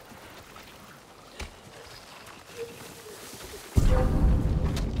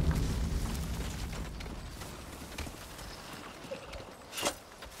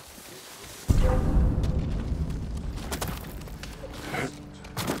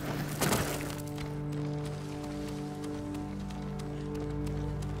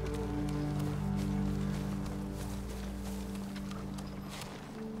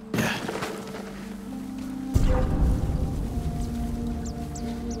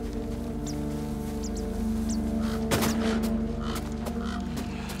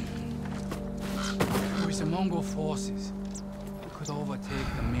 Mongol forces could overtake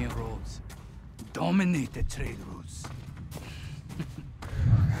the main roads, dominate the trade routes.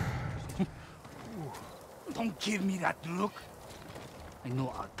 Don't give me that look. I know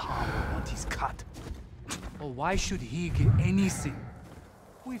Altan will want his cut. Well, why should he get anything?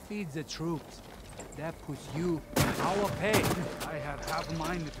 We feed the troops. That puts you in our pay. I have half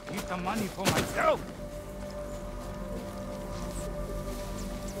mind to keep the money for myself.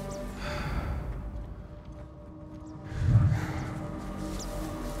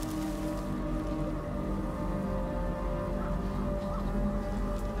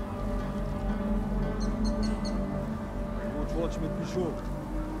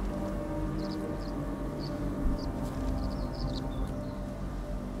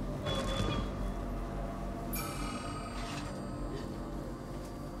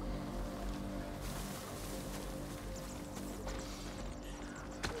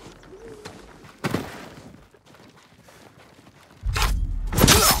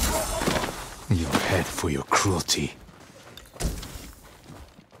 Your head for your cruelty.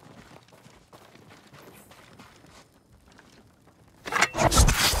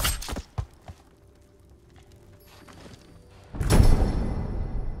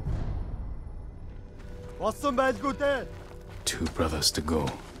 왔어, 매주대. 2 brothers to go.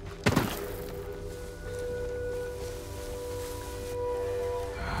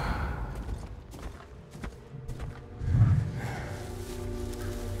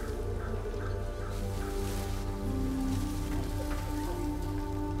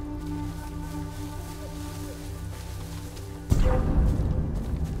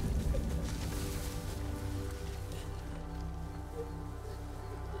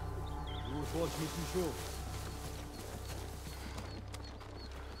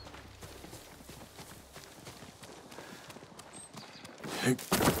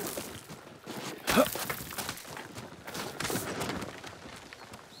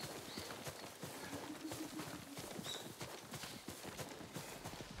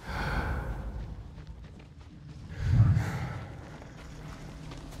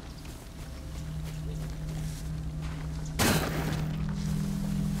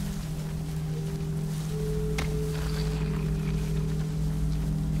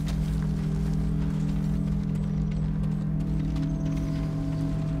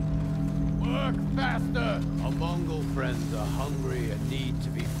 Faster! Our Mongol friends are hungry and need to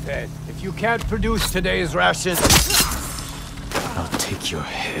be fed. If you can't produce today's ration... I'll take your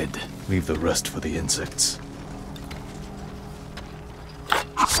head. Leave the rest for the insects.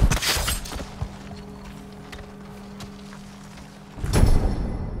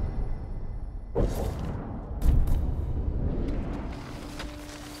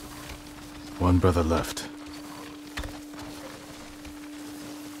 One brother left.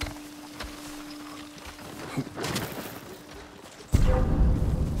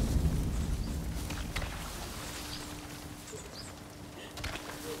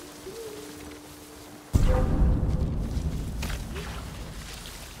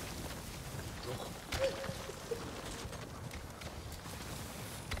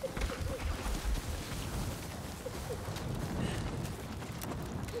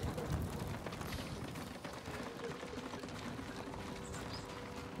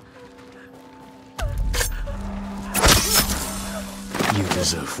 You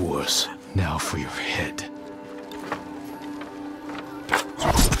deserve worse. Now for your head.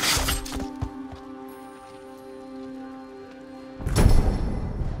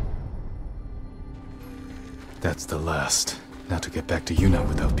 That's the last. Now to get back to Yuna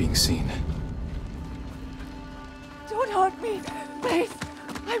without being seen. Don't hurt me! Please!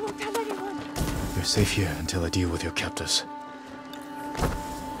 I won't tell anyone! You're safe here until I deal with your captors.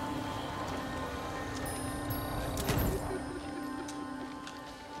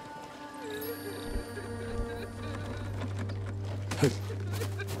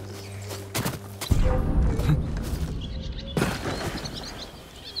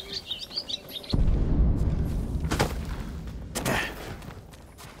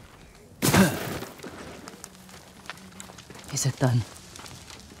 Is it done?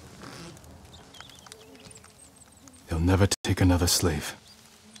 They'll never take another slave.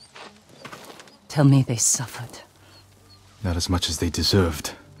 Tell me they suffered. Not as much as they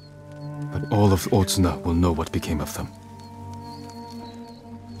deserved. But all of Otsuna will know what became of them.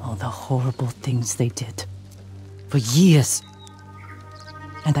 All the horrible things they did. For years.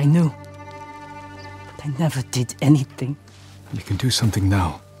 And I knew. But I never did anything. We can do something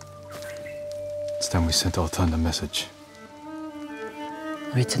now. It's time we sent Altan a message.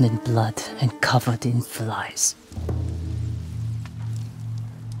 Written in blood and covered in flies.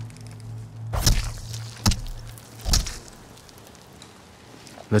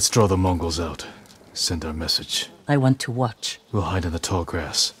 Let's draw the Mongols out. Send our message. I want to watch. We'll hide in the tall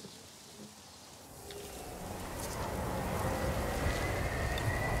grass.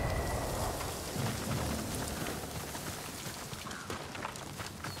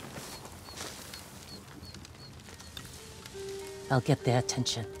 I'll get their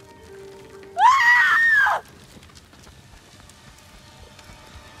attention.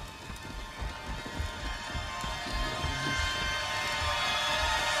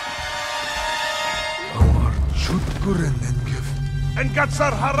 En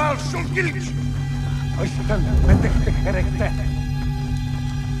gatsar haral shulgilch.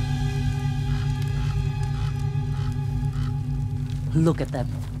 Look at them,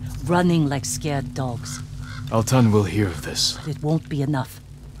 running like scared dogs. Altan will hear of this. But it won't be enough.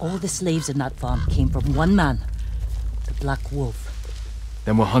 All the slaves in that farm came from one man, the Black Wolf.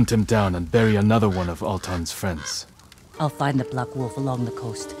 Then we'll hunt him down and bury another one of Altan's friends. I'll find the Black Wolf along the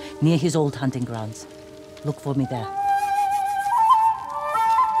coast, near his old hunting grounds. Look for me there.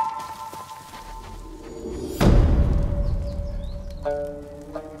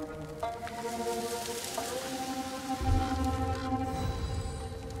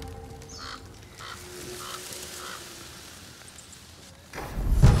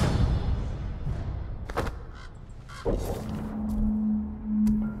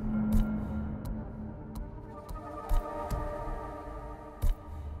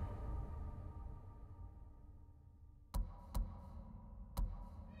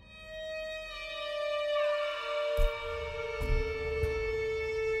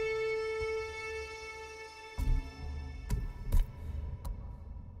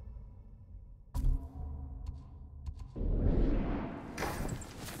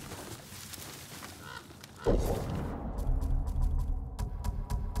 You